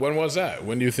 When was that?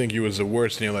 When do you think you was the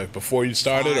worst in your life? Before you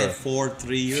started, or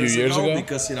 3 years ago?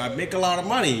 Because I'd make a lot of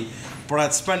money, but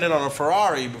I'd spend it on a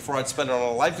Ferrari before I'd spend it on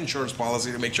a life insurance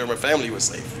policy to make sure my family was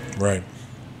safe. Right.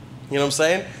 You know what I'm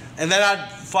saying? And then I'd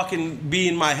fucking be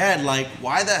in my head like,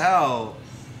 why the hell?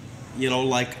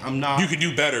 I'm not. You could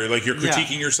do better. Like you're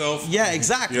critiquing yourself. Yeah,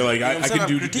 exactly. You're like, I'm can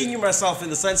do. critiquing myself in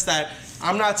the sense that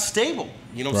I'm not stable.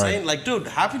 You know what I'm saying? Like, dude,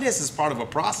 happiness is part of a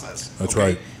process. That's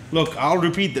right. Look, I'll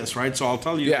repeat this, right? So I'll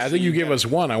tell you. Yeah, I think you gave us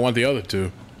one. I want the other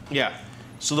 2. Yeah.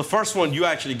 So the first one you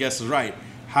actually guessed is right.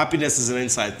 Happiness is an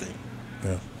inside thing.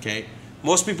 Yeah. Okay.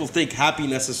 Most people think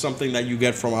happiness is something that you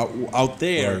get from out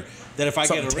there. Right. That if I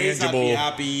Something get a raise, tangible. I'll be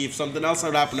happy. If something else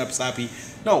would happen, I'm happy.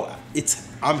 No,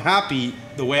 I'm happy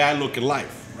the way I look in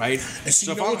life, right? And see,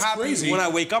 so if I'm happy crazy? when I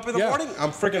wake up in the morning,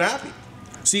 I'm freaking happy.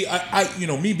 See, I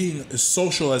me being as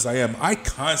social as I am, I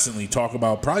constantly talk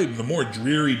about probably the more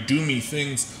dreary, doomy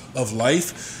things of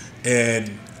life,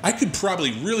 and I could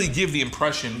probably really give the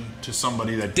impression to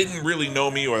somebody that didn't really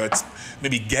know me or that's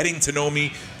maybe getting to know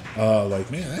me, like,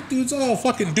 man, that dude's all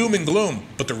fucking doom and gloom.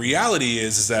 But the reality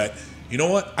is that, you know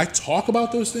what? I talk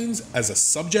about those things as a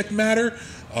subject matter,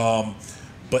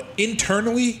 but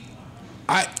internally,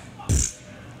 I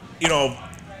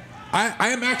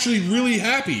am actually really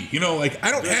happy.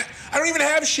 I don't even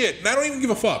have shit, and I don't even give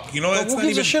a fuck. Who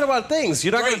gives a shit about things?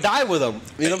 You're not going to die with them.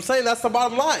 You know what I'm saying? That's the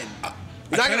bottom line.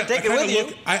 You're not going to take it with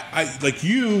you. I like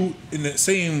you in the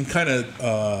same kind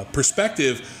of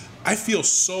perspective. I feel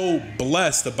so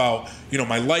blessed about,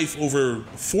 my life over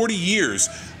 40 years.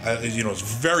 It's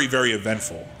very, very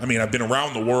eventful. I mean, I've been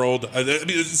around the world.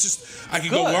 It's just, I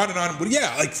could go on and on. But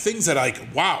yeah, like things that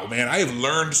wow, man, I have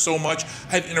learned so much.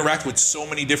 I've interacted with so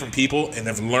many different people and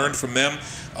have learned from them.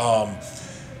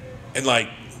 And like,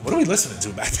 what are we listening to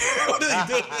back there? What are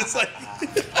they doing? It's like,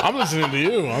 I'm listening to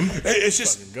you. It's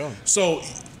just, so...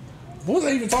 What was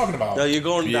I even talking about? No, you're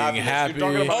going being happy. You're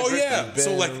talking about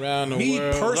So like me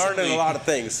personally, learning a lot of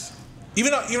things.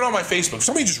 Even on my Facebook,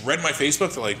 somebody just read my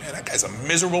Facebook. They're like, "Man, that guy's a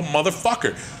miserable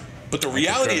motherfucker." But the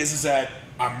reality is that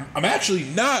I'm actually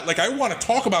not. Like, I want to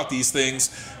talk about these things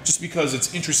just because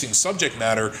it's interesting subject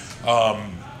matter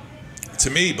to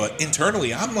me. But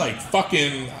internally, I'm like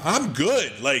I'm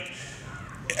good. Like.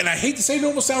 And I hate to say it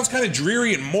almost sounds kind of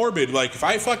dreary and morbid. Like, if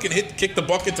I fucking kick the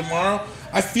bucket tomorrow,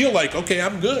 I feel like, okay,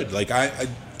 I'm good. Like,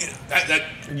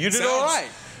 you did all right.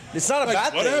 It's not a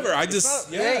bad thing. Whatever.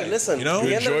 Hey, listen. You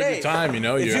enjoyed your time.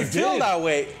 If you feel that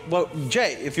way, well,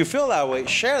 Jay, if you feel that way,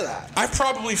 share that. I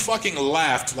probably fucking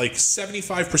laughed like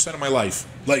 75% of my life.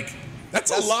 Like, that's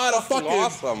a lot of fucking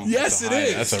awesome. Yes, it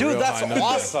is. Dude, that's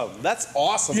awesome. That's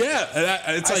awesome. Yeah,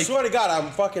 it's I like, swear to God,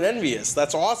 I'm fucking envious.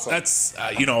 That's awesome. That's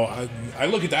I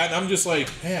look at that and I'm just like,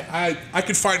 man, I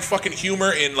could find fucking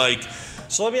humor in like.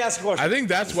 So let me ask you a question. I think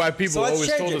that's why people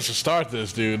always told us to start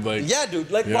this, dude. Like, yeah,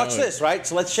 dude. Like, watch this, right?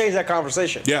 So let's change that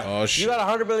conversation. Yeah. Oh shit. You got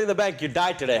 $100 million in the bank. You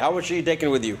died today. How much are you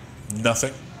taking with you?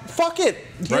 Nothing. Fuck it.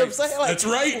 You know what I'm saying? Like, that's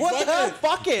right. What the hell?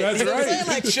 Fuck it. That's you know right. what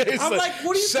I'm saying? Like, I'm like,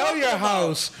 what are you sell talking your about?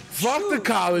 house, fuck the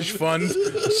college fund,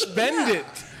 spend it.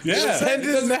 Yeah. Spend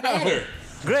it now. Matter.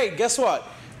 Great. Guess what?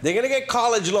 They're gonna get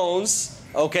college loans.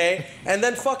 Okay, and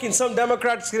then fucking some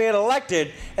Democrats gonna get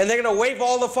elected, and they're gonna wave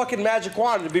all the fucking magic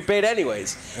wand to be paid anyways.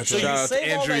 So you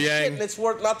save all that shit, and it's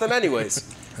worth nothing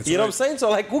anyways. You know what I'm saying? So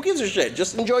like, who gives a shit?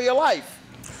 Just enjoy your life.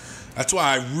 That's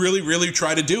why I really, really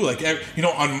try to do. Like,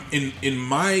 in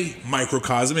my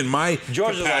microcosm, in my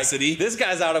capacity. Like, this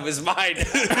guy's out of his mind.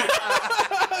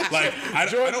 Like,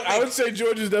 I would say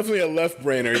George is definitely a left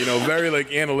brainer. Very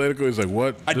like analytical. He's like,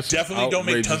 what? I definitely don't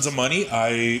make tons of money.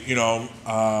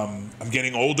 I'm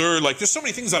getting older. Like, there's so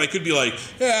many things that I could be like,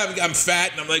 yeah, I'm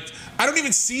fat, and I'm like, I don't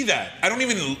even see that. I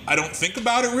don't think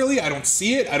about it really. I don't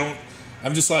see it.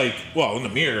 I'm just like, well, in the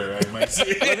mirror, I might see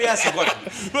it. Let me ask you a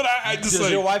question. But I just Does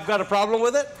your wife got a problem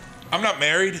with it? I'm not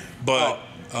married, but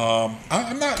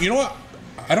I'm not. You know what?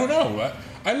 I don't know.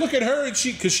 I look at her and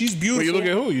because she's beautiful. Well, you look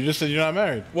at who? You just said you're not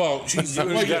married. Well, she's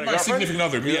my significant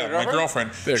other. Yeah, my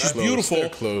girlfriend. She's beautiful. They're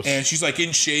close. And she's like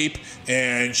in shape,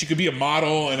 and she could be a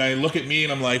model. And I look at me,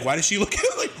 and I'm like, why does she look at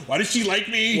why does she like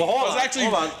me? Well, hold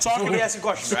on. Talking. Let me ask you a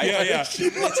question, right? Yeah.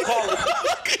 It's called.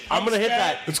 I'm gonna hit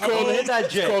that. I'm gonna hit that,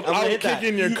 Jay. I'm gonna hit that.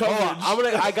 Your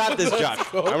coverage. I got this, Josh.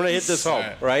 I'm gonna hit this home,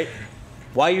 right?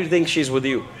 Why do you think she's with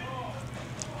you?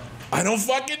 I don't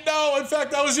fucking know. In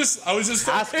fact, I was just.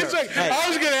 Ask her. It's like, Hey, I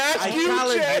was gonna ask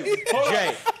you,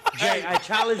 Jay. Jay, I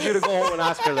challenge you to go home and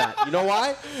ask her that. You know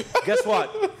why? Guess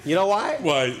what? You know why?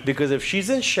 Why? Because if she's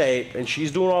in shape and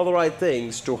she's doing all the right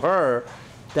things, to her,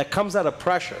 that comes out of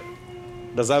pressure.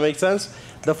 Does that make sense?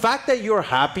 The fact that you're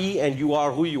happy and you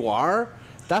are who you are,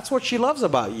 that's what she loves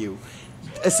about you.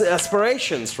 It's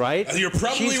aspirations, right? You're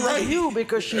probably she's right. with you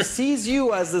because she sees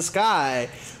you as this guy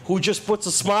who just puts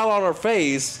a smile on her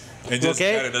face. It just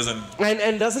kind of doesn't.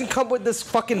 And doesn't come with this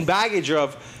fucking baggage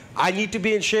of, I need to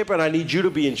be in shape and I need you to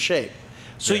be in shape.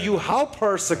 So you help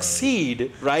her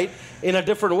succeed, right, in a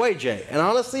different way, Jay. And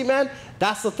honestly, man,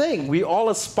 that's the thing. We all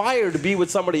aspire to be with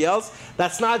somebody else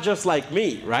that's not just like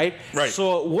me, right? Right.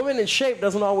 So a woman in shape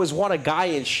doesn't always want a guy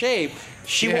in shape.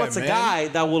 She wants a guy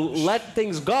that will let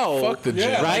things go. Fuck the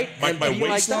gym. Right? My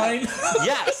waistline? Like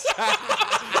yes.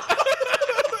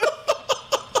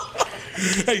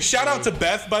 Hey, shout out to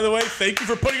Beth, by the way. Thank you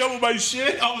for putting up with my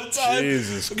shit all the time.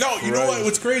 Jesus No, you know Christ. what?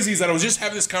 What's crazy is that I was just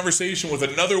having this conversation with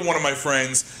another one of my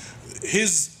friends.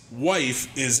 His wife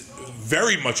is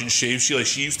very much in shape.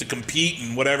 She used to compete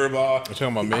and whatever. Blah. You're talking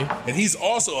about me? And he's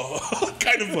also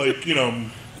kind of like,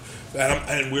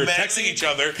 and we were texting each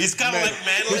other. He's kind of like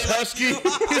manly. He's husky.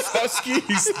 He's husky.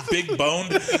 He's big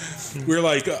boned. We're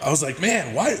like, I was like,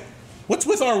 man, why? What's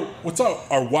with our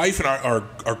wife and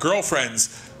our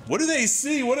girlfriends? What do they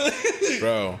see? What do they?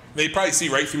 Bro, they probably see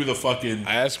right through the fucking.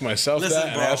 I asked myself that,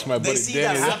 and I asked my buddy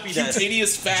Danny.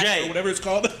 Cutaneous fat Jay, or whatever it's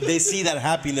called. They see that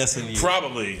happiness in you.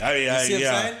 Probably. You see what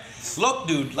I'm saying? Look,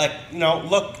 dude,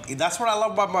 look, that's what I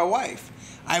love about my wife.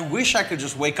 I wish I could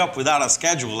just wake up without a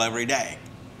schedule every day.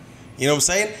 You know what I'm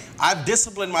saying? I've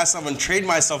disciplined myself and trained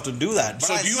myself to do that. But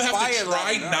So do you have to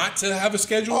try not to have a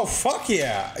schedule? Oh, fuck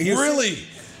yeah. Really?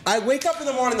 I wake up in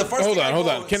the morning, the first Hold thing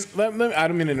on. I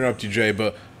don't mean to interrupt you, Jay,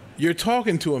 but You're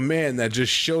talking to a man that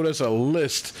just showed us a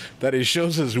list that he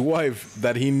shows his wife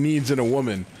that he needs in a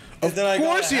woman. Of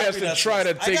course he has to try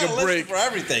to take a break for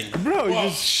everything. Bro, you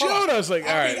just showed us like,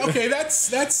 all right. Okay,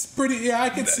 that's pretty. Yeah, I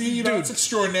can see. You know, it's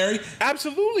extraordinary.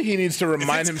 Absolutely, he needs to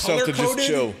remind himself to just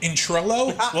chill. In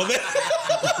Trello. Well, then,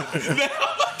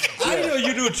 I know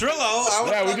you do Trello.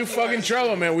 Yeah, we do fucking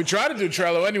Trello, man. We try to do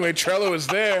Trello anyway. Trello is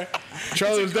there.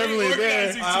 Trello is definitely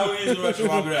there.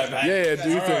 Yeah, do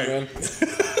your thing, man.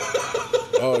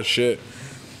 Oh shit.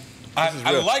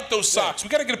 I like those socks. We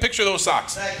gotta get a picture of those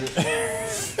socks.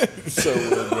 So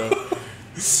weird, bro.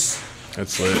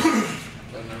 That's lit.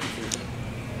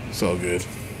 It's all good.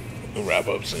 We'll wrap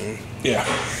up soon. Yeah.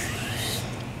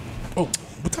 Oh,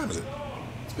 what time is it?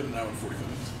 It's been an hour and 40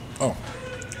 minutes. Oh.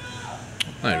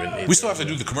 Not even need We still have to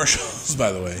do the commercials,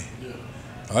 by the way. Yeah.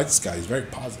 I like this guy. He's very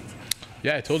positive.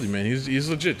 Yeah, I told you, man. He's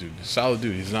legit, dude. He's a solid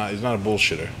dude. He's not a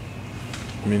bullshitter.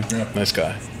 I mean, nice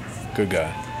guy. Good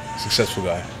guy. Successful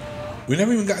guy. We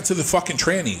never even got to the fucking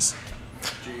trannies.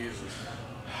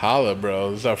 Holla,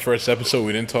 bro. This is our first episode.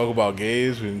 We didn't talk about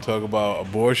gays. We didn't talk about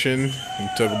abortion. We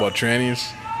didn't talk about trannies.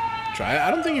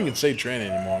 I don't think you can say tranny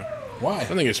anymore. Why? I don't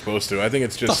think you're supposed to. I think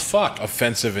it's just the fuck?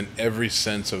 offensive in every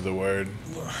sense of the word.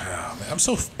 Oh, man, I'm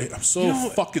so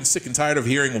fucking sick and tired of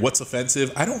hearing what's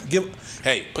offensive. I don't give.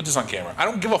 Hey, put this on camera. I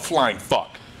don't give a flying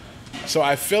fuck. So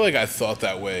I feel like I thought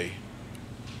that way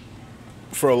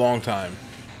for a long time.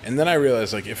 And then I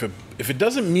realized, like, if it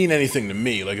doesn't mean anything to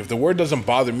me, like if the word doesn't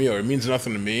bother me or it means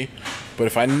nothing to me, but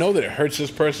if I know that it hurts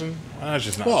this person, I'll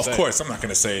just not say it. Well, of course, I'm not going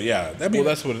to say it. Yeah. Well,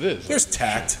 that's what it is. There's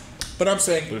tact. But I'm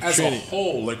saying, as a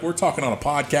whole, like we're talking on a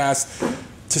podcast,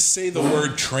 to say the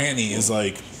word tranny is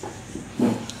like.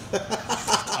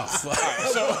 Oh, fuck.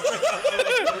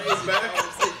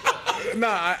 Nah,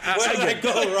 I Where did I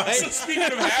go, right? So speaking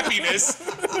of happiness,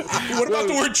 what about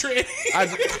the word tranny?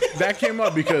 that came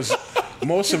up because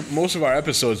most of our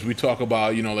episodes we talk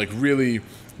about, you know, like really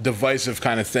divisive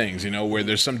kind of things, you know, where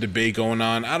there's some debate going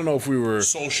on. I don't know if we were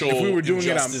doing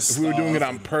it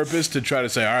on purpose to try to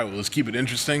say, all right, well, let's keep it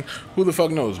interesting. Who the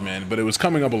fuck knows, man? But it was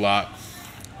coming up a lot,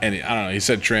 and I don't know. He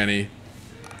said tranny.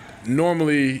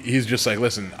 Normally, he's just like,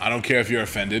 listen, I don't care if you're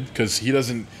offended, because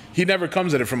he never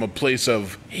comes at it from a place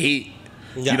of hate.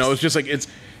 Yes. You know, it's just like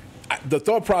the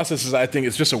thought process is, I think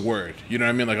it's just a word. You know what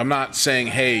I mean? Like, I'm not saying,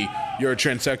 hey, you're a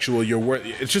transsexual,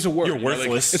 it's just a word. You're worthless.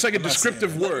 Like, it's like a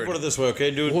descriptive word. Put it this way,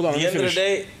 okay, dude? Hold on, At the end of the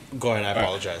day, go ahead, I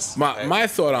apologize. My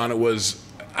thought on it was,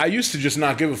 I used to just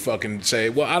not give a fuck and say,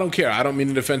 well, I don't care. I don't mean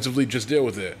it offensively, just deal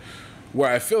with it. Where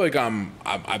I feel like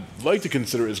I'd like to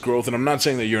consider it as growth, and I'm not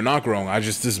saying that you're not growing.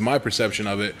 This is my perception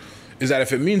of it, is that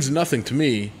if it means nothing to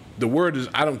me, the word is,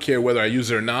 I don't care whether I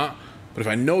use it or not, but if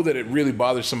I know that it really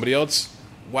bothers somebody else,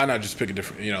 why not just pick a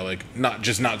different, you know, like, not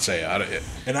say it.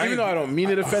 And even though I don't mean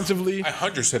it offensively, I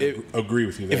 100% agree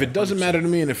with you there. If it doesn't matter to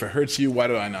me and if it hurts you, why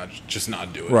do I not just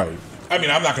not do it? Right. I mean,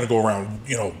 I'm not going to go around,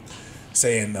 you know,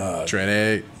 saying...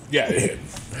 tranny. Yeah,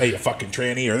 hey, you fucking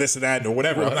tranny or this and that or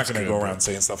whatever. I'm not going to go around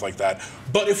saying stuff like that.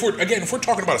 But if we're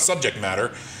talking about a subject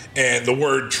matter and the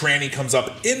word tranny comes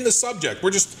up in the subject,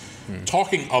 we're just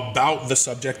talking about the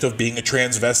subject of being a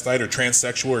transvestite or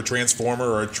transsexual or transformer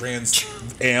or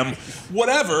a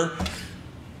whatever,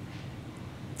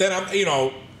 then I'm, you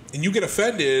know, and you get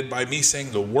offended by me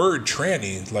saying the word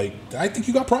tranny, like, I think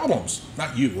you got problems.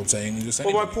 Not you, I'm saying just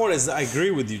anybody. Well, my point is, I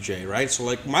agree with you, Jay, right? So,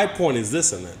 like, my point is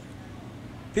this, isn't it?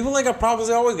 People that got problems,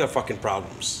 they always got fucking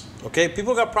problems. Okay?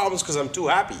 People got problems because I'm too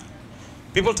happy.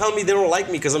 People tell me they don't like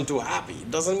me because I'm too happy.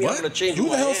 It doesn't mean I'm going to change who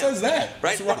the hell says that?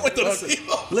 Right? What's wrong with those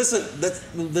people? Listen,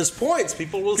 there's points.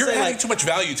 People will You're say, adding like, too much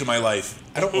value to my life.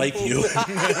 I don't like you. What?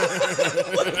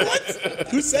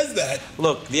 Who says that?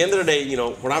 Look, at the end of the day, you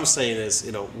know, what I'm saying is,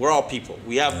 you know, we're all people.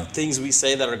 We have things we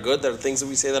say that are good. There are things that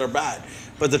we say that are bad.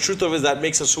 But the truth of it is that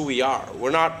makes us who we are.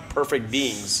 We're not perfect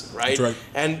beings, right? That's right.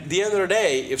 And at the end of the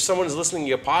day, if someone is listening to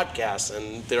your podcast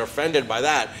and they're offended by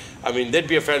that, I mean, they'd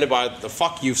be offended by the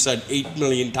fuck you've said 8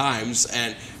 million times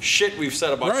and shit we've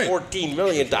said about 14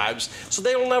 million times. So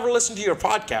they will never listen to your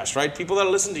podcast, right? People that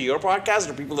listen to your podcast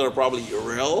are people that are probably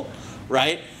real,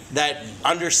 right? That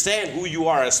understand who you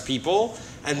are as people.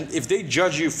 And if they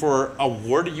judge you for a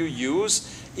word you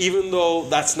use, even though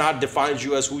that's not defines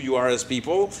you as who you are as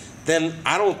people, then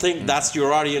I don't think that's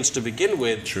your audience to begin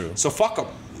with. True. So fuck them.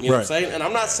 You know what I'm saying? And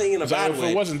I'm not saying in a bad way.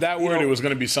 If it wasn't that word, it was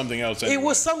going to be something else. It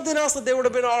was something else that they would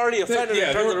have been already offended.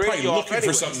 Yeah, they were probably looking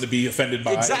for something to be offended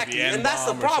by. Exactly. And that's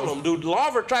the problem, dude. Law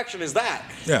of attraction is that.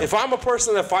 Yeah. If I'm a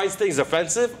person that finds things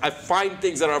offensive, I find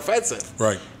things that are offensive.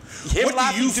 Right. Him What do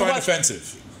laughing you too find much-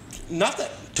 offensive? Nothing.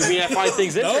 To me, I find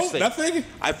things interesting. Nothing?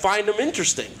 I find them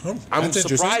interesting. I'm that's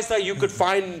surprised that you could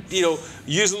find,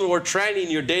 using the word tranny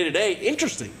in your day-to-day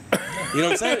interesting. You know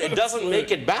what I'm saying? It doesn't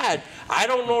make it bad. I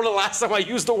don't know the last time I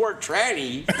used the word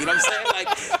tranny. You know what I'm saying?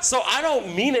 Like, so I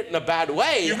don't mean it in a bad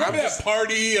way. You remember that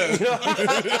party?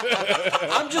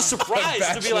 I'm just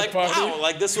surprised to be like, wow,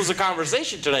 like this was a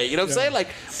conversation today. You know what I'm saying? Like,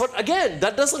 but again,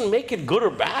 that doesn't make it good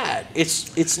or bad.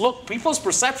 It's look, people's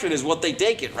perception is what they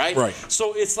take it, right? Right.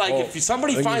 So it's like if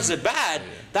somebody finds it bad,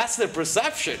 that's their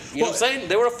perception. You know what I'm saying?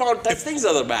 They would have found 10 things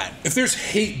that are bad. If there's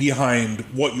hate behind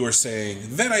what you're saying,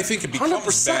 then I think it becomes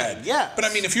 100%, bad. yeah. But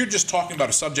I mean, if you're just talking about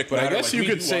a subject But matter, I guess like you we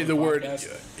could do say on the word.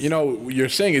 podcast- You're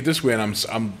saying it this way, and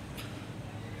I'm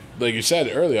like you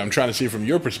said earlier. I'm trying to see from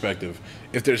your perspective.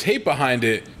 If there's hate behind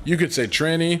it, you could say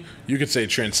tranny, you could say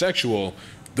transsexual.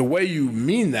 The way you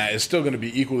mean that is still going to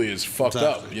be equally as fucked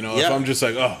up. If I'm just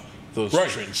like, oh, those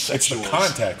transsexuals. It's the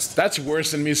context. That's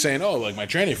worse than me saying, oh, like my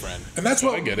tranny friend. And that's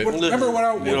what I get it. Remember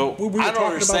when we were I don't talking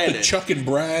understand about the it. Chuck and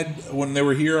Brad when they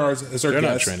were here as our They're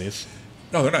not guests? trannies.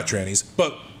 No, they're not trannies.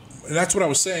 But that's what I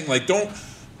was saying. Like,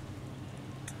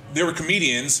 they were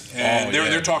comedians, and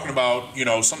they're talking about,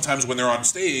 sometimes when they're on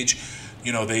stage,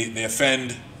 they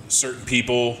offend certain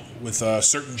people with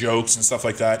certain jokes and stuff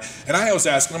like that. And I always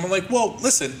ask them, I'm like, well,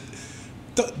 listen,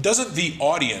 doesn't the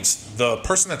audience, the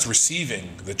person that's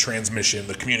receiving the transmission,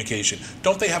 the communication,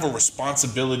 don't they have a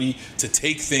responsibility to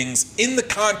take things in the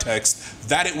context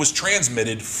that it was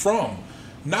transmitted from?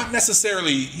 Not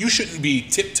necessarily, you shouldn't be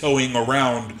tiptoeing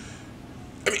around.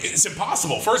 I mean, it's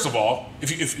impossible. First of all,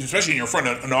 if especially when you're in front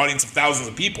of an audience of thousands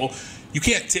of people, you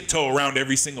can't tiptoe around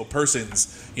every single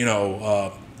person's,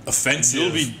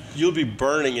 offensive. You'll be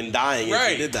burning and dying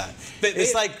if you did that.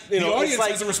 It's like the audience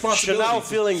has a responsibility. Chanel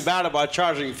feeling bad about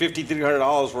charging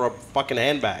 $5,300 for a fucking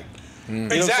handbag. You know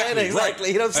what I'm saying?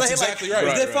 Exactly. You know what I'm saying? Exactly like,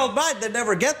 right. If they felt bad, they'd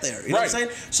never get there. You know what I'm saying?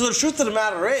 So the truth of the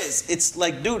matter is, it's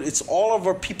like, dude, it's all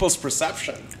over people's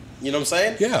perception. You know what I'm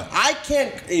saying? Yeah. I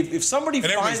can't. If somebody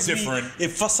finds me,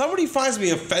 if somebody finds me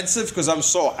offensive because I'm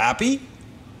so happy,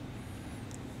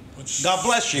 God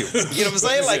bless you. You know what I'm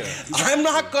saying? Like, I'm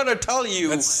not going to tell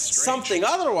you something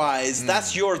otherwise.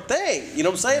 That's your thing. You know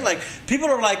what I'm saying? Like, people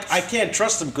are like, I can't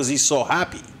trust him because he's so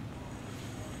happy.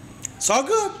 It's all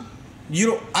good.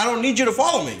 I don't need you to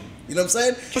follow me. You know what I'm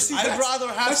saying? But see, I'd rather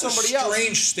have somebody else. That's a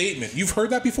strange statement. You've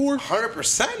heard that before?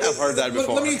 100% I've heard that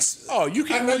before. Let me you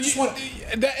can.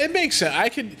 It makes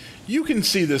sense. You can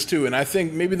see this too, and I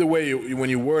think maybe the way when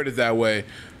you word it that way,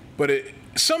 but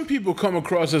some people come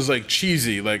across as like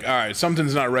cheesy, like, all right,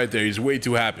 something's not right there. He's way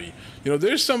too happy.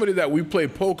 There's somebody that we play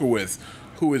poker with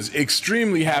who is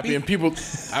extremely happy, and people,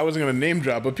 I wasn't going to name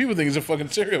drop, but people think he's a fucking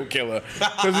serial killer.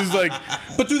 Because he's like...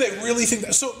 But do they really think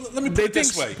that? So let me put it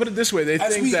this way. Put it this way. They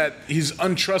think that he's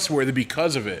untrustworthy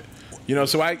because of it.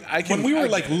 So I can... When we were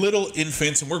like little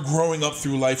infants and we're growing up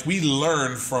through life, we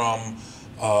learn from,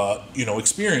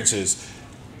 experiences.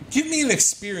 Give me an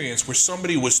experience where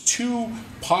somebody was too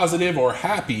positive or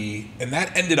happy and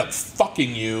that ended up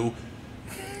fucking you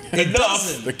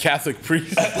enough. The Catholic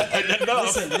priest.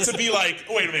 Enough to be like,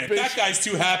 wait a minute, that guy's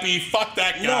too happy. Fuck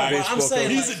that guy. No, but I'm saying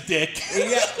he's a dick.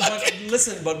 Yeah, but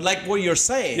listen, but like what you're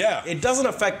saying, it doesn't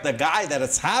affect the guy that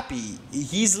is happy.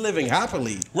 He's living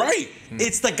happily. Right.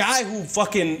 It's the guy who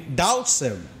fucking doubts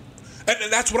him.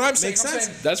 And that's what I'm saying. Makes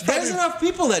sense. There's enough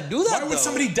people that do that. Why would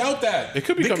somebody doubt that? It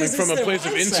could be coming from a place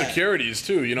of insecurities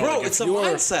too. Bro, like it's if a you're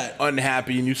mindset.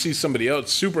 unhappy and you see somebody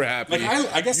else super happy. Like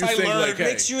I guess I learned it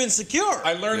makes you insecure.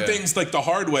 I learned things like the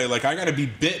hard way. Like I got to be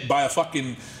bit by a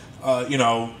fucking,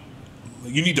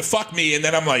 you need to fuck me, and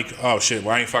then I'm like, oh shit,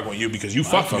 well I ain't fucking with you because you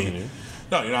fucked me. You.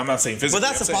 No, I'm not saying physically. But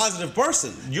that's a positive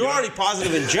person. You're already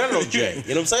positive in general, Jay.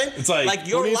 You know what I'm saying? It's like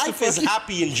your life is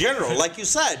happy in general. Like you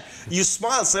said, you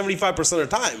smile 75% of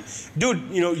the time.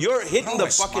 Dude, you're hitting the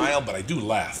fucking... I smile, but I do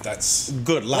laugh. That's...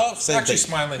 Good, laugh. Well, Same actually thing.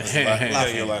 smiling is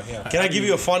laugh. Yeah. Can I give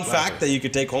you a fun fact that you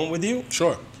could take home with you?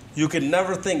 Sure. You can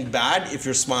never think bad if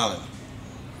you're smiling.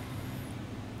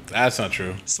 That's not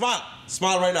true. Smile.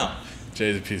 Smile right now.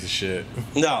 Jay's a piece of shit.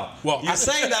 No. Well, you're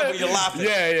saying that, but you're laughing.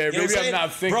 Yeah. You know maybe I'm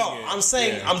not thinking. Bro, I'm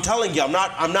saying, I'm telling you, I'm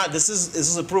not. This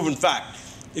is a proven fact.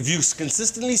 If you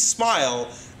consistently smile,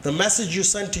 the message you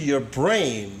send to your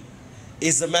brain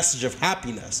is the message of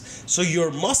happiness. So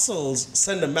your muscles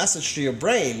send a message to your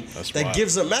brain that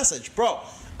gives a message. Bro,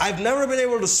 I've never been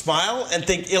able to smile and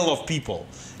think ill of people.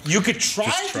 You could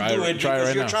try to do it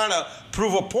because you're trying to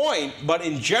prove a point, but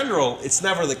in general, it's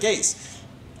never the case.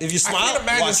 If you smile, I can't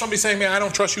imagine somebody saying, "Man, I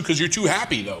don't trust you because you're too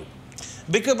happy," though.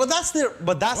 But that's their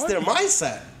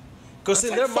mindset. Because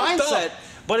in their mindset,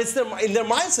 in their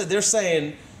mindset, they're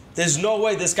saying, There's no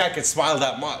way this guy could smile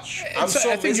that much. I'm so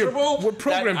I think miserable. we're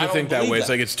programmed that I to think don't that way. believe It's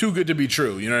like it's too good to be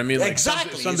true. You know what I mean? Like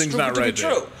exactly. Something's it's not right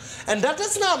there. true. And that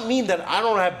does not mean that I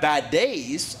don't have bad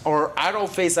days or I don't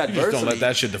face adversity. just don't let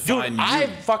that shit define Dude, you.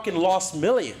 I've fucking lost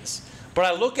millions. But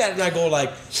I look at it and I go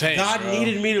like, Same, God bro.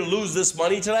 needed me to lose this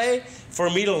money today for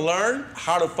me to learn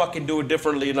how to fucking do it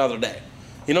differently another day.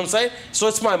 You know what I'm saying? So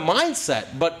it's my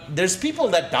mindset. But there's people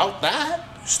that doubt that.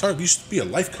 You should be a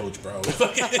life coach, bro.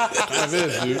 Kind of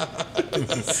is, dude.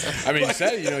 I mean, you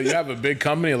said, you have a big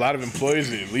company, a lot of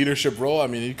employees, a leadership role. I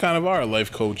mean, you kind of are a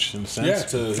life coach in a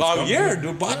sense. I'm here to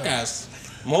do podcasts.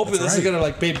 I'm hoping this is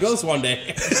gonna pay bills one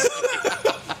day.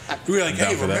 We were like,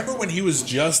 hey, for that. remember when he was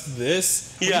just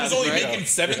this? When he was only making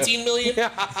 $17 million? All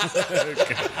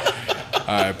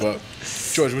right, but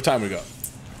George, what time we got?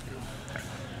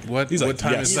 What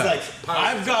time is He's that? like,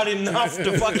 I've got enough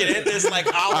to fucking hit this like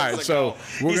hours All right, ago. so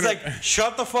He's like,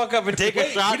 shut the fuck up and take a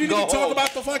shot We and didn't go even talk home.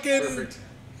 about the fucking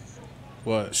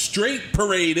What? straight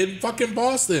parade in fucking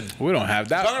Boston. We don't have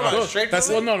that. Talking about straight That's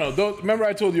parade? no. Remember,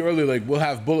 I told you earlier, like we'll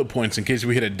have bullet points in case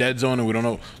we hit a dead zone and we don't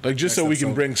know, like just so we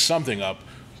can bring something up.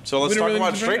 So let's We don't talk really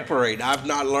about need to bring straight parade. I've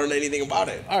not learned anything about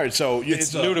it. All right, so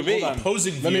It's new to me. hold on.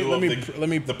 Opposing Let me- view let me- of let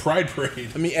me- the Pride Parade.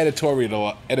 Let me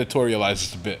editorialize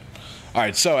this a bit. All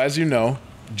right, so as you know,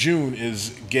 June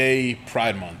is Gay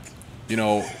Pride Month.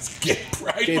 Gay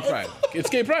Pride. Gay Month? Pride. It's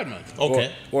Gay Pride Month.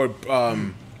 Okay. Or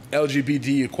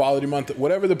LGBT Equality Month,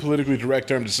 whatever the politically correct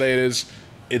term to say it is.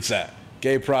 It's that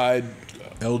Gay Pride,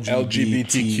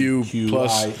 LGBTQ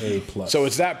plus. So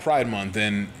it's that Pride Month,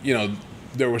 and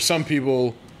there were some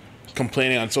people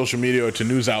complaining on social media or to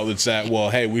news outlets that, well,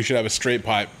 hey, we should have a straight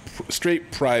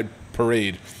Pride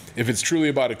parade. If it's truly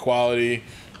about equality,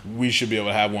 we should be able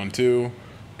to have one too.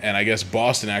 And I guess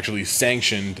Boston actually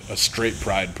sanctioned a straight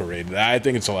Pride parade. I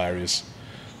think it's hilarious.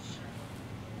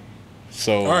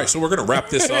 So All right, so we're going to wrap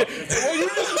this up.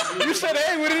 you said,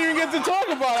 hey, we didn't even get to talk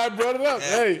about it. I brought it up.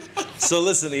 Hey. So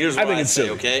listen, here's I what think I it's say,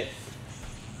 silly. okay?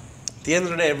 At the end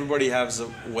of the day, everybody has a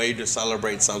way to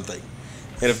celebrate something.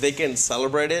 And if they can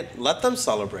celebrate it, let them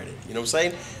celebrate it. You know what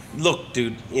I'm saying? Look,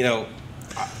 dude, I Let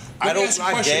me don't ask you a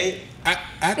not question. gay.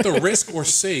 At the risk or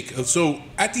sake of, so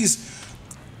at these,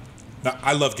 now,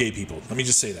 I love gay people. Let me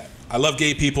just say that. I love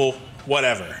gay people,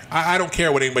 whatever. I don't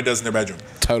care what anybody does in their bedroom.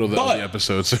 Title of the But-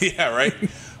 episodes. Yeah, right?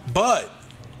 But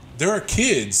there are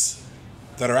kids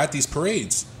that are at these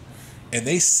parades and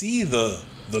they see the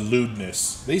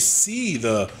lewdness. They see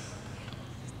the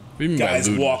What do you mean by guys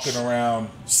lewdness? walking around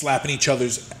slapping each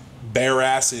other's bare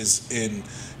asses in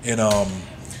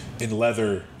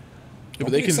leather. Yeah,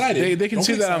 but Don't be excited. they can Don't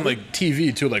see be that on excited. like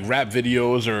TV too, like rap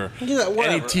videos or Yeah, whatever.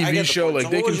 any I TV get the show. point. Like So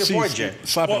they what can was see your point, Jay?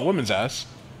 slapping Well- a woman's ass.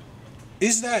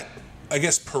 Is that, I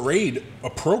guess, parade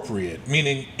appropriate?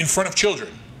 Meaning in front of children.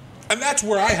 And that's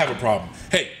where I have a problem.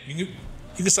 Hey, you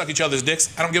can suck each other's dicks.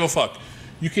 I don't give a fuck.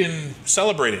 You can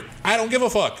celebrate it. I don't give a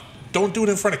fuck. Don't do it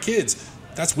in front of kids.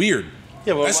 That's weird.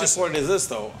 Yeah, but That's my just- point is this,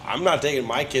 though. I'm not taking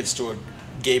my kids to a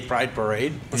gay pride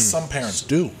parade. But some parents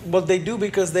do. But they do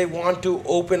because they want to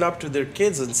open up to their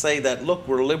kids and say that, look,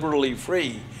 we're liberally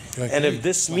free. Like, And hey, if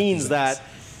this slap means his that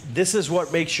this is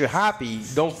what makes you happy,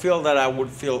 don't feel that I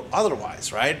would feel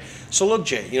otherwise, right? So look,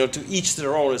 Jay, to each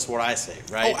their own is what I say,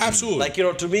 right? Oh, absolutely.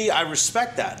 Like, to me, I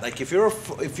respect that. Like, if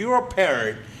you're a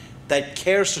parent that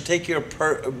cares to take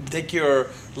your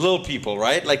little people,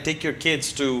 right? Like, take your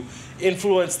kids to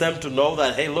influence them to know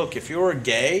that, hey, look, if you're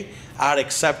gay, I'd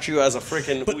accept you as a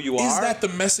freaking But who you is are. that the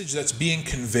message that's being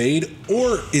conveyed,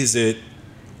 or is it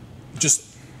just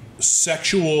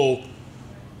sexual?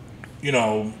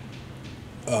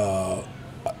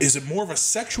 Is it more of a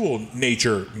sexual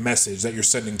nature message that you're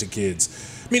sending to kids?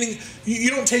 Meaning, you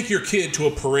don't take your kid to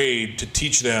a parade to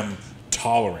teach them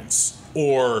tolerance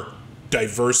or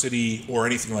diversity or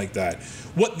anything like that.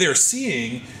 What they're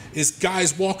seeing is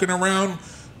guys walking around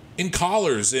in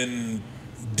collars and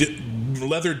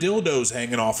leather dildos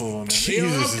hanging off of them.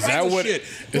 Jesus, is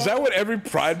that what every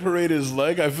pride parade is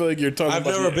like? I feel like you're talking I've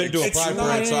about never the been to a extreme. pride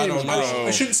parade, so I don't know.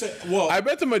 I shouldn't say. Well, I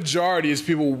bet the majority is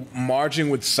people marching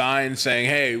with signs saying,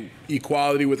 "Hey,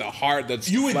 equality," with a heart that's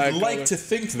you would flag like color. to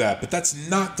think that, but that's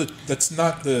not the.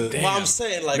 Well, I'm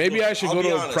saying, like, Maybe look, I should I'll go be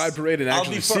to a honest. pride parade and I'll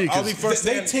actually be see, I'll be 'cause first.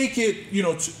 They hand. take it,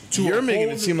 to You're a making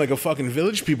whole- it seem like a fucking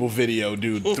Village People video,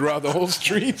 dude, throughout the whole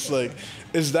streets. Like,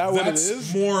 is that what it That's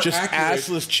is? more Just accurate.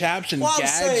 assless chaps and Well, I'm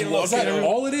gags saying, look, Is walking that around?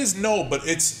 all it is? No, but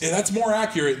that's more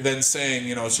accurate than saying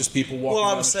it's just people walking. Well,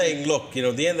 down I'm the saying, look,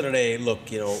 at the end of the day, look,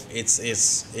 it's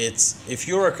if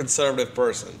you're a conservative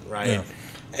person, right, Yeah.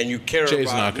 and you care Jay's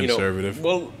about, not conservative.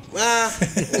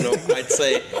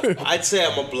 I'd say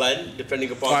I'm a blend,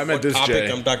 depending upon Oh, I meant what this topic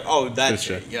Jay. I'm talking. Oh, that This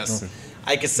Jay, Jay. yes. Okay.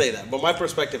 I could say that. But my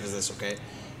perspective is this, okay?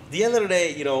 At the end of the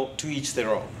day, to each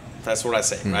their own. That's what I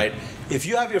say, right? If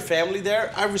you have your family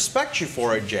there, I respect you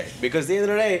for it, Jay. Because at the end of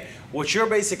the day, what you're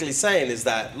basically saying is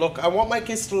that, look, I want my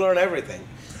kids to learn everything.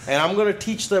 And I'm going to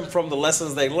teach them from the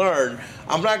lessons they learn.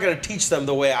 I'm not going to teach them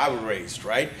the way I was raised,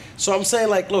 right? So I'm saying,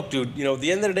 like, look, dude, at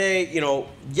the end of the day,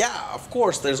 yeah, of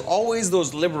course, there's always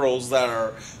those liberals that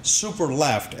are super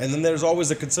left, and then there's always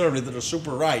the conservatives that are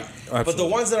super right. Absolutely. But the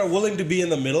ones that are willing to be in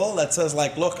the middle, that says,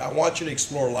 like, look, I want you to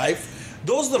explore life,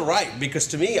 those are the right. Because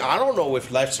to me, I don't know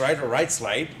if left's right or right's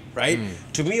right.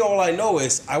 To me, all I know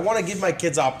is I want to give my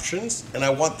kids options, and I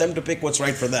want them to pick what's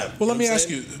right for them. Well, let me ask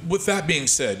you, with that being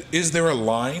said, is there a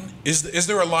line? Is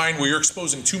there a line where you're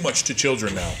exposing too much to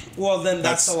children now? Well, then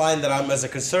that's the line that I'm, as a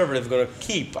conservative, going to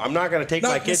keep. I'm not going to take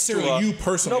my kids to necessarily you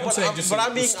personally. No,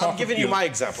 I'm giving you my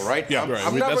example, right? Yeah,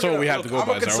 that's what we have to go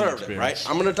by. I'm a conservative, right?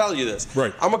 I'm going to tell you this.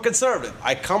 Right. I'm a conservative.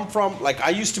 I come from, I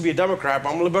used to be a Democrat,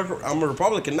 but I'm a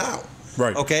Republican now.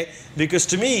 Right. Okay? Because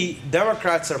to me,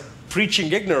 Democrats are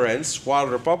preaching ignorance while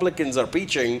Republicans are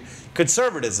preaching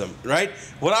conservatism, right?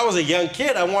 When I was a young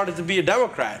kid, I wanted to be a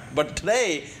Democrat. But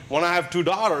today, when I have 2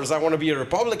 daughters, I want to be a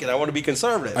Republican. I want to be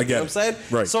conservative. I get you know what I'm saying?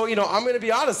 Right. So, I'm going to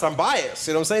be honest. I'm biased.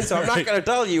 You know what I'm saying? So I'm not going to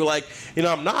tell you,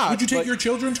 I'm not. Would you take your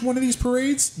children to one of these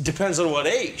parades? Depends on what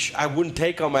age. I wouldn't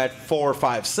take them at 4,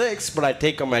 5, 6, but I'd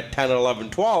take them at 10, 11,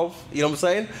 12. You know what I'm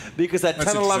saying? Because at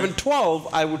 10, 11,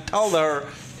 12, I would tell her,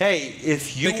 hey,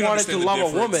 if you wanted to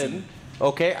love a woman,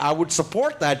 okay, I would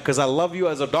support that because I love you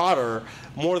as a daughter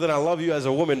more than I love you as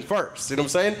a woman first. You know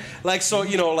what I'm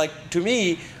saying? To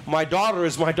me, my daughter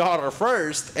is my daughter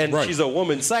first, and she's a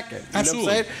woman second. You know what I'm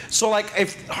saying? So,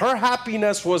 if her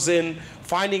happiness was in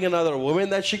finding another woman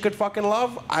that she could fucking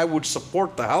love, I would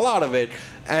support the hell out of it.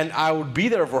 And I would be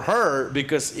there for her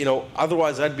because,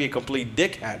 otherwise I'd be a complete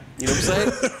dickhead. You know what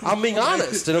I'm saying? I'm being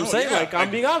honest. You know what I'm saying?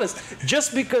 I'm being honest.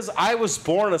 Just because I was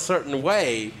born a certain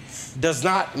way does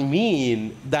not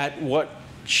mean that what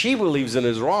she believes in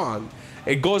is wrong.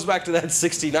 It goes back to that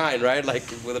 69, right?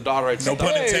 With a daughter, I'd say, no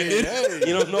pun intended.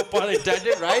 No pun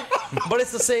intended, right? But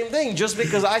it's the same thing. Just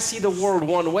because I see the world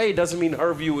one way doesn't mean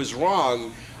her view is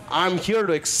wrong. I'm here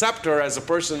to accept her as a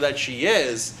person that she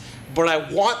is, but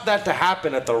I want that to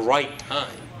happen at the right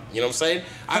time. You know what I'm saying?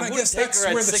 I wouldn't take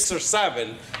her at 6 or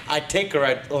 7. I'd take her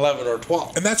at 11 or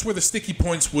 12. And that's where the sticky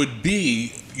points would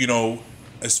be,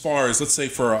 as far as, let's say,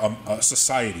 for a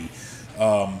society.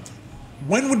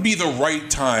 When would be the right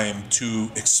time to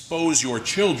expose your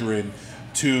children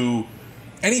to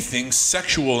anything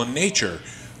sexual in nature?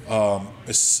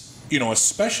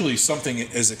 Especially something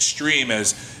as extreme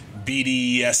as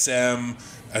BDSM,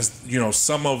 as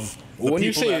some of the when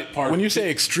you say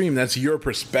extreme, that's your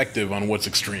perspective on what's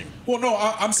extreme. Well, no,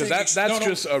 I'm saying that's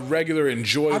just a regular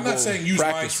enjoyable. I'm not saying use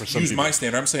my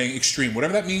standard. I'm saying extreme,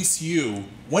 whatever that means to you.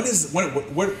 When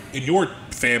in your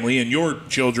family and your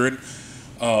children,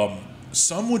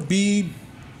 some would be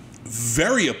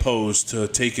very opposed to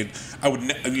taking. I would,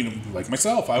 like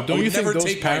myself, I would never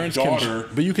take my daughter.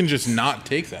 But you can just not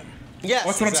take them. Yes,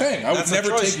 that's what I'm saying. I would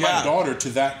never take my daughter to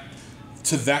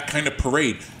that kind of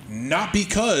parade. Not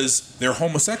because they're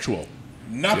homosexual.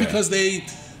 Not because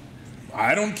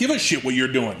I don't give a shit what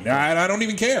you're doing. I don't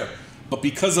even care. But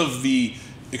because of the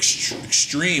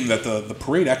extreme that the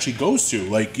parade actually goes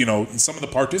to, and some of the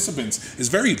participants is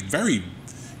very, very,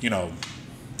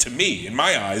 to me, in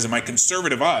my eyes, in my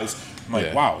conservative eyes, I'm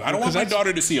like, wow, I don't want my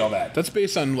daughter to see all that. That's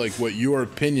based on what your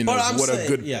opinion of what a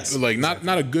good,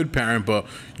 not a good parent, but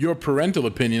your parental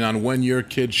opinion on when your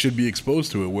kid should be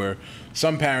exposed to it. Where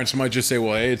some parents might just say,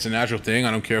 well, hey, it's a natural thing.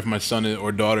 I don't care if my son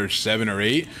or daughter is 7 or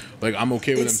 8. I'm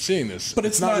okay with them seeing this. But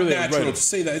it's not really natural to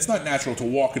say that. It's not natural to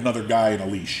walk another guy in a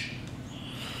leash.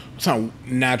 It's not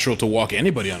natural to walk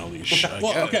anybody on a leash.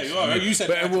 You said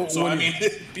natural,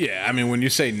 when you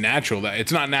say natural, that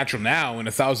it's not natural now. In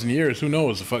 1,000 years, who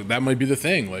knows? That might be the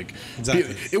thing.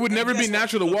 Exactly. It would never be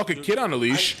natural to walk a kid on a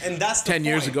leash. And that's 10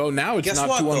 years ago. Now it's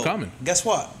not too uncommon. Guess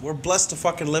what? We're blessed to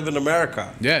fucking live in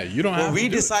America. Yeah, you don't have.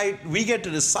 We get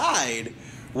to decide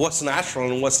what's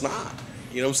natural and what's not.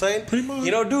 You know what I'm saying? Pretty much.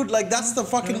 Dude, that's the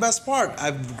fucking best part.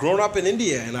 I've grown up in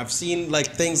India and I've seen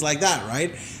things like that,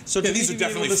 right? So these are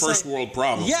definitely first world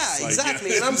problems. Yeah,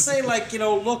 exactly. And I'm saying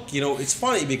look, it's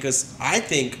funny because I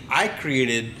think I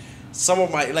created some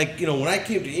of my when I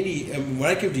came to India, when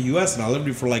I came to US and I lived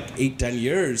here for 8-10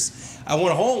 years, I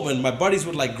went home and my buddies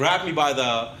would grab me by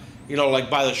the like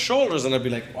by the shoulders, and I'd be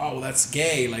like, wow, that's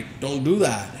gay. Like, don't do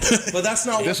that. But that's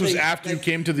not. This was after you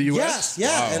came to the U.S.? Yes,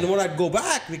 yeah. Wow. And when I'd go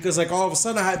back, because like all of a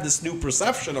sudden I had this new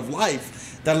perception of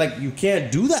life that like you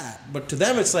can't do that. But to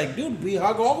them, it's like, dude, we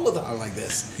hug all the time like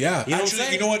this. Yeah, you know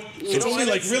actually, you know what? It's only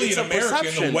like really in America,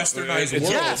 in the westernized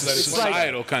world, yes, that it's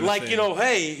societal kind of like thing.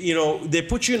 Hey, they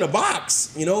put you in a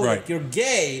box. Like you're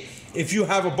gay. If you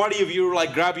have a buddy of you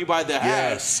like grab you by the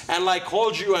head and like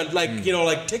hold you and like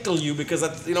like tickle you because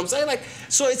that's what I'm saying, like,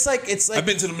 so it's like I've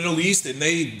been to the Middle East and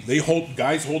they hold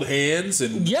hands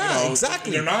and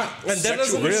exactly, they're not and that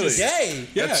doesn't mean really gay.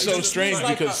 That's so strange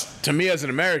because to me as an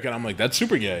American I'm like, that's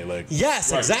super gay, like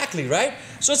exactly, right?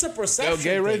 So it's a perception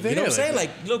gay right thing, there, you know what I'm saying, like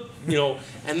look,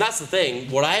 and that's the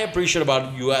thing, what I appreciate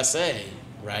about USA,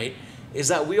 right, is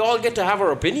that we all get to have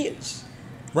our opinions.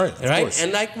 Right.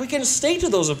 And like we can stay to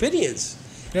those opinions.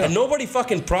 Yeah. And nobody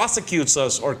fucking prosecutes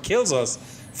us or kills us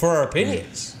for our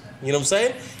opinions. You know what I'm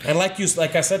saying? And like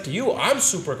I said to you, I'm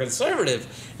super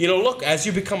conservative. Look, as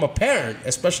you become a parent,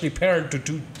 especially parent to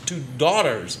two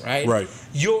daughters, right? Right.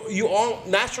 You all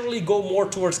naturally go more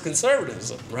towards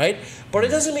conservatism, right? But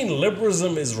it doesn't mean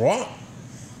liberalism is wrong.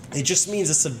 It just means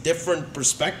it's a different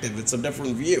perspective. It's a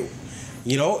different view.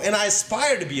 And I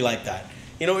aspire to be like that.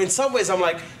 In some ways, I'm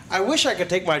like, I wish I could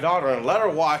take my daughter and let her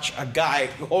watch a guy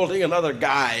holding another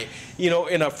guy, in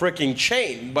a freaking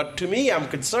chain. But to me, I'm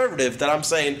conservative that I'm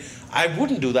saying I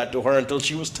wouldn't do that to her until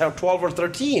she was 12 or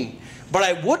 13. But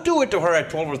I would do it to her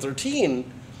at 12 or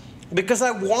 13 because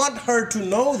I want her to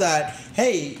know that,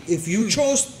 hey, if you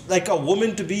chose like a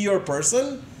woman to be your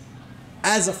person,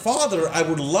 as a father, I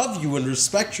would love you and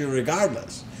respect you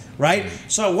regardless. Right?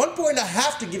 So at one point I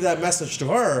have to give that message to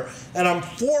her, and I'm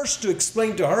forced to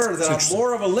explain to her that I'm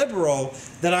more of a liberal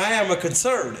than I am a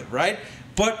conservative, right?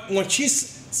 But when she's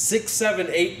 6, 7,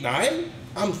 8, 9,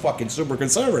 I'm fucking super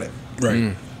conservative. Right. You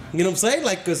know what I'm saying?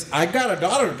 Like, because I got a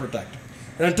daughter to protect her.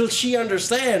 And until she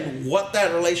understands what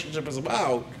that relationship is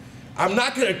about, I'm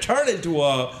not going to turn into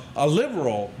a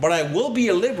liberal, but I will be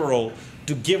a liberal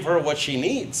to give her what she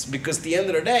needs. Because at the end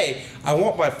of the day, I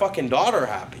want my fucking daughter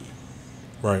happy.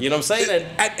 Right. You know what I'm saying?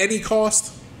 At any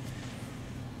cost?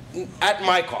 At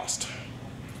my cost.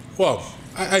 Well,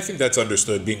 I think that's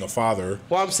understood, being a father.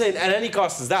 Well, I'm saying at any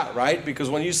cost is that, right?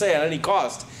 Because when you say at any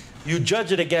cost, you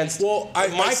judge it against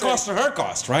my cost or her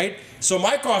cost, right? So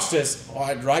my cost is,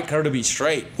 I'd like her to be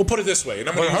straight. We'll put it this way.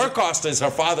 And but her cost is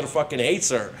her father fucking hates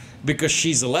her because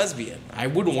she's a lesbian. I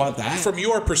wouldn't want that. From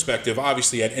your perspective,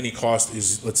 obviously at any cost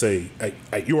is, let's say,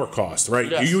 at your cost,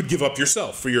 right? Yes. You would give up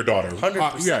yourself for your daughter.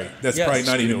 100%. Yeah, that's probably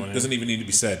not even, doesn't even need to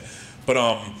be said.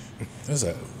 But, there's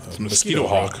a mosquito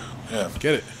hawk. Yeah,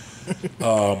 get it.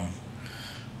 But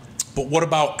what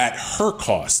about at her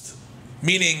cost?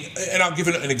 Meaning, and I'll give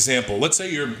it an example. Let's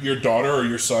say your daughter or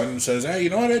your son says, hey, you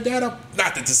know what, Dad, not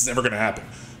that this is ever going to happen.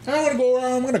 I want to go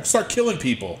around, I'm going to start killing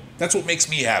people. That's what makes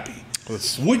me happy.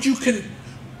 Would you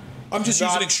I'm just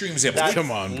using an extreme example.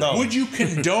 Come on. No. Would you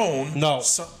condone No.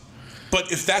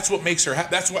 But if that's what makes her happy,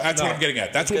 that's what I'm getting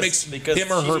at. That's what makes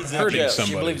him or her hurting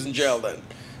somebody. She believes in jail then.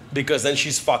 Because then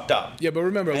she's fucked up. Yeah, but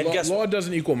remember, law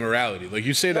doesn't equal morality. Like,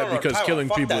 you say that because killing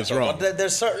people is wrong. But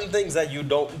there's certain things that you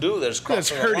don't do. There's That's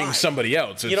hurting somebody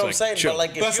else. You know what I'm saying? Chill. But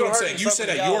like, if That's what I'm saying. You said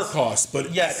at your cost,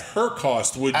 but at her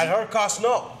cost, would you? At her cost,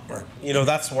 no. Right.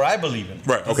 That's what I believe in.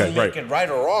 Right, okay, Doesn't make it right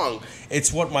or wrong.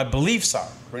 It's what my beliefs are.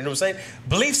 You know what I'm saying?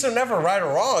 Beliefs are never right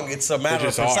or wrong. It's a matter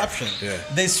of perception. Yeah.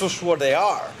 This is what they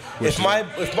are. If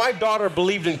my daughter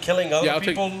believed in killing other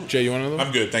people... Jay, you want another one?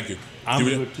 I'm good, thank you. I'm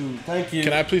good too. Thank you.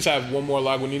 Can I please have one more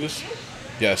Lagunitas?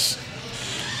 Yes.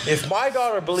 If my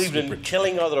daughter believed in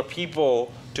killing other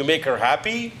people to make her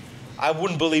happy, I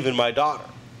wouldn't believe in my daughter.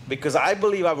 Because I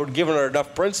believe I would have given her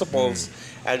enough principles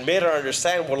and made her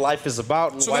understand what life is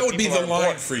about. And So why that would be people the are line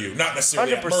born. for you. Not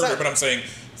necessarily at 100%. murder, but I'm saying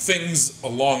things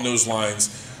along those lines.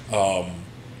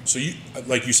 So you,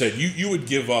 like you said, you would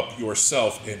give up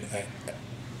yourself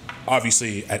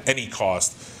obviously at any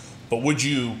cost, but would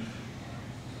you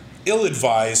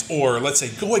ill-advise or let's say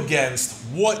go against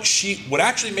what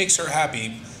actually makes her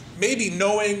happy, maybe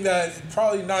knowing that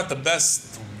probably not the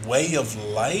best way of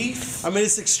life? I mean,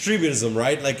 it's extremism,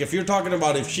 right? Like, if you're talking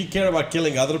about if she cared about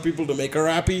killing other people to make her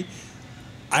happy,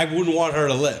 I wouldn't want her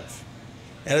to live.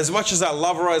 And as much as I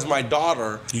love her as my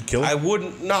daughter, You'd kill her? I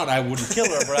wouldn't kill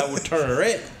her, but I would turn her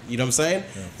in. You know what I'm saying?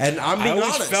 Yeah. And I'm being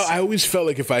honest. I always felt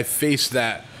like if I faced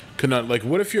that, like,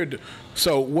 what if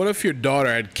your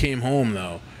daughter had came home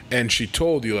though and she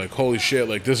told you, like, holy shit,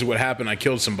 like, this is what happened, I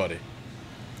killed somebody?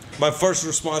 My first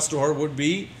response to her would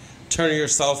be, turn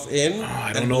yourself in.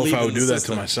 I don't know if I would do that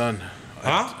to my son.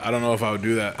 Huh? I don't know if I would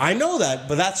do that. I know that,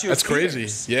 but that's your That's crazy.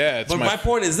 fears. Yeah, it's But my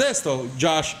point is this, though,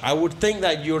 Josh. I would think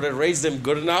that you would have raised them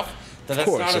good enough that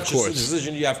that's not of course. a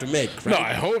decision you have to make. Right? No,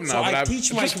 I hope not. So but I I'm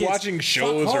teach my just kids, watching fuck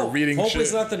shows or hope. reading hope shit.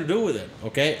 has nothing to do with it.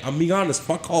 Okay, I'm being honest.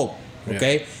 Fuck hope.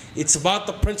 Okay, it's about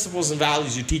the principles and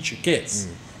values you teach your kids,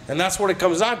 and that's what it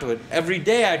comes down to. It every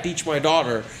day I teach my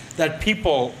daughter that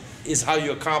people is how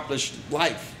you accomplish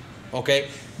life. Okay,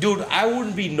 dude, I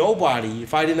wouldn't be nobody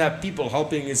if I didn't have people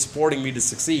helping and supporting me to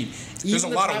succeed. There's a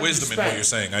Even lot the of time wisdom he in what spent- you're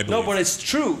saying, I No, believe. but it's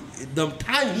true. The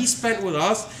time he spent with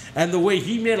us and the way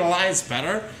he made Alliance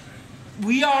better,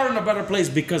 we are in a better place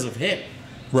because of him.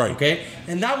 Right. Okay,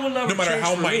 and that will never No matter change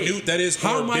how for me. minute that is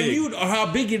how or big. minute or how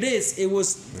big it is.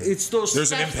 It's those.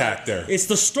 There's an steps impact that- there. It's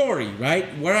the story,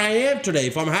 right? Where I am today.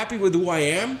 If I'm happy with who I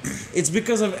am, it's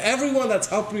because of everyone that's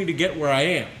helped me to get where I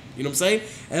am. You know what I'm saying?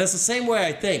 And it's the same way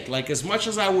I think. Like, as much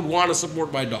as I would want to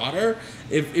support my daughter,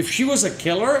 if she was a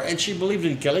killer and she believed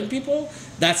in killing people,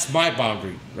 that's my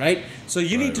boundary, right? So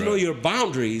you need to know your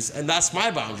boundaries, and that's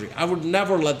my boundary. I would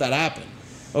never let that happen,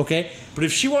 okay? But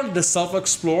if she wanted to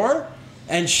self-explore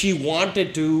and she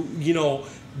wanted to, you know,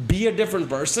 be a different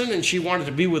person and she wanted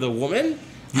to be with a woman,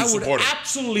 You I would support it.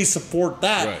 absolutely support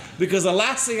that. Right. Because the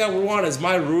last thing I would want is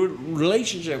my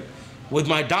relationship with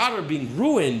my daughter being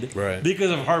ruined Right.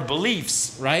 because of her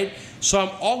beliefs, right? So I'm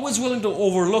always willing to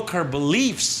overlook her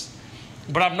beliefs,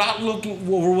 but I'm not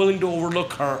willing to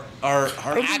overlook her I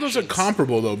don't think those are actions.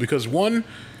 comparable though, because one,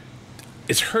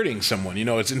 it's hurting someone. You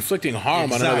know, it's inflicting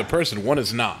harm on another Exactly. person. One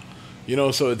is not. You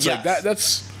know, so it's like Yes.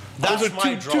 That's That's those are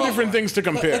my two draw. different things to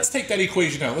compare. Let's take that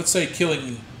equation out. Let's say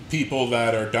killing people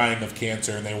that are dying of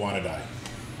cancer and they want to die.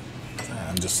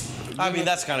 I'm just. I mean,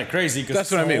 that's kind of crazy because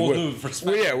That's what I mean.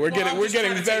 We're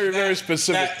getting very, very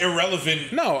specific. That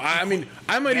irrelevant. No, I mean,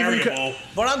 I might even variable.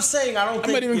 But I'm saying I don't I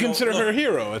think might even you know, consider her a look,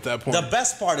 hero at that point. The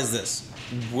best part is this: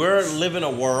 we're living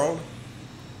a world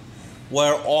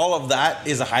where all of that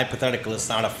is a hypothetical. It's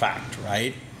not a fact,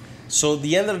 right? So at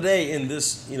the end of the day, in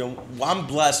this, you know, I'm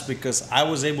blessed because I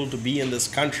was able to be in this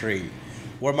country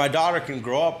where my daughter can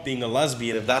grow up being a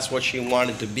lesbian if that's what she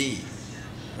wanted to be.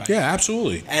 Yeah,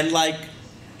 absolutely. And like,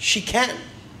 she can.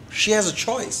 She has a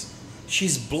choice.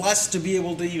 She's blessed to be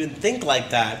able to even think like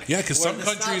that. Yeah, because Where some it's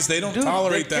countries, not- they don't dude,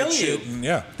 tolerate they that kill shit. you. And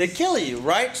yeah. They kill you,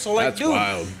 right? So like, That's dude,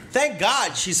 wild. thank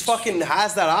God she's fucking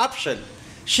has that option.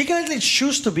 She can at least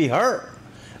choose to be her.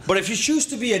 But if you choose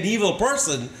to be an evil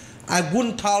person, I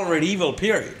wouldn't tolerate evil,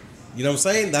 period. You know what I'm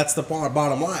saying? That's the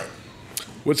bottom line.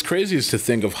 What's crazy is to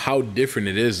think of how different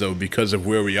it is, though, because of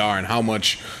where we are and how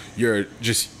much you're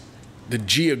just the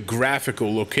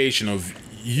geographical location of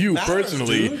you Matters,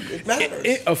 personally. dude. It matters.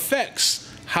 It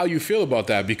affects how you feel about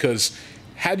that, because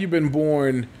had you been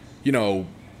born,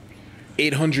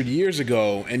 800 years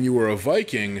ago and you were a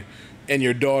Viking and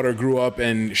your daughter grew up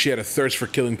and she had a thirst for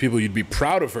killing people, you'd be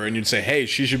proud of her and you'd say, hey,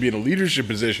 she should be in a leadership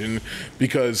position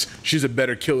because she's a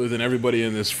better killer than everybody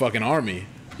in this fucking army,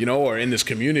 or in this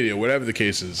community or whatever the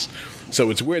case is. So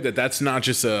it's weird that that's not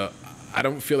just I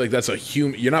don't feel like that's a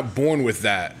human, you're not born with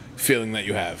that feeling that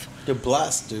you have. You're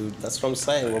blessed, dude. That's what I'm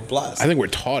saying. We're blessed. I think we're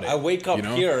taught it. I wake up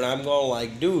here and I'm going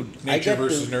like, dude, I Nature get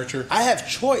versus nurture. I have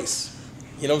choice.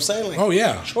 You know what I'm saying? Like, Oh,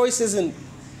 yeah. Choice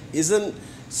isn't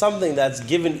something that's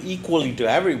given equally to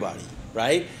everybody,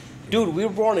 right? Dude, we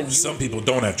were born in Some people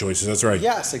don't have choices. That's right.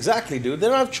 Yes, exactly, dude. They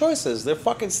don't have choices. They're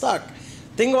fucking stuck.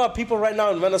 Think about people right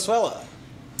now in Venezuela.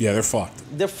 Yeah, they're fucked.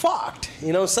 They're fucked.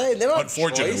 You know what I'm saying? They don't have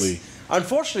Unfortunately. choice.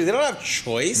 Unfortunately, they don't have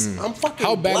choice. I'm fucking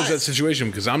How bad is that blessed. situation?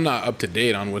 Because I'm not up to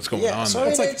date on what's going on. so there. I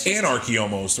It's mean, like it's just- anarchy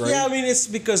almost, right? Yeah, I mean, it's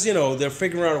because, they're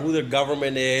figuring out who their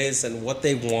government is and what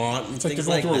they want and It's like things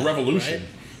they're going through a that, revolution. right?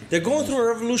 They're going through a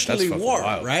revolutionary That's fucking war,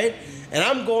 wild. right? And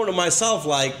I'm going to myself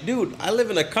like, dude, I live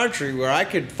in a country where I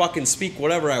could fucking speak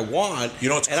whatever I want. You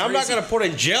know what's and I'm not crazy? going to put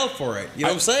in jail for it. You know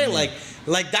what I'm saying?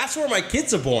 Like that's where my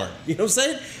kids are born. You know what I'm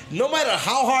saying? No matter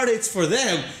how hard it's for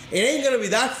them, it ain't going to be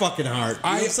that fucking hard. You know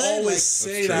what I I'm saying? always Like,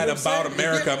 say you know that what I'm saying? about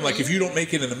America. I'm like, if you don't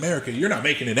make it in America, you're not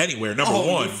making it anywhere. Number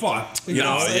Oh, one. you're fucked. You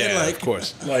know, what I'm saying? Yeah, Like, of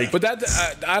course. Like- but that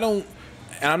I don't,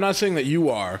 and I'm not saying that you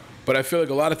are, but I feel like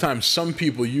a lot of times some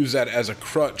people use that as a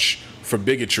crutch for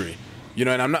bigotry. And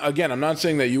I'm not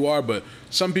saying that you are, but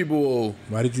some people will.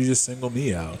 Why did you just single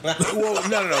me out? Well,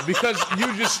 no, because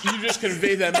you just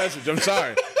conveyed that message. I'm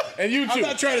sorry, and you too. I'm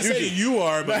not trying to say you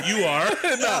are, but you are.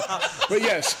 No, but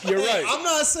yes, you're right. I'm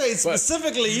not saying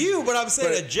specifically you, but I'm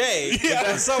saying a Jay.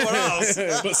 Yeah, someone else.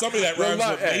 But somebody that rhymes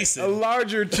with A Mason.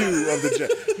 larger two of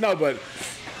the no, but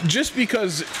just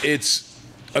because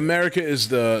America is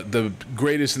the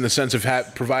greatest in the sense of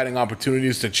providing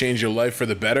opportunities to change your life for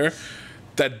the better,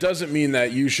 that doesn't mean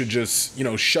that you should just,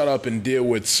 shut up and deal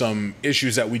with some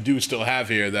issues that we do still have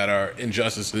here that are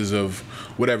injustices of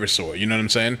whatever sort. You know what I'm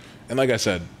saying? And like I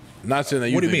said, not saying that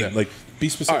you. What do you think mean? that- Like, be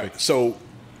specific. All right, so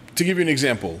to give you an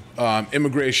example,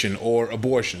 immigration or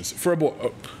abortions. For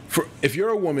if you're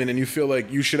a woman and you feel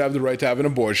like you should have the right to have an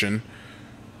abortion,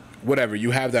 whatever,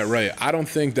 you have that right. I don't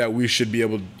think that we should be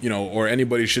able, or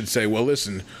anybody should say, well,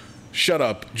 listen, shut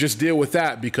up, just deal with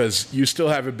that because you still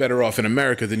have it better off in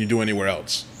America than you do anywhere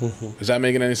else. Is that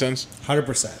making any sense?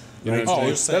 100%. You know what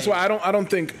I'm saying? That's why I don't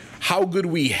think how good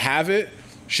we have it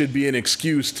should be an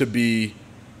excuse to be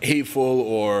hateful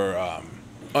or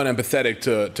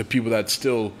unempathetic to people that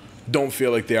still don't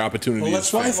feel like their opportunity Well, let's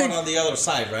is talk fair. about on the other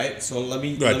side, right? So let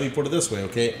me Right. put it this way,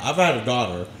 okay? I've had a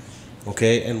daughter,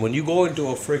 okay, and when you go into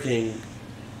a freaking,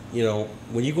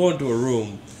 when you go into a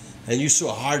room and you see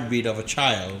a heartbeat of a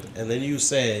child, and then you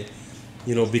say,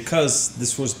 because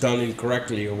this was done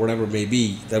incorrectly or whatever it may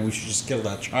be, that we should just kill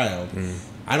that child.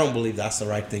 I don't believe that's the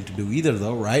right thing to do either,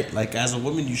 though, right? Like, as a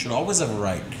woman, you should always have a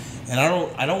right, and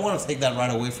I don't want to take that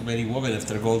right away from any woman if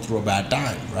they're going through a bad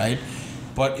time, right?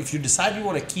 But if you decide you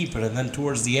want to keep it, and then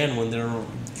towards the end, when they're a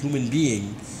human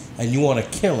being, and you want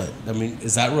to kill it, I mean,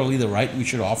 is that really the right we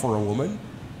should offer a woman?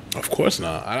 Of course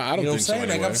not. I don't You know what I'm think so saying?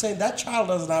 anyway. Like I'm saying, that child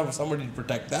doesn't have somebody to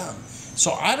protect them.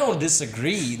 So I don't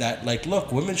disagree that, like,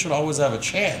 look, women should always have a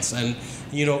chance. And,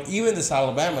 even this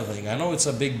Alabama thing, I know it's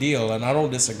a big deal, and I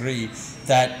don't disagree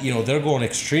that, they're going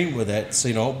extreme with it,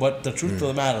 so, but the truth of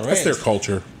the matter That's is... their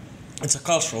culture. It's a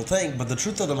cultural thing, but the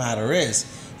truth of the matter is,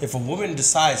 if a woman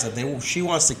decides that she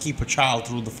wants to keep a child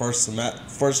through the first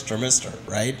trimester,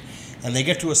 right, and they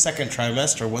get to a second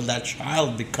trimester, when that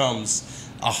child becomes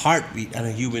a heartbeat and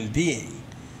a human being,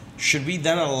 should we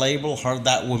then label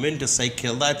that woman to say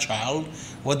kill that child?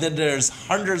 Whether there's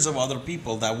hundreds of other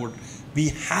people that would be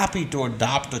happy to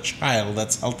adopt a child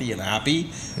that's healthy and happy,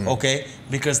 okay,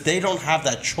 because they don't have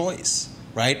that choice.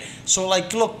 Right? So,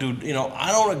 like, look, dude,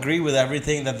 I don't agree with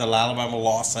everything that the Alabama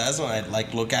law says, and I,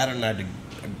 look at it and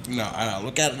I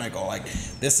look at it and I go, like,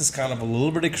 this is kind of a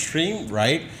little bit extreme,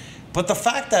 right? But the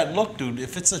fact that, look, dude,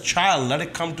 if it's a child, let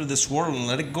it come to this world and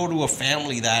let it go to a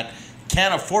family that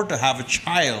can't afford to have a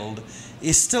child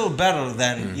is still better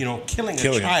than, killing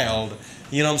a child.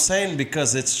 You know what I'm saying?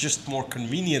 Because it's just more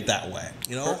convenient that way,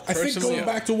 I think going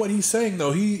back to what he's saying,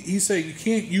 though, he's saying you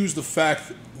can't use the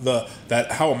fact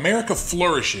that how America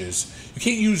flourishes, you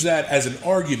can't use that as an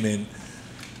argument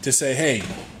to say, hey,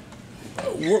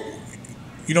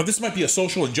 this might be a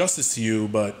social injustice to you,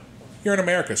 but you're in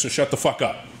America, so shut the fuck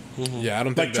up. Yeah, I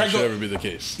don't think that should ever be the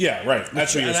case. Yeah, right.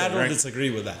 That's what you're and saying, I don't right? disagree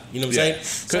with that. You know what I'm saying?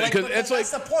 So, Because but it's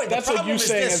that's like the point. that's The like problem you is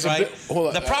saying this, as a right? hold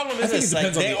on. The problem I is think it this: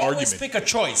 depends on they the always argument. pick a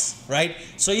choice, right?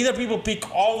 So either people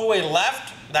pick all the way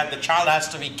left, that the child has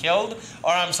to be killed,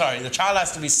 or the child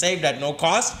has to be saved at no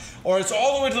cost, or it's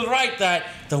all the way to the right that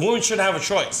the woman should have a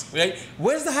choice, right?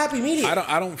 Where's the happy medium?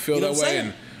 I don't feel You know that what I'm way,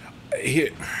 saying? and here,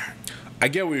 I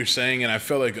get what you're saying, and I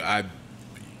feel like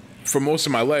for most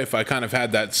of my life, I kind of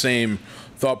had that same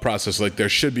thought process. Like there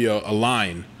should be a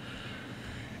line,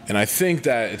 and I think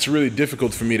that it's really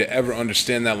difficult for me to ever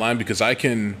understand that line because I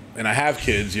have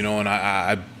kids, and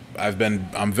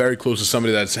I'm very close to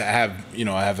somebody I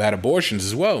have had abortions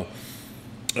as well,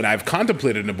 and I've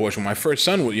contemplated an abortion. My first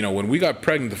son, when we got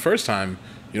pregnant the first time,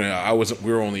 we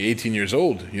were only 18 years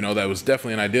old. That was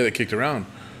definitely an idea that kicked around.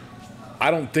 I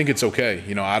don't think it's okay.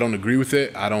 I don't agree with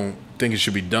it. I don't think it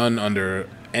should be done under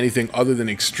anything other than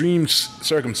extreme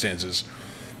circumstances.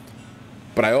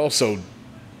 But I also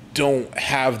don't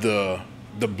have the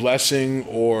blessing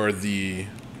or the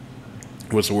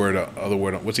what's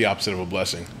the opposite of a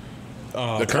blessing?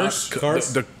 The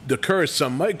curse. The curse,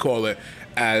 some might call it,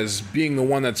 as being the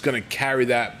one that's going to carry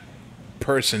that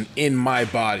person in my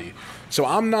body. So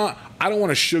I don't want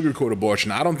to sugarcoat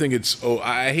abortion. I don't think it's,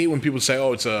 I hate when people say,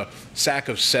 it's a sack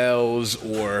of cells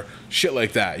or shit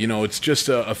like that. It's just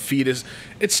a fetus.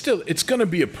 It's going to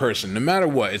be a person, no matter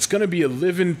what. It's going to be a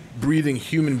living, breathing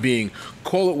human being.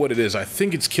 Call it what it is. I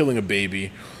think it's killing a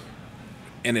baby.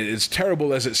 And as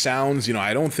terrible as it sounds,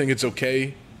 I don't think it's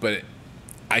okay, but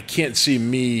I can't see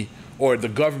me or the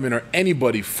government or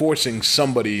anybody forcing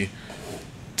somebody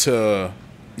to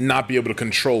not be able to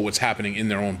control what's happening in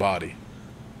their own body.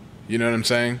 You know what I'm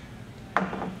saying?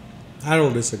 I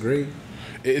don't disagree.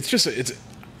 It's just it's a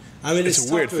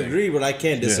tough weird to thing. agree, but I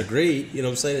can't disagree. You know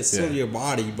what I'm saying? It's still your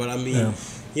body. But I mean,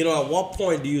 at what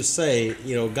point do you say,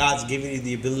 God's giving you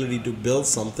the ability to build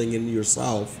something in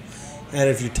yourself, and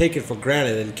if you take it for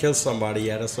granted and kill somebody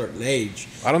at a certain age?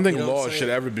 I don't think laws should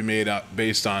ever be made up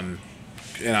based on,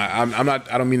 and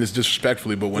I don't mean this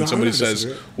disrespectfully, but when somebody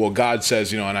says, well, God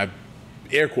says, and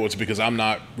air quotes because I'm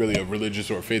not really a religious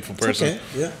or faithful person.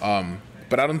 Okay. Yeah.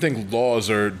 But I don't think laws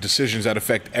or decisions that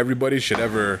affect everybody should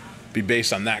ever be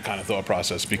based on that kind of thought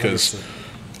process because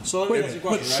So let me ask you a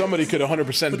question, right? somebody could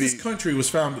 100% But be. this country was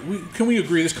founded. Can we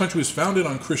agree? This country was founded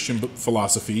on Christian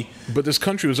philosophy. But this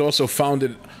country was also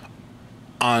founded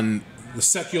on The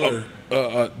secular.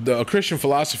 the Christian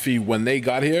philosophy when they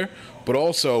got here, but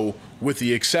also with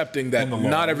the accepting that And the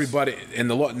not laws. everybody in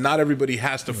the law, not everybody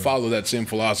has to follow that same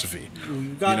philosophy.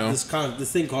 You've got you know?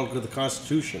 this thing called the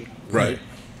Constitution, Right.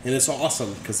 And it's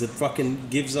awesome because it fucking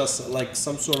gives us like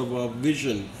some sort of a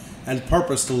vision and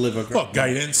purpose to live a great Well,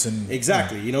 guidance and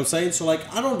Exactly, you know what I'm saying? So, like,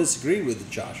 I don't disagree with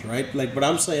Josh, right? Like, but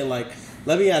I'm saying, like,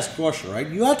 let me ask a question, right?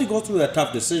 You had to go through that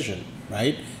tough decision,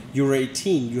 right? You were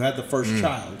 18, you had the first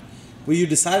child, but you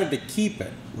decided to keep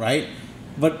it, right?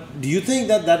 But do you think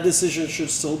that that decision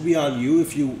should still be on you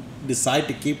if you decide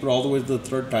to keep it all the way to the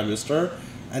third trimester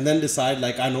and then decide,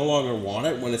 like, I no longer want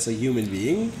it when it's a human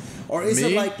being? Or is it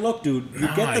Me? like, look, dude, you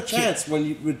No, get I the can't. chance when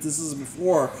you, this is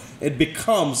before it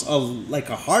becomes like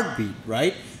a heartbeat,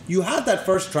 right? You have that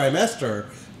first trimester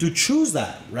to choose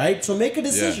that, right? So make a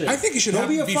decision. I think you should Don't have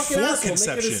be a it fucking before asshole. Make a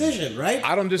conception. decision, right?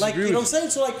 I don't disagree Like, you with know what I'm saying?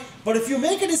 So like, but if you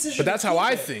make a decision, But that's to how keep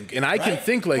I it, think, and I can right?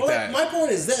 think like Well, that. My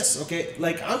point is this, okay?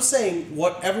 Like I'm saying,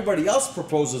 what everybody else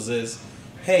proposes is,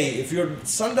 hey, if your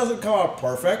son doesn't come out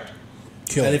perfect,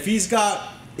 kill. and if he's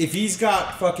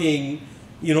got fucking,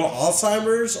 you know,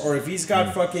 Alzheimer's, or if he's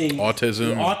got fucking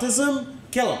autism,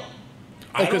 kill him.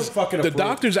 I don't Because fucking the approve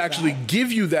doctors of actually that.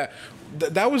 give you that.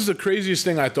 That was the craziest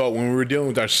thing I thought when we were dealing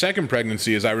with our second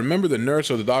pregnancy. Is I remember the nurse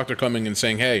or the doctor coming and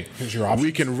saying, "Hey, Here's your options."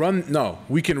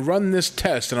 we can run this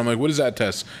test." And I'm like, "What is that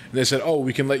test?" And they said, "Oh,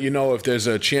 we can let you know if there's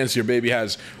a chance your baby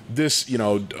has this, you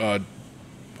know,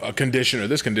 a condition or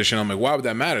this condition." I'm like, "Why would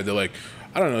that matter?" They're like,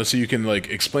 "I don't know." So you can like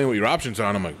explain what your options are.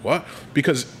 And I'm like, "What?"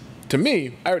 Because to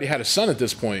me, I already had a son at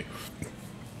this point,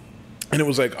 and it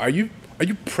was like, "Are you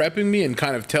prepping me and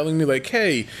kind of telling me like,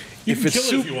 hey?" You can kill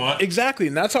it if you want. Exactly,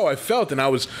 and that's how I felt, and I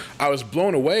was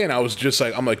blown away, and I was just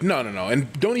like, I'm like, no,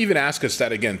 and don't even ask us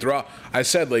that again. Throughout, I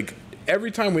said like, every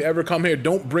time we ever come here,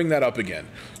 don't bring that up again,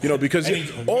 you know, because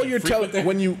all you're telling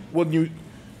when you,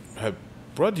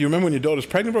 bro, do you remember when your daughter's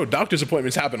pregnant, bro? Doctor's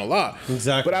appointments happen a lot.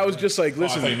 Exactly. But I was just like,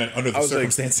 listen, I thought you meant under the I was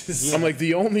circumstances. Like, I'm like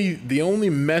the only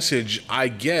message I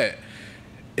get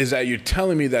is that you're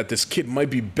telling me that this kid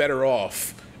might be better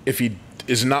off if he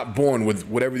is not born with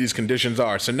whatever these conditions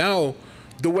are. So now,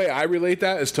 the way I relate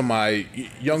that is to my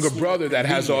younger brother that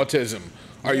has autism.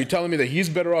 Are you telling me that he's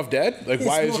better off dead? Like, It's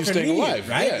why is more he staying convenient, alive?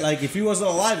 right? Yeah. Like, if he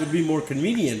wasn't alive, it'd be more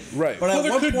convenient. Right. But Well, at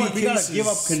there one could be point, we gotta give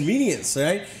up cases- convenience,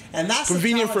 right? And that's the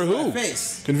Convenient for challenge who? I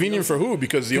face. Convenient for who?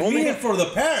 Because the only Convenient for the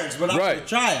parents, but not for Right. the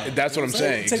child. That's what I'm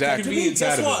saying. Take the Exactly. To me, convenience out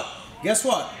guess of what? Guess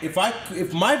what?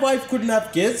 If my wife couldn't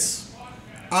have kids,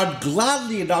 I'd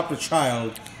gladly adopt a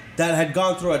child that had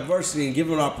gone through adversity and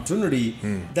given an opportunity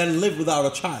than live without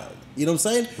a child. You know what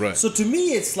I'm saying? Right. So to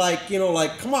me, it's like, you know,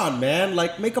 like, come on, man.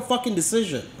 Like, make a fucking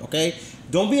decision, okay?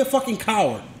 Don't be a fucking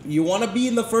coward. You want to be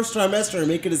in the first trimester and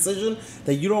make a decision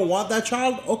that you don't want that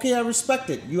child? Okay, I respect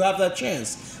it. You have that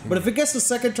chance. But if it gets to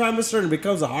second trimester and it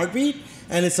becomes a heartbeat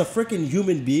and it's a freaking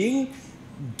human being,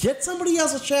 get somebody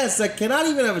else a chance that cannot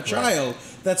even have a child,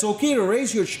 that's okay to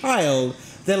raise your child,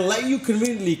 then let you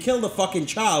conveniently kill the fucking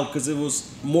child because it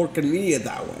was more convenient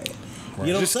that way.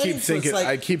 You know just what I'm keep saying? So it's thinking. like-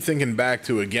 I keep thinking back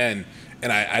to again,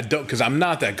 and I don't, because I'm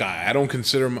not that guy. I don't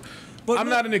consider. But I'm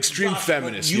no, not an extreme Josh,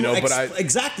 feminist, you know. But I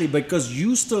exactly, because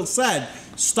you still said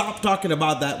stop talking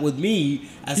about that with me.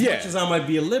 As Yeah. much as I might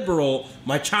be a liberal,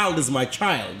 my child is my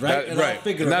child, right? That- right. I'll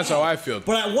figure And it that's how out. I feel.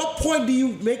 But at what point do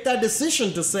you make that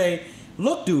decision to say,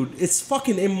 "Look, dude, it's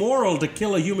fucking immoral to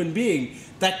kill a human being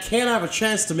that can't have a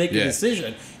chance to make Yeah. a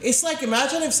decision"? It's like,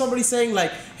 imagine if somebody's saying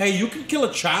like, "Hey, you can kill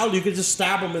a child, you can just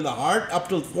stab him in the heart up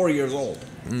till 4 years old."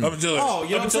 Up until, Oh, you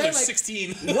know up what until I'm they're saying?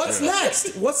 16. What's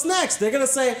next? What's next? They're gonna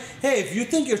say, "Hey, if you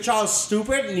think your child's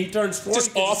stupid and he turns 4, Just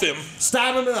you can off him.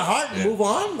 stab him in the heart, and move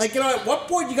on." Like, you know, at what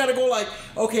point you gotta go like,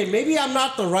 "Okay, maybe I'm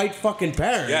not the right fucking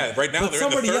parent." Yeah, right now but they're in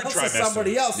the somebody third else is trimester.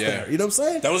 somebody else Yeah. there. You know what I'm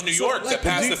saying? That was New So, York like, that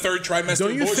passed do- the third trimester.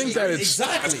 don't you abortion. think that it's-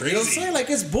 Exactly. That's You know what I'm crazy. saying? Like,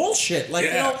 it's bullshit. Like,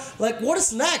 Yeah. you know, like, what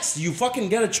is next? You fucking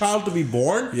get a child to be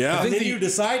born, Yeah. I and think then you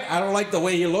decide, I don't like the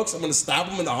way he looks, I'm gonna stab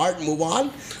him in the heart and move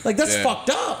on. Like, that's Yeah. fucked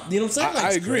up. You know what I'm saying? Like, I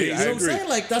it's agree. crazy. I You know what I'm agree. saying?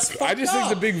 Like, that's fucked up. I just think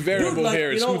the big variable Dude, like,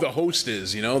 here is you know, who the host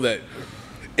is. You know that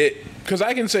it, because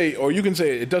I can say, or you can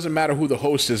say, it doesn't matter who the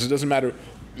host is. It doesn't matter,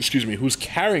 excuse me, who's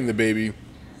carrying the baby.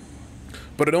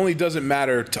 But it only doesn't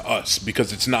matter to us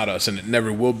because it's not us, and it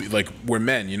never will be. Like, we're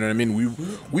men. You know what I mean?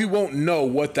 We won't know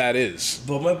what that is.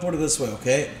 But I'm gonna put it this way,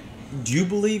 okay? do you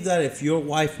believe that if your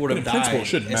wife would have In principle, died it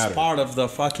shouldn't as matter. part of the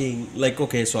fucking, like,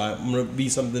 okay, so I'm gonna be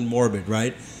something morbid,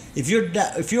 right? If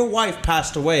your wife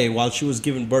passed away while she was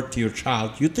giving birth to your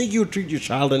child, you think you would treat your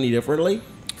child any differently?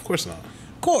 Of course not.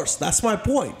 Of course, that's my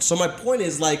point. So my point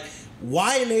is, like,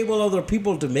 why enable other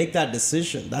people to make that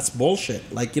decision? That's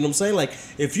bullshit. Like, you know what I'm saying? Like,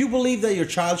 if you believe that your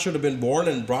child should have been born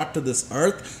and brought to this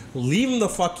earth, leave him the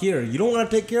fuck here. You don't want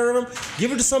to take care of him?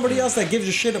 Give it to somebody else that gives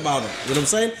a shit about him. You know what I'm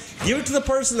saying? Give it to the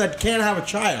person that can't have a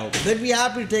child. They'd be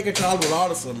happy to take a child with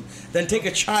autism than take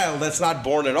a child that's not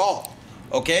born at all.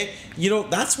 Okay? You know,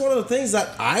 that's one of the things that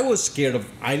I was scared of.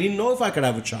 I didn't know if I could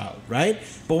have a child, right?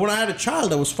 But when I had a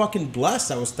child, I was fucking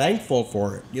blessed. I was thankful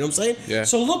for it. You know what I'm saying? Yeah.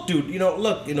 So look, dude,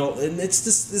 and it's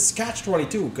this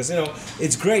catch-22, because,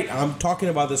 it's great. I'm talking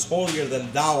about this holier than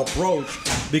thou approach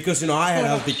because, I had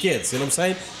healthy kids. You know what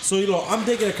I'm saying? So, I'm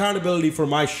taking accountability for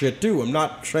my shit too. I'm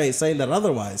not saying that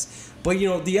otherwise. But,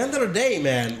 at the end of the day,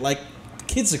 man, like,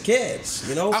 kids are kids,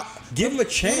 give them a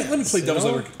chance. Let me play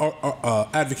devil's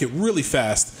advocate really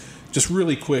fast, just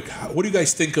really quick. What do you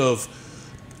guys think of,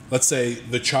 let's say,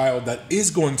 the child that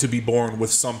is going to be born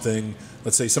with something,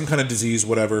 let's say some kind of disease,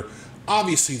 whatever?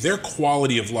 Obviously, their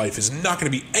quality of life is not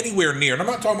going to be anywhere near, and I'm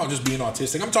not talking about just being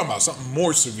autistic, I'm talking about something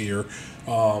more severe.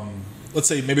 Let's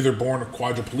say maybe they're born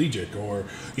quadriplegic or,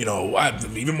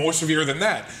 even more severe than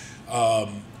that.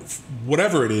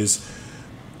 Whatever it is.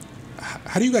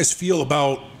 How do you guys feel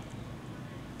about,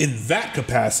 in that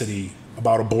capacity,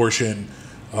 about abortion,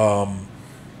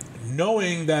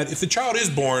 knowing that if the child is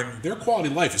born, their quality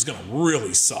of life is going to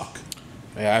really suck?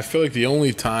 Yeah, I feel like the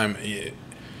only time, kill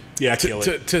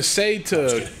it. to say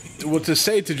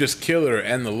to just kill her,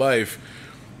 end the life,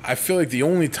 I feel like the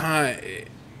only time,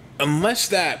 unless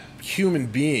that human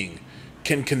being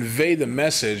can convey the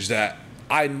message that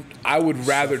I would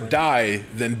rather die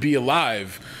than be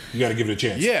alive. You got to give it a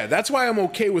chance. Yeah, that's why I'm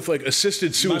okay with like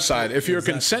assisted suicide. If you're a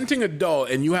consenting adult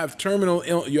and you have a terminal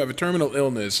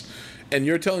illness, and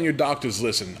you're telling your doctors,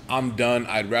 "Listen, I'm done.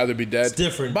 I'd rather be dead." It's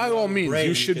different. By all means, Brain,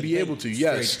 you should be able to.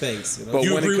 Yes, things, but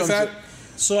you when agree it with comes that?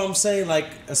 So I'm saying, like,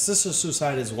 assisted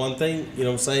suicide is one thing, you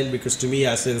know what I'm saying? Because to me,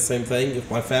 I say the same thing. If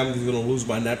my family's going to lose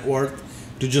my net worth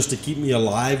to keep me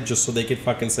alive, just so they could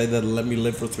fucking say that let me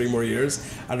live for 3 more years,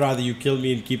 I'd rather you kill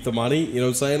me and keep the money, you know what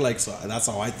I'm saying? Like, so that's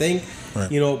how I think, Right.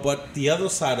 But the other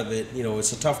side of it,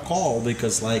 it's a tough call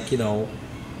because, like, if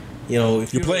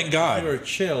You're playing God. If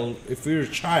you're a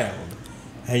child,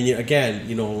 and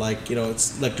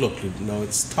it's like, look, dude,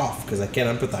 it's tough because I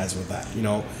can't empathize with that,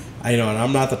 and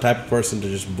I'm not the type of person to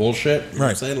just bullshit. You know what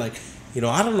I'm saying? Like,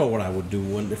 I don't know what I would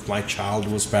do if my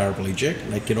child was paraplegic.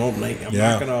 Like, I'm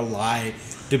not gonna lie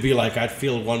to be like I'd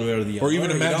feel one way or the other. Or even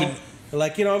imagine,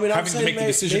 like, I'm having saying, to make the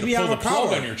decision maybe to pull I'm the a plug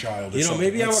coward on your child. Or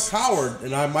maybe I'm a coward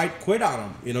and I might quit on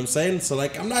him. You know what I'm saying? So,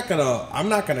 like, I'm not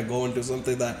gonna go into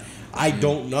something that I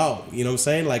don't know. You know what I'm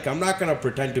saying? Like, I'm not gonna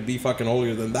pretend to be fucking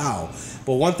holier than thou.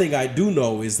 But one thing I do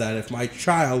know is that if my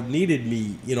child needed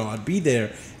me, I'd be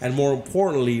there. And more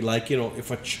importantly, like,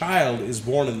 if a child is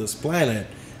born in this planet,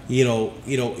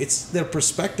 it's their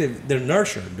perspective, their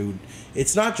nurture, dude.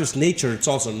 It's not just nature; it's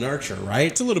also nurture, right?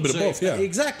 It's a little bit of both, yeah.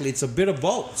 Exactly, it's a bit of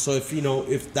both. So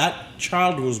if that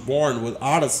child was born with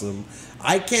autism,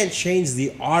 I can't change the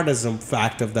autism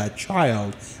fact of that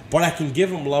child, but I can give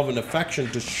him love and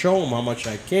affection to show him how much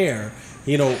I care,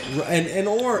 even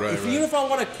if I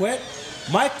want to quit,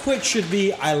 my quit should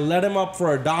be I let him up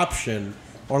for adoption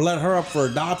or let her up for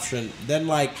adoption, then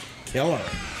like kill her.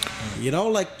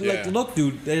 Like look,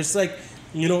 dude, there's like,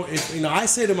 if I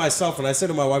say to myself and I say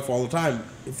to my wife all the time,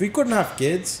 if we couldn't have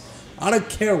kids, I don't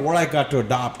care what I got to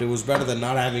adopt. It was better than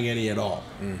not having any at all.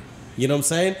 You know what I'm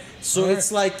saying? So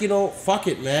it's like, fuck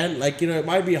it, man. Like, it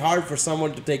might be hard for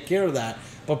someone to take care of that,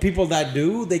 but people that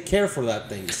do, they care for that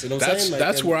things. You know what I'm saying? Like,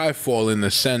 that's where I fall in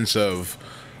the sense of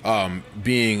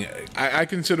being. I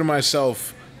consider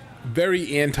myself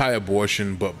very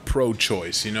anti-abortion, but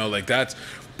pro-choice. Like that's.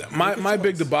 My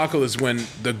big debacle is when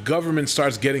the government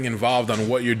starts getting involved on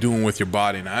what you're doing with your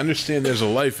body. And I understand there's a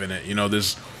life in it.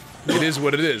 It is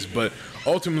what it is. But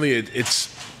ultimately,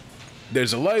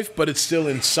 there's a life, but it's still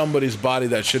in somebody's body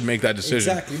that should make that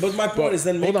decision. Exactly. But my point is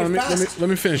then make it fast. Let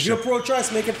me finish. If you're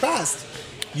pro-choice, make it fast.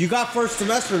 You got first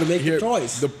semester to make your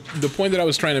choice. The point that I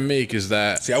was trying to make is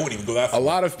that I wouldn't even go that far. A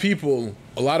lot of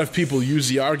people use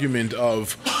the argument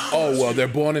of, oh, well, they're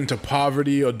born into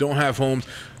poverty or don't have homes.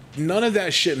 None of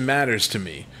that shit matters to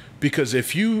me, because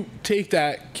if you take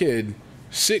that kid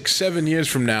 6-7 years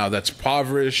from now that's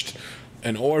impoverished,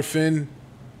 an orphan,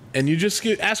 and you just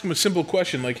ask them a simple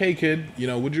question like, "Hey, kid,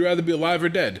 would you rather be alive or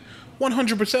dead?"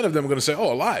 100% of them are going to say,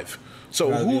 "Oh, alive."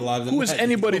 So who is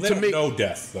anybody to make no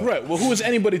death? Though. Right. Well, who is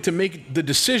anybody to make the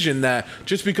decision that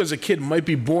just because a kid might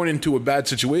be born into a bad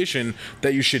situation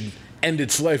that you should end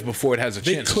its life before it has a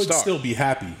chance to start? They could still be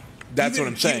happy. That's what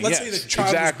I'm saying. Let's say the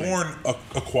child was born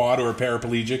a quad or a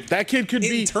paraplegic. That kid could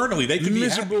be internally they could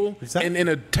miserable be and in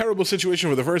a terrible situation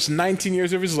for the first 19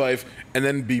 years of his life, and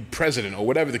then be president or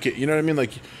whatever the kid. You know what I mean?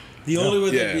 Like. The only way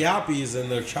they'd be happy is in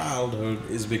their childhood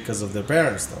is because of their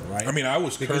parents, though, right? I mean, I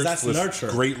was because that's with nurture.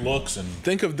 Great looks and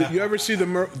think of you ever see the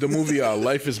movie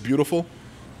Life is Beautiful?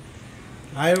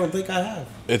 I don't think I have.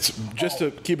 It's just to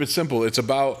keep it simple. It's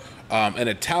about an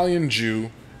Italian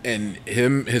Jew and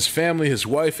his family, his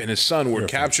wife, and his son were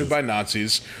captured by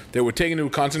Nazis. They were taken to a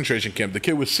concentration camp. The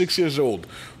kid was 6 years old,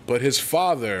 but his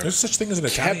father. There's such thing as an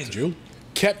Italian Jew.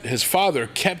 Kept his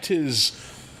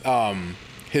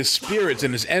spirits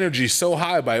and his energy so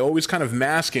high by always kind of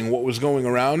masking what was going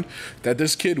around that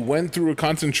this kid went through a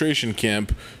concentration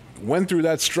camp, went through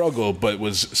that struggle, but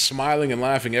was smiling and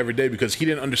laughing every day because he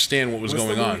didn't understand what was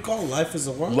going on. What's the movie called? Life is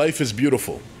a what? Life is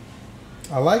Beautiful.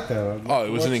 I like that. Oh, it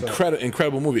was an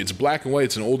incredible movie. It's black and white.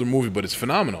 It's an older movie, but it's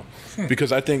phenomenal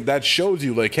because I think that shows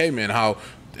you, like, hey, man, how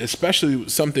especially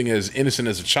something as innocent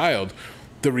as a child,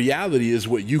 the reality is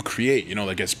what you create.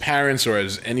 Like as parents or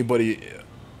as anybody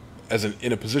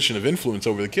in a position of influence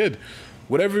over the kid,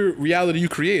 whatever reality you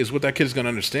create is what that kid is going to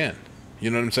understand. You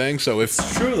know what I'm saying? So if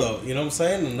it's true though, you know what I'm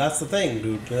saying, and that's the thing,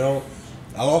 dude.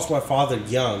 I lost my father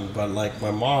young, but like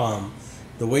my mom,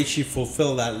 the way she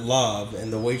fulfilled that love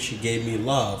and the way she gave me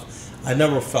love, I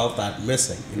never felt that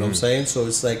missing. You know what I'm saying? So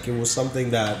it's like it was something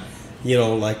that,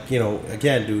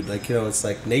 again, dude, it's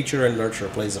like nature and nurture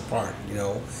plays a part.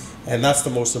 And that's the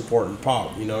most important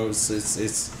part.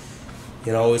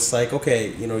 It's like,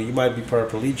 okay, you might be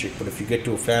paraplegic, but if you get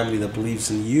to a family that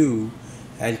believes in you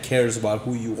and cares about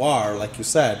who you are, like you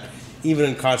said, even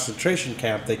in concentration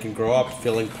camp, they can grow up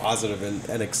feeling positive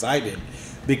and excited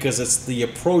because it's the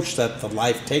approach that the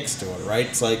life takes to it, right?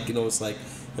 It's like,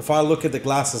 if I look at the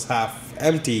glass as half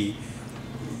empty,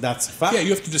 that's a fact. Yeah,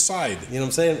 you have to decide. You know what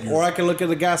I'm saying? Or I can look at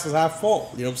the glass as half full.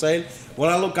 You know what I'm saying?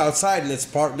 When I look outside and it's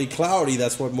partly cloudy,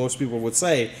 that's what most people would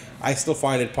say, I still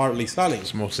find it partly sunny.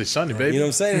 It's mostly sunny, baby. You know what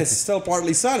I'm saying? It's still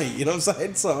partly sunny. You know what I'm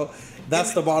saying? So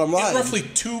that's the bottom line. In roughly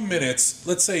 2 minutes,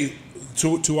 let's say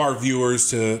to our viewers,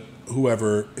 to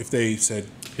whoever, if they said...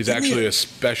 He's actually a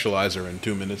specializer in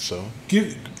 2 minutes, so...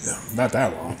 Not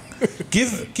that long.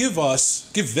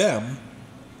 Give them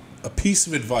a piece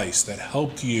of advice that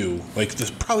helped you, like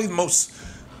probably the most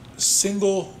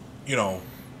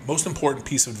most important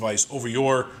piece of advice over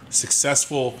your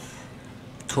successful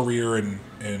career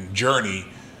and journey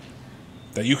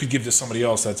that you could give to somebody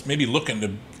else that's maybe looking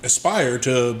to aspire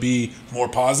to be more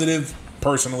positive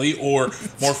personally or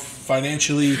more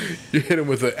financially. You hit him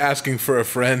with asking for a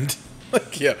friend.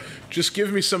 Like, yeah, just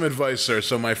give me some advice, sir,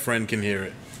 so my friend can hear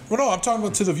it. Well, no, I'm talking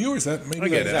about to the viewers. That maybe I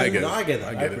get it. I get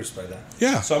that. I respect that.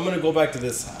 Yeah. So I'm going to go back to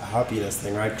this happiness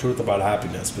thing, right? Truth about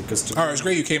happiness, because all right, it's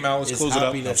great you came out. Let's close it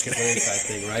up. Happiness is an inside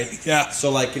thing, right? Yeah.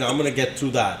 So I'm going to get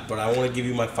through that, but I want to give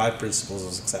you my 5 principles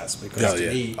of success because to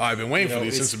me, I've been waiting for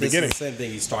these since the beginning. It's the same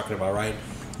thing he's talking about, right?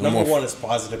 Number one is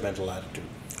positive mental attitude.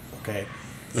 Okay.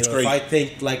 That's great. If I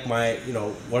think like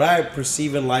what I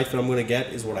perceive in life and I'm going to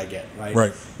get is what I get, right?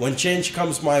 Right. When change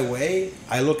comes my way,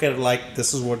 I look at it like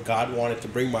this is what God wanted to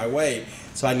bring my way,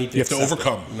 so I need to. You have to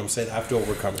overcome. You know what I'm saying? I have to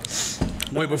overcome it.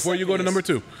 Wait, before you go to number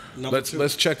two,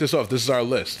 let's check this off. This is our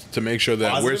list to make sure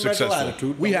that we're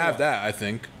successful. We have that, I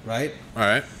think. Right. All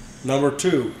right. Number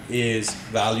 2 is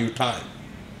value time.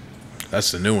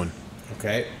 That's the new one.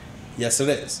 Okay. Yes, it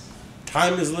is.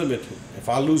 Time is limited. If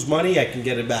I lose money, I can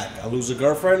get it back. I lose a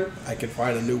girlfriend, I can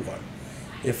find a new one.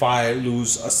 If I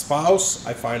lose a spouse,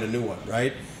 I find a new one,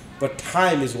 right? But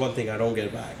time is one thing I don't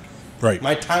get back. Right.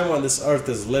 My time on this earth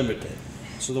is limited.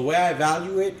 So the way I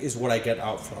value it is what I get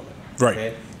out from it. Right.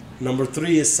 Okay? Number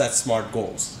 3 is set SMART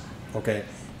goals. Okay?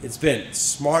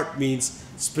 SMART means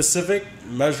specific,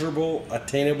 measurable,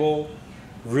 attainable,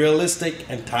 realistic,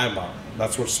 and time-bound.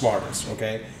 That's what SMART is,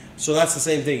 okay? So that's the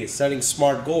same thing. It's setting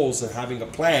SMART goals and having a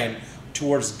plan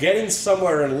towards getting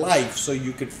somewhere in life so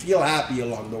you could feel happy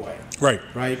along the way. Right.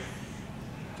 Right?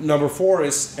 Number 4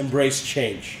 is embrace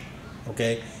change.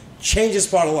 Okay? Change is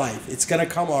part of life. It's going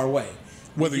to come our way.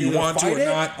 Whether you want to or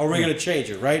not. Or we're going to change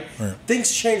it, right?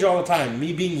 Things change all the time.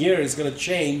 Me being here is going to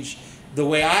change the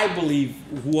way I believe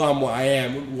I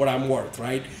am, what I'm worth,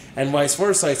 right? And vice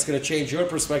versa. It's going to change your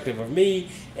perspective of me.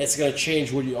 It's going to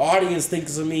change what your audience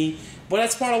thinks of me. But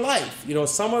that's part of life. You know,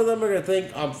 some of them are going to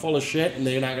think I'm full of shit and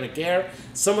they're not going to care.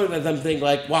 Some of them think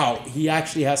like, wow, he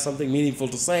actually has something meaningful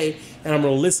to say and I'm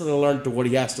going to listen and learn to what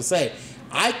he has to say.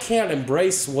 I can't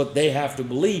embrace what they have to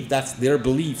believe. That's their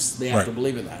beliefs. They have to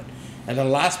believe in that. And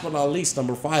then last but not least,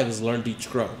 number 5 is learn, teach,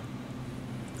 grow.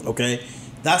 Okay?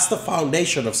 That's the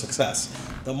foundation of success.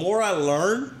 The more I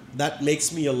learn, that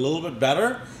makes me a little bit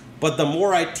better. But the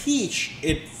more I teach,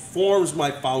 it forms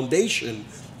my foundation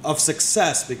of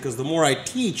success, because the more I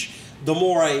teach, the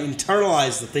more I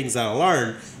internalize the things that I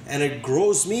learn, and it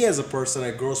grows me as a person,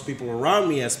 it grows people around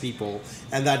me as people,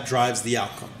 and that drives the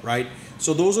outcome, right?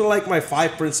 So those are like my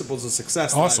 5 principles of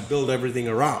success that I build everything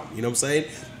around. You know what I'm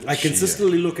saying? I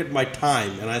consistently look at my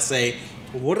time and I say,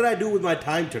 what did I do with my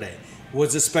time today?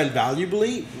 Was it spent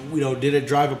valuably? You know, did it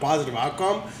drive a positive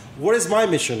outcome? What is my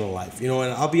mission in life? You know,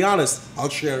 and I'll be honest, I'll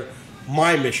share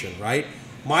my mission, right?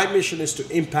 My mission is to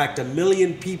impact 1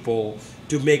 million people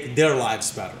to make their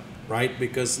lives better, right?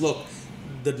 Because look,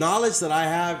 the knowledge that I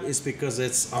have is because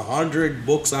it's 100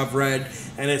 books I've read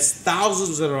and it's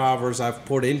thousands of hours I've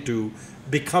put into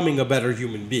becoming a better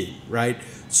human being, right?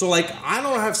 So like, I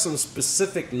don't have some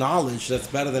specific knowledge that's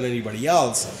better than anybody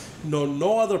else.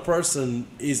 No other person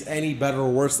is any better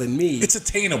or worse than me. It's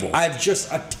attainable. I've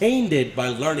just attained it by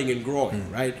learning and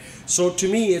growing, right? So to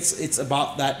me, it's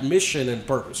about that mission and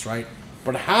purpose, right?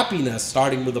 But happiness,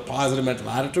 starting with a positive mental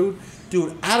attitude,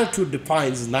 dude, attitude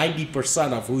defines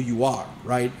 90% of who you are,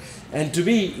 right? And to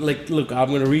me, like, look, I'm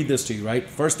going to read this to you, right?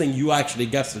 First thing, you actually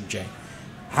guessed it, Jay.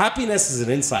 Happiness is an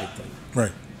inside thing.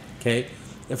 Right. Okay?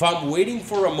 If I'm waiting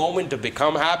for a moment to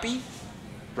become happy,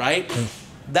 right?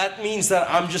 That means that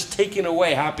I'm just taking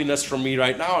away happiness from me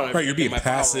right now. And right, you're being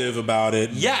passive about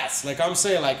it. Yes, like I'm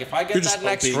saying, like if I get that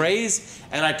next raise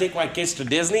and I take my kids to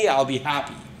Disney, I'll be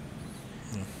happy.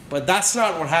 But that's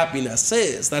not what happiness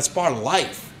is. That's part of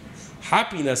life.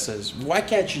 Happiness is, why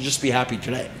can't you just be happy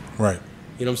today? Right.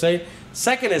 You know what I'm saying?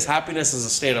 Second is, happiness is a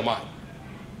state of mind.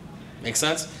 Make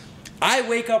sense? I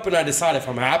wake up and I decide if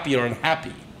I'm happy or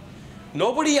unhappy.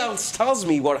 Nobody else tells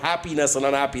me what happiness and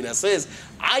unhappiness is.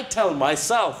 I tell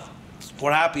myself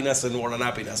what happiness and what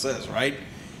unhappiness is, right?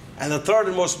 And the third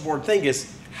and most important thing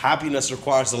is, happiness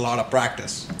requires a lot of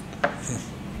practice.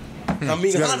 I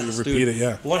mean, honest, dude. It,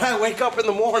 yeah. When I wake up in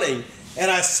the morning and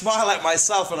I smile at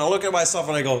myself and I look at myself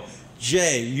and I go,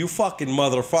 Jay, you fucking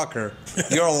motherfucker,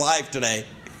 you're alive today.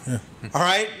 Yeah. All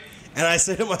right? And I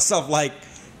say to myself, like,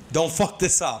 don't fuck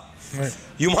this up. Right.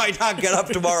 You might not get up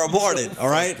tomorrow morning, all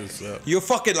right? You're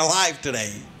fucking alive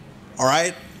today, all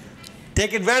right?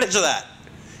 Take advantage of that.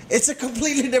 It's a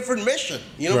completely different mission.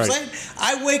 You know what I'm saying?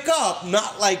 I wake up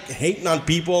not like hating on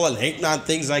people and hating on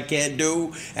things I can't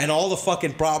do and all the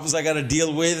fucking problems I got to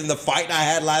deal with and the fight I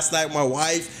had last night with my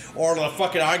wife or the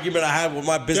fucking argument I had with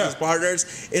my business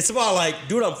partners. It's about like,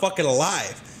 dude, I'm fucking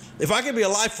alive. If I can be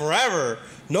alive forever,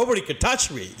 nobody could touch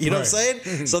me. You know what I'm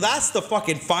saying? So that's the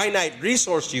fucking finite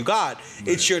resource you got.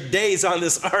 It's your days on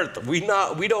this earth. We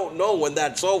don't know when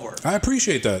that's over. I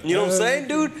appreciate that. You know what I'm saying,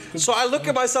 dude? So I look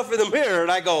at myself in the mirror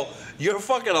and I go, you're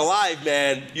fucking alive,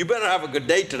 man. You better have a good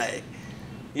day today.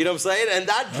 You know what I'm saying? And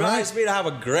that drives me to have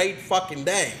a great fucking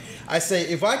day. I say,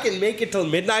 if I can make it till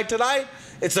midnight tonight,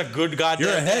 it's a good goddamn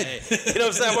You're ahead. day. You know what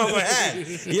I'm saying? I'm ahead.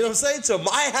 You know what I'm saying? So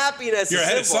my happiness You're is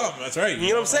ahead simple. of something. That's right. You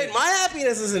know what I'm saying? My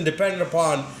happiness isn't dependent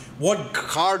upon what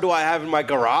car do I have in my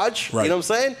garage. Right. You know what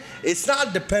I'm saying? It's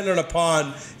not dependent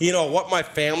upon, you know, what my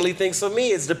family thinks of me.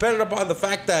 It's dependent upon the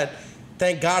fact that,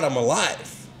 thank God I'm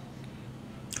alive.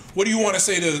 What do you want to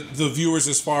say to the viewers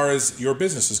as far as your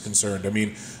business is concerned? I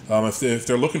mean, if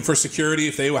they're looking for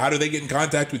security, how do they get in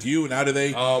contact with you, and how do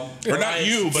they? Or not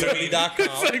you, but I mean,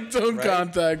 It's like, don't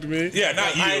contact me. yeah,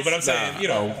 not you, but I'm saying, you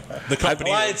know, the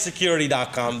company.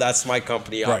 AllianceSecurity.com. That's my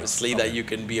company, obviously, that you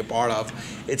can be a part of.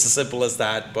 It's as simple as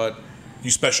that. But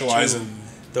You specialize in.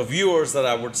 the viewers, that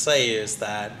I would say is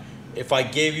that if I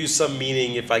gave you some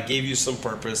meaning, if I gave you some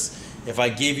purpose, if I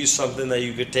gave you something that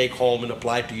you could take home and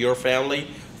apply to your family,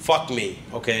 fuck me,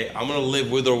 okay? I'm going to live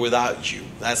with or without you.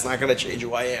 That's not going to change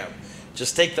who I am.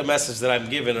 Just take the message that I'm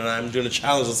given, and I'm going to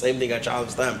challenge the same thing I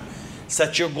challenge them.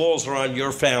 Set your goals around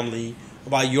your family,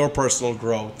 about your personal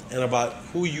growth, and about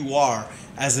who you are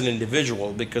as an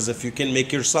individual. Because if you can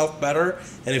make yourself better,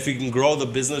 and if you can grow the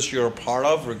business you're a part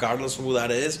of, regardless of who that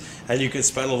is, and you can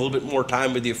spend a little bit more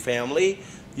time with your family,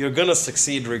 you're going to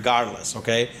succeed regardless,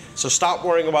 okay? So stop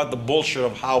worrying about the bullshit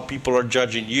of how people are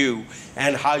judging you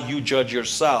and how you judge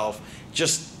yourself.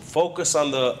 Just focus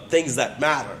on the things that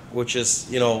matter, which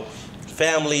is, you know,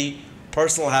 family,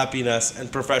 personal happiness, and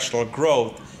professional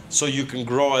growth, so you can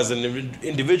grow as an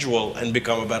individual and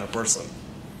become a better person.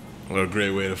 What a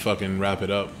great way to fucking wrap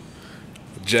it up.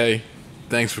 Jay,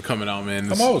 thanks for coming out,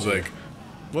 man. I'm always like,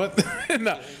 what?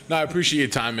 no, I appreciate your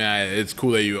time, man. It's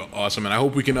cool that you're awesome, and I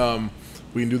hope we can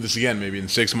do this again, maybe in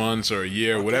 6 months or a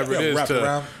year, whatever it is,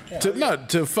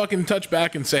 to fucking touch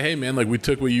back and say, hey, man, like we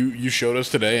took what you showed us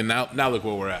today, and now look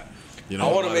where we're at. You know,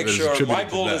 I want to make sure my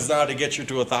goal is now to get you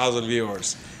to 1,000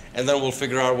 viewers, and then we'll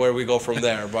figure out where we go from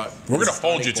there. But we're gonna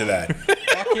hold you to that.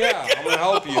 Fuck yeah, I'm gonna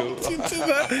help you.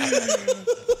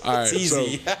 All right, it's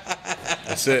easy. So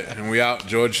that's it, and we out.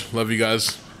 George, love you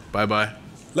guys. Bye.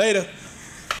 Later.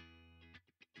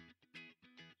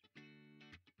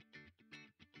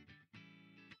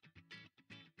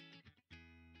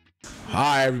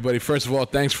 Hi, everybody. First of all,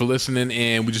 thanks for listening,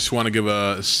 and we just want to give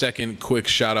a second quick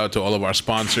shout out to all of our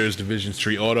sponsors, Division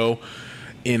Street Auto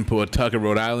in Pawtucket,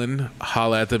 Rhode Island.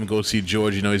 Holla at them. Go see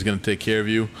George. You know he's going to take care of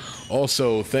you.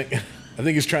 Also, I think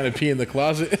he's trying to pee in the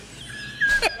closet.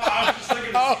 I was just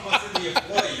looking to see what's in the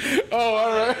employee. Oh,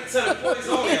 all right. It said employees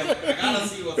only. I'm like, I gotta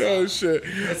see what's Oh up.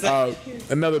 shit!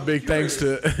 Another big thanks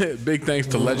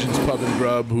to Legends Pub and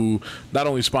Grub, who not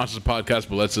only sponsors the podcast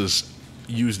but lets us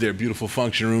use their beautiful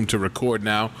function room to record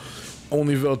now.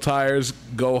 Onlyville Tires,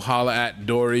 go holla at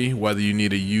Dory, whether you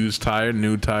need a used tire,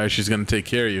 new tire, she's going to take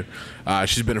care of you.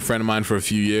 She's been a friend of mine for a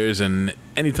few years, and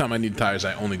anytime I need tires,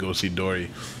 I only go see Dory.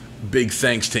 Big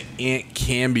thanks to Aunt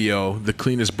Cambio, the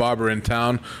cleanest barber in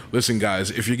town. Listen,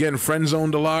 guys, if you're getting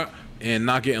friend-zoned a lot and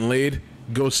not getting laid,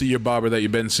 go see your barber that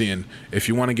you've been seeing. If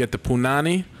you want to get the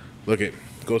punani,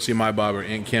 go see my barber.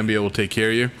 Aunt Cambio will take care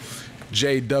of you.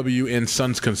 JW and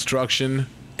Sons Construction,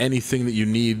 anything that you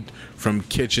need from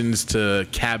kitchens to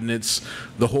cabinets,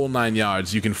 the whole 9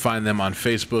 yards. You can find them on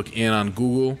Facebook and on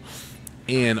Google.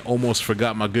 And almost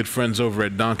forgot my good friends over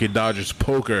at Donkey Dodgers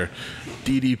Poker,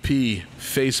 DDP,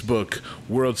 Facebook,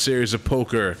 World Series of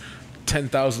Poker,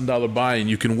 $10,000 buy-in.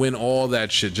 You can win all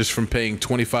that shit just from paying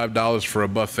 $25 for a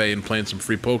buffet and playing some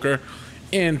free poker.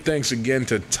 And thanks again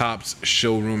to Topps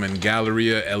Showroom and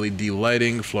Galleria, LED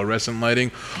lighting, fluorescent lighting,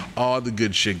 all the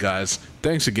good shit, guys.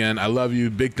 Thanks again. I love you.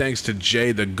 Big thanks to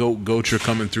Jay, the GOAT Gotra,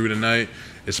 coming through tonight.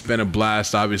 It's been a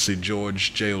blast. Obviously,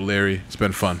 George, Jay O'Leary. It's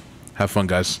been fun. Have fun,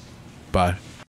 guys. Bye.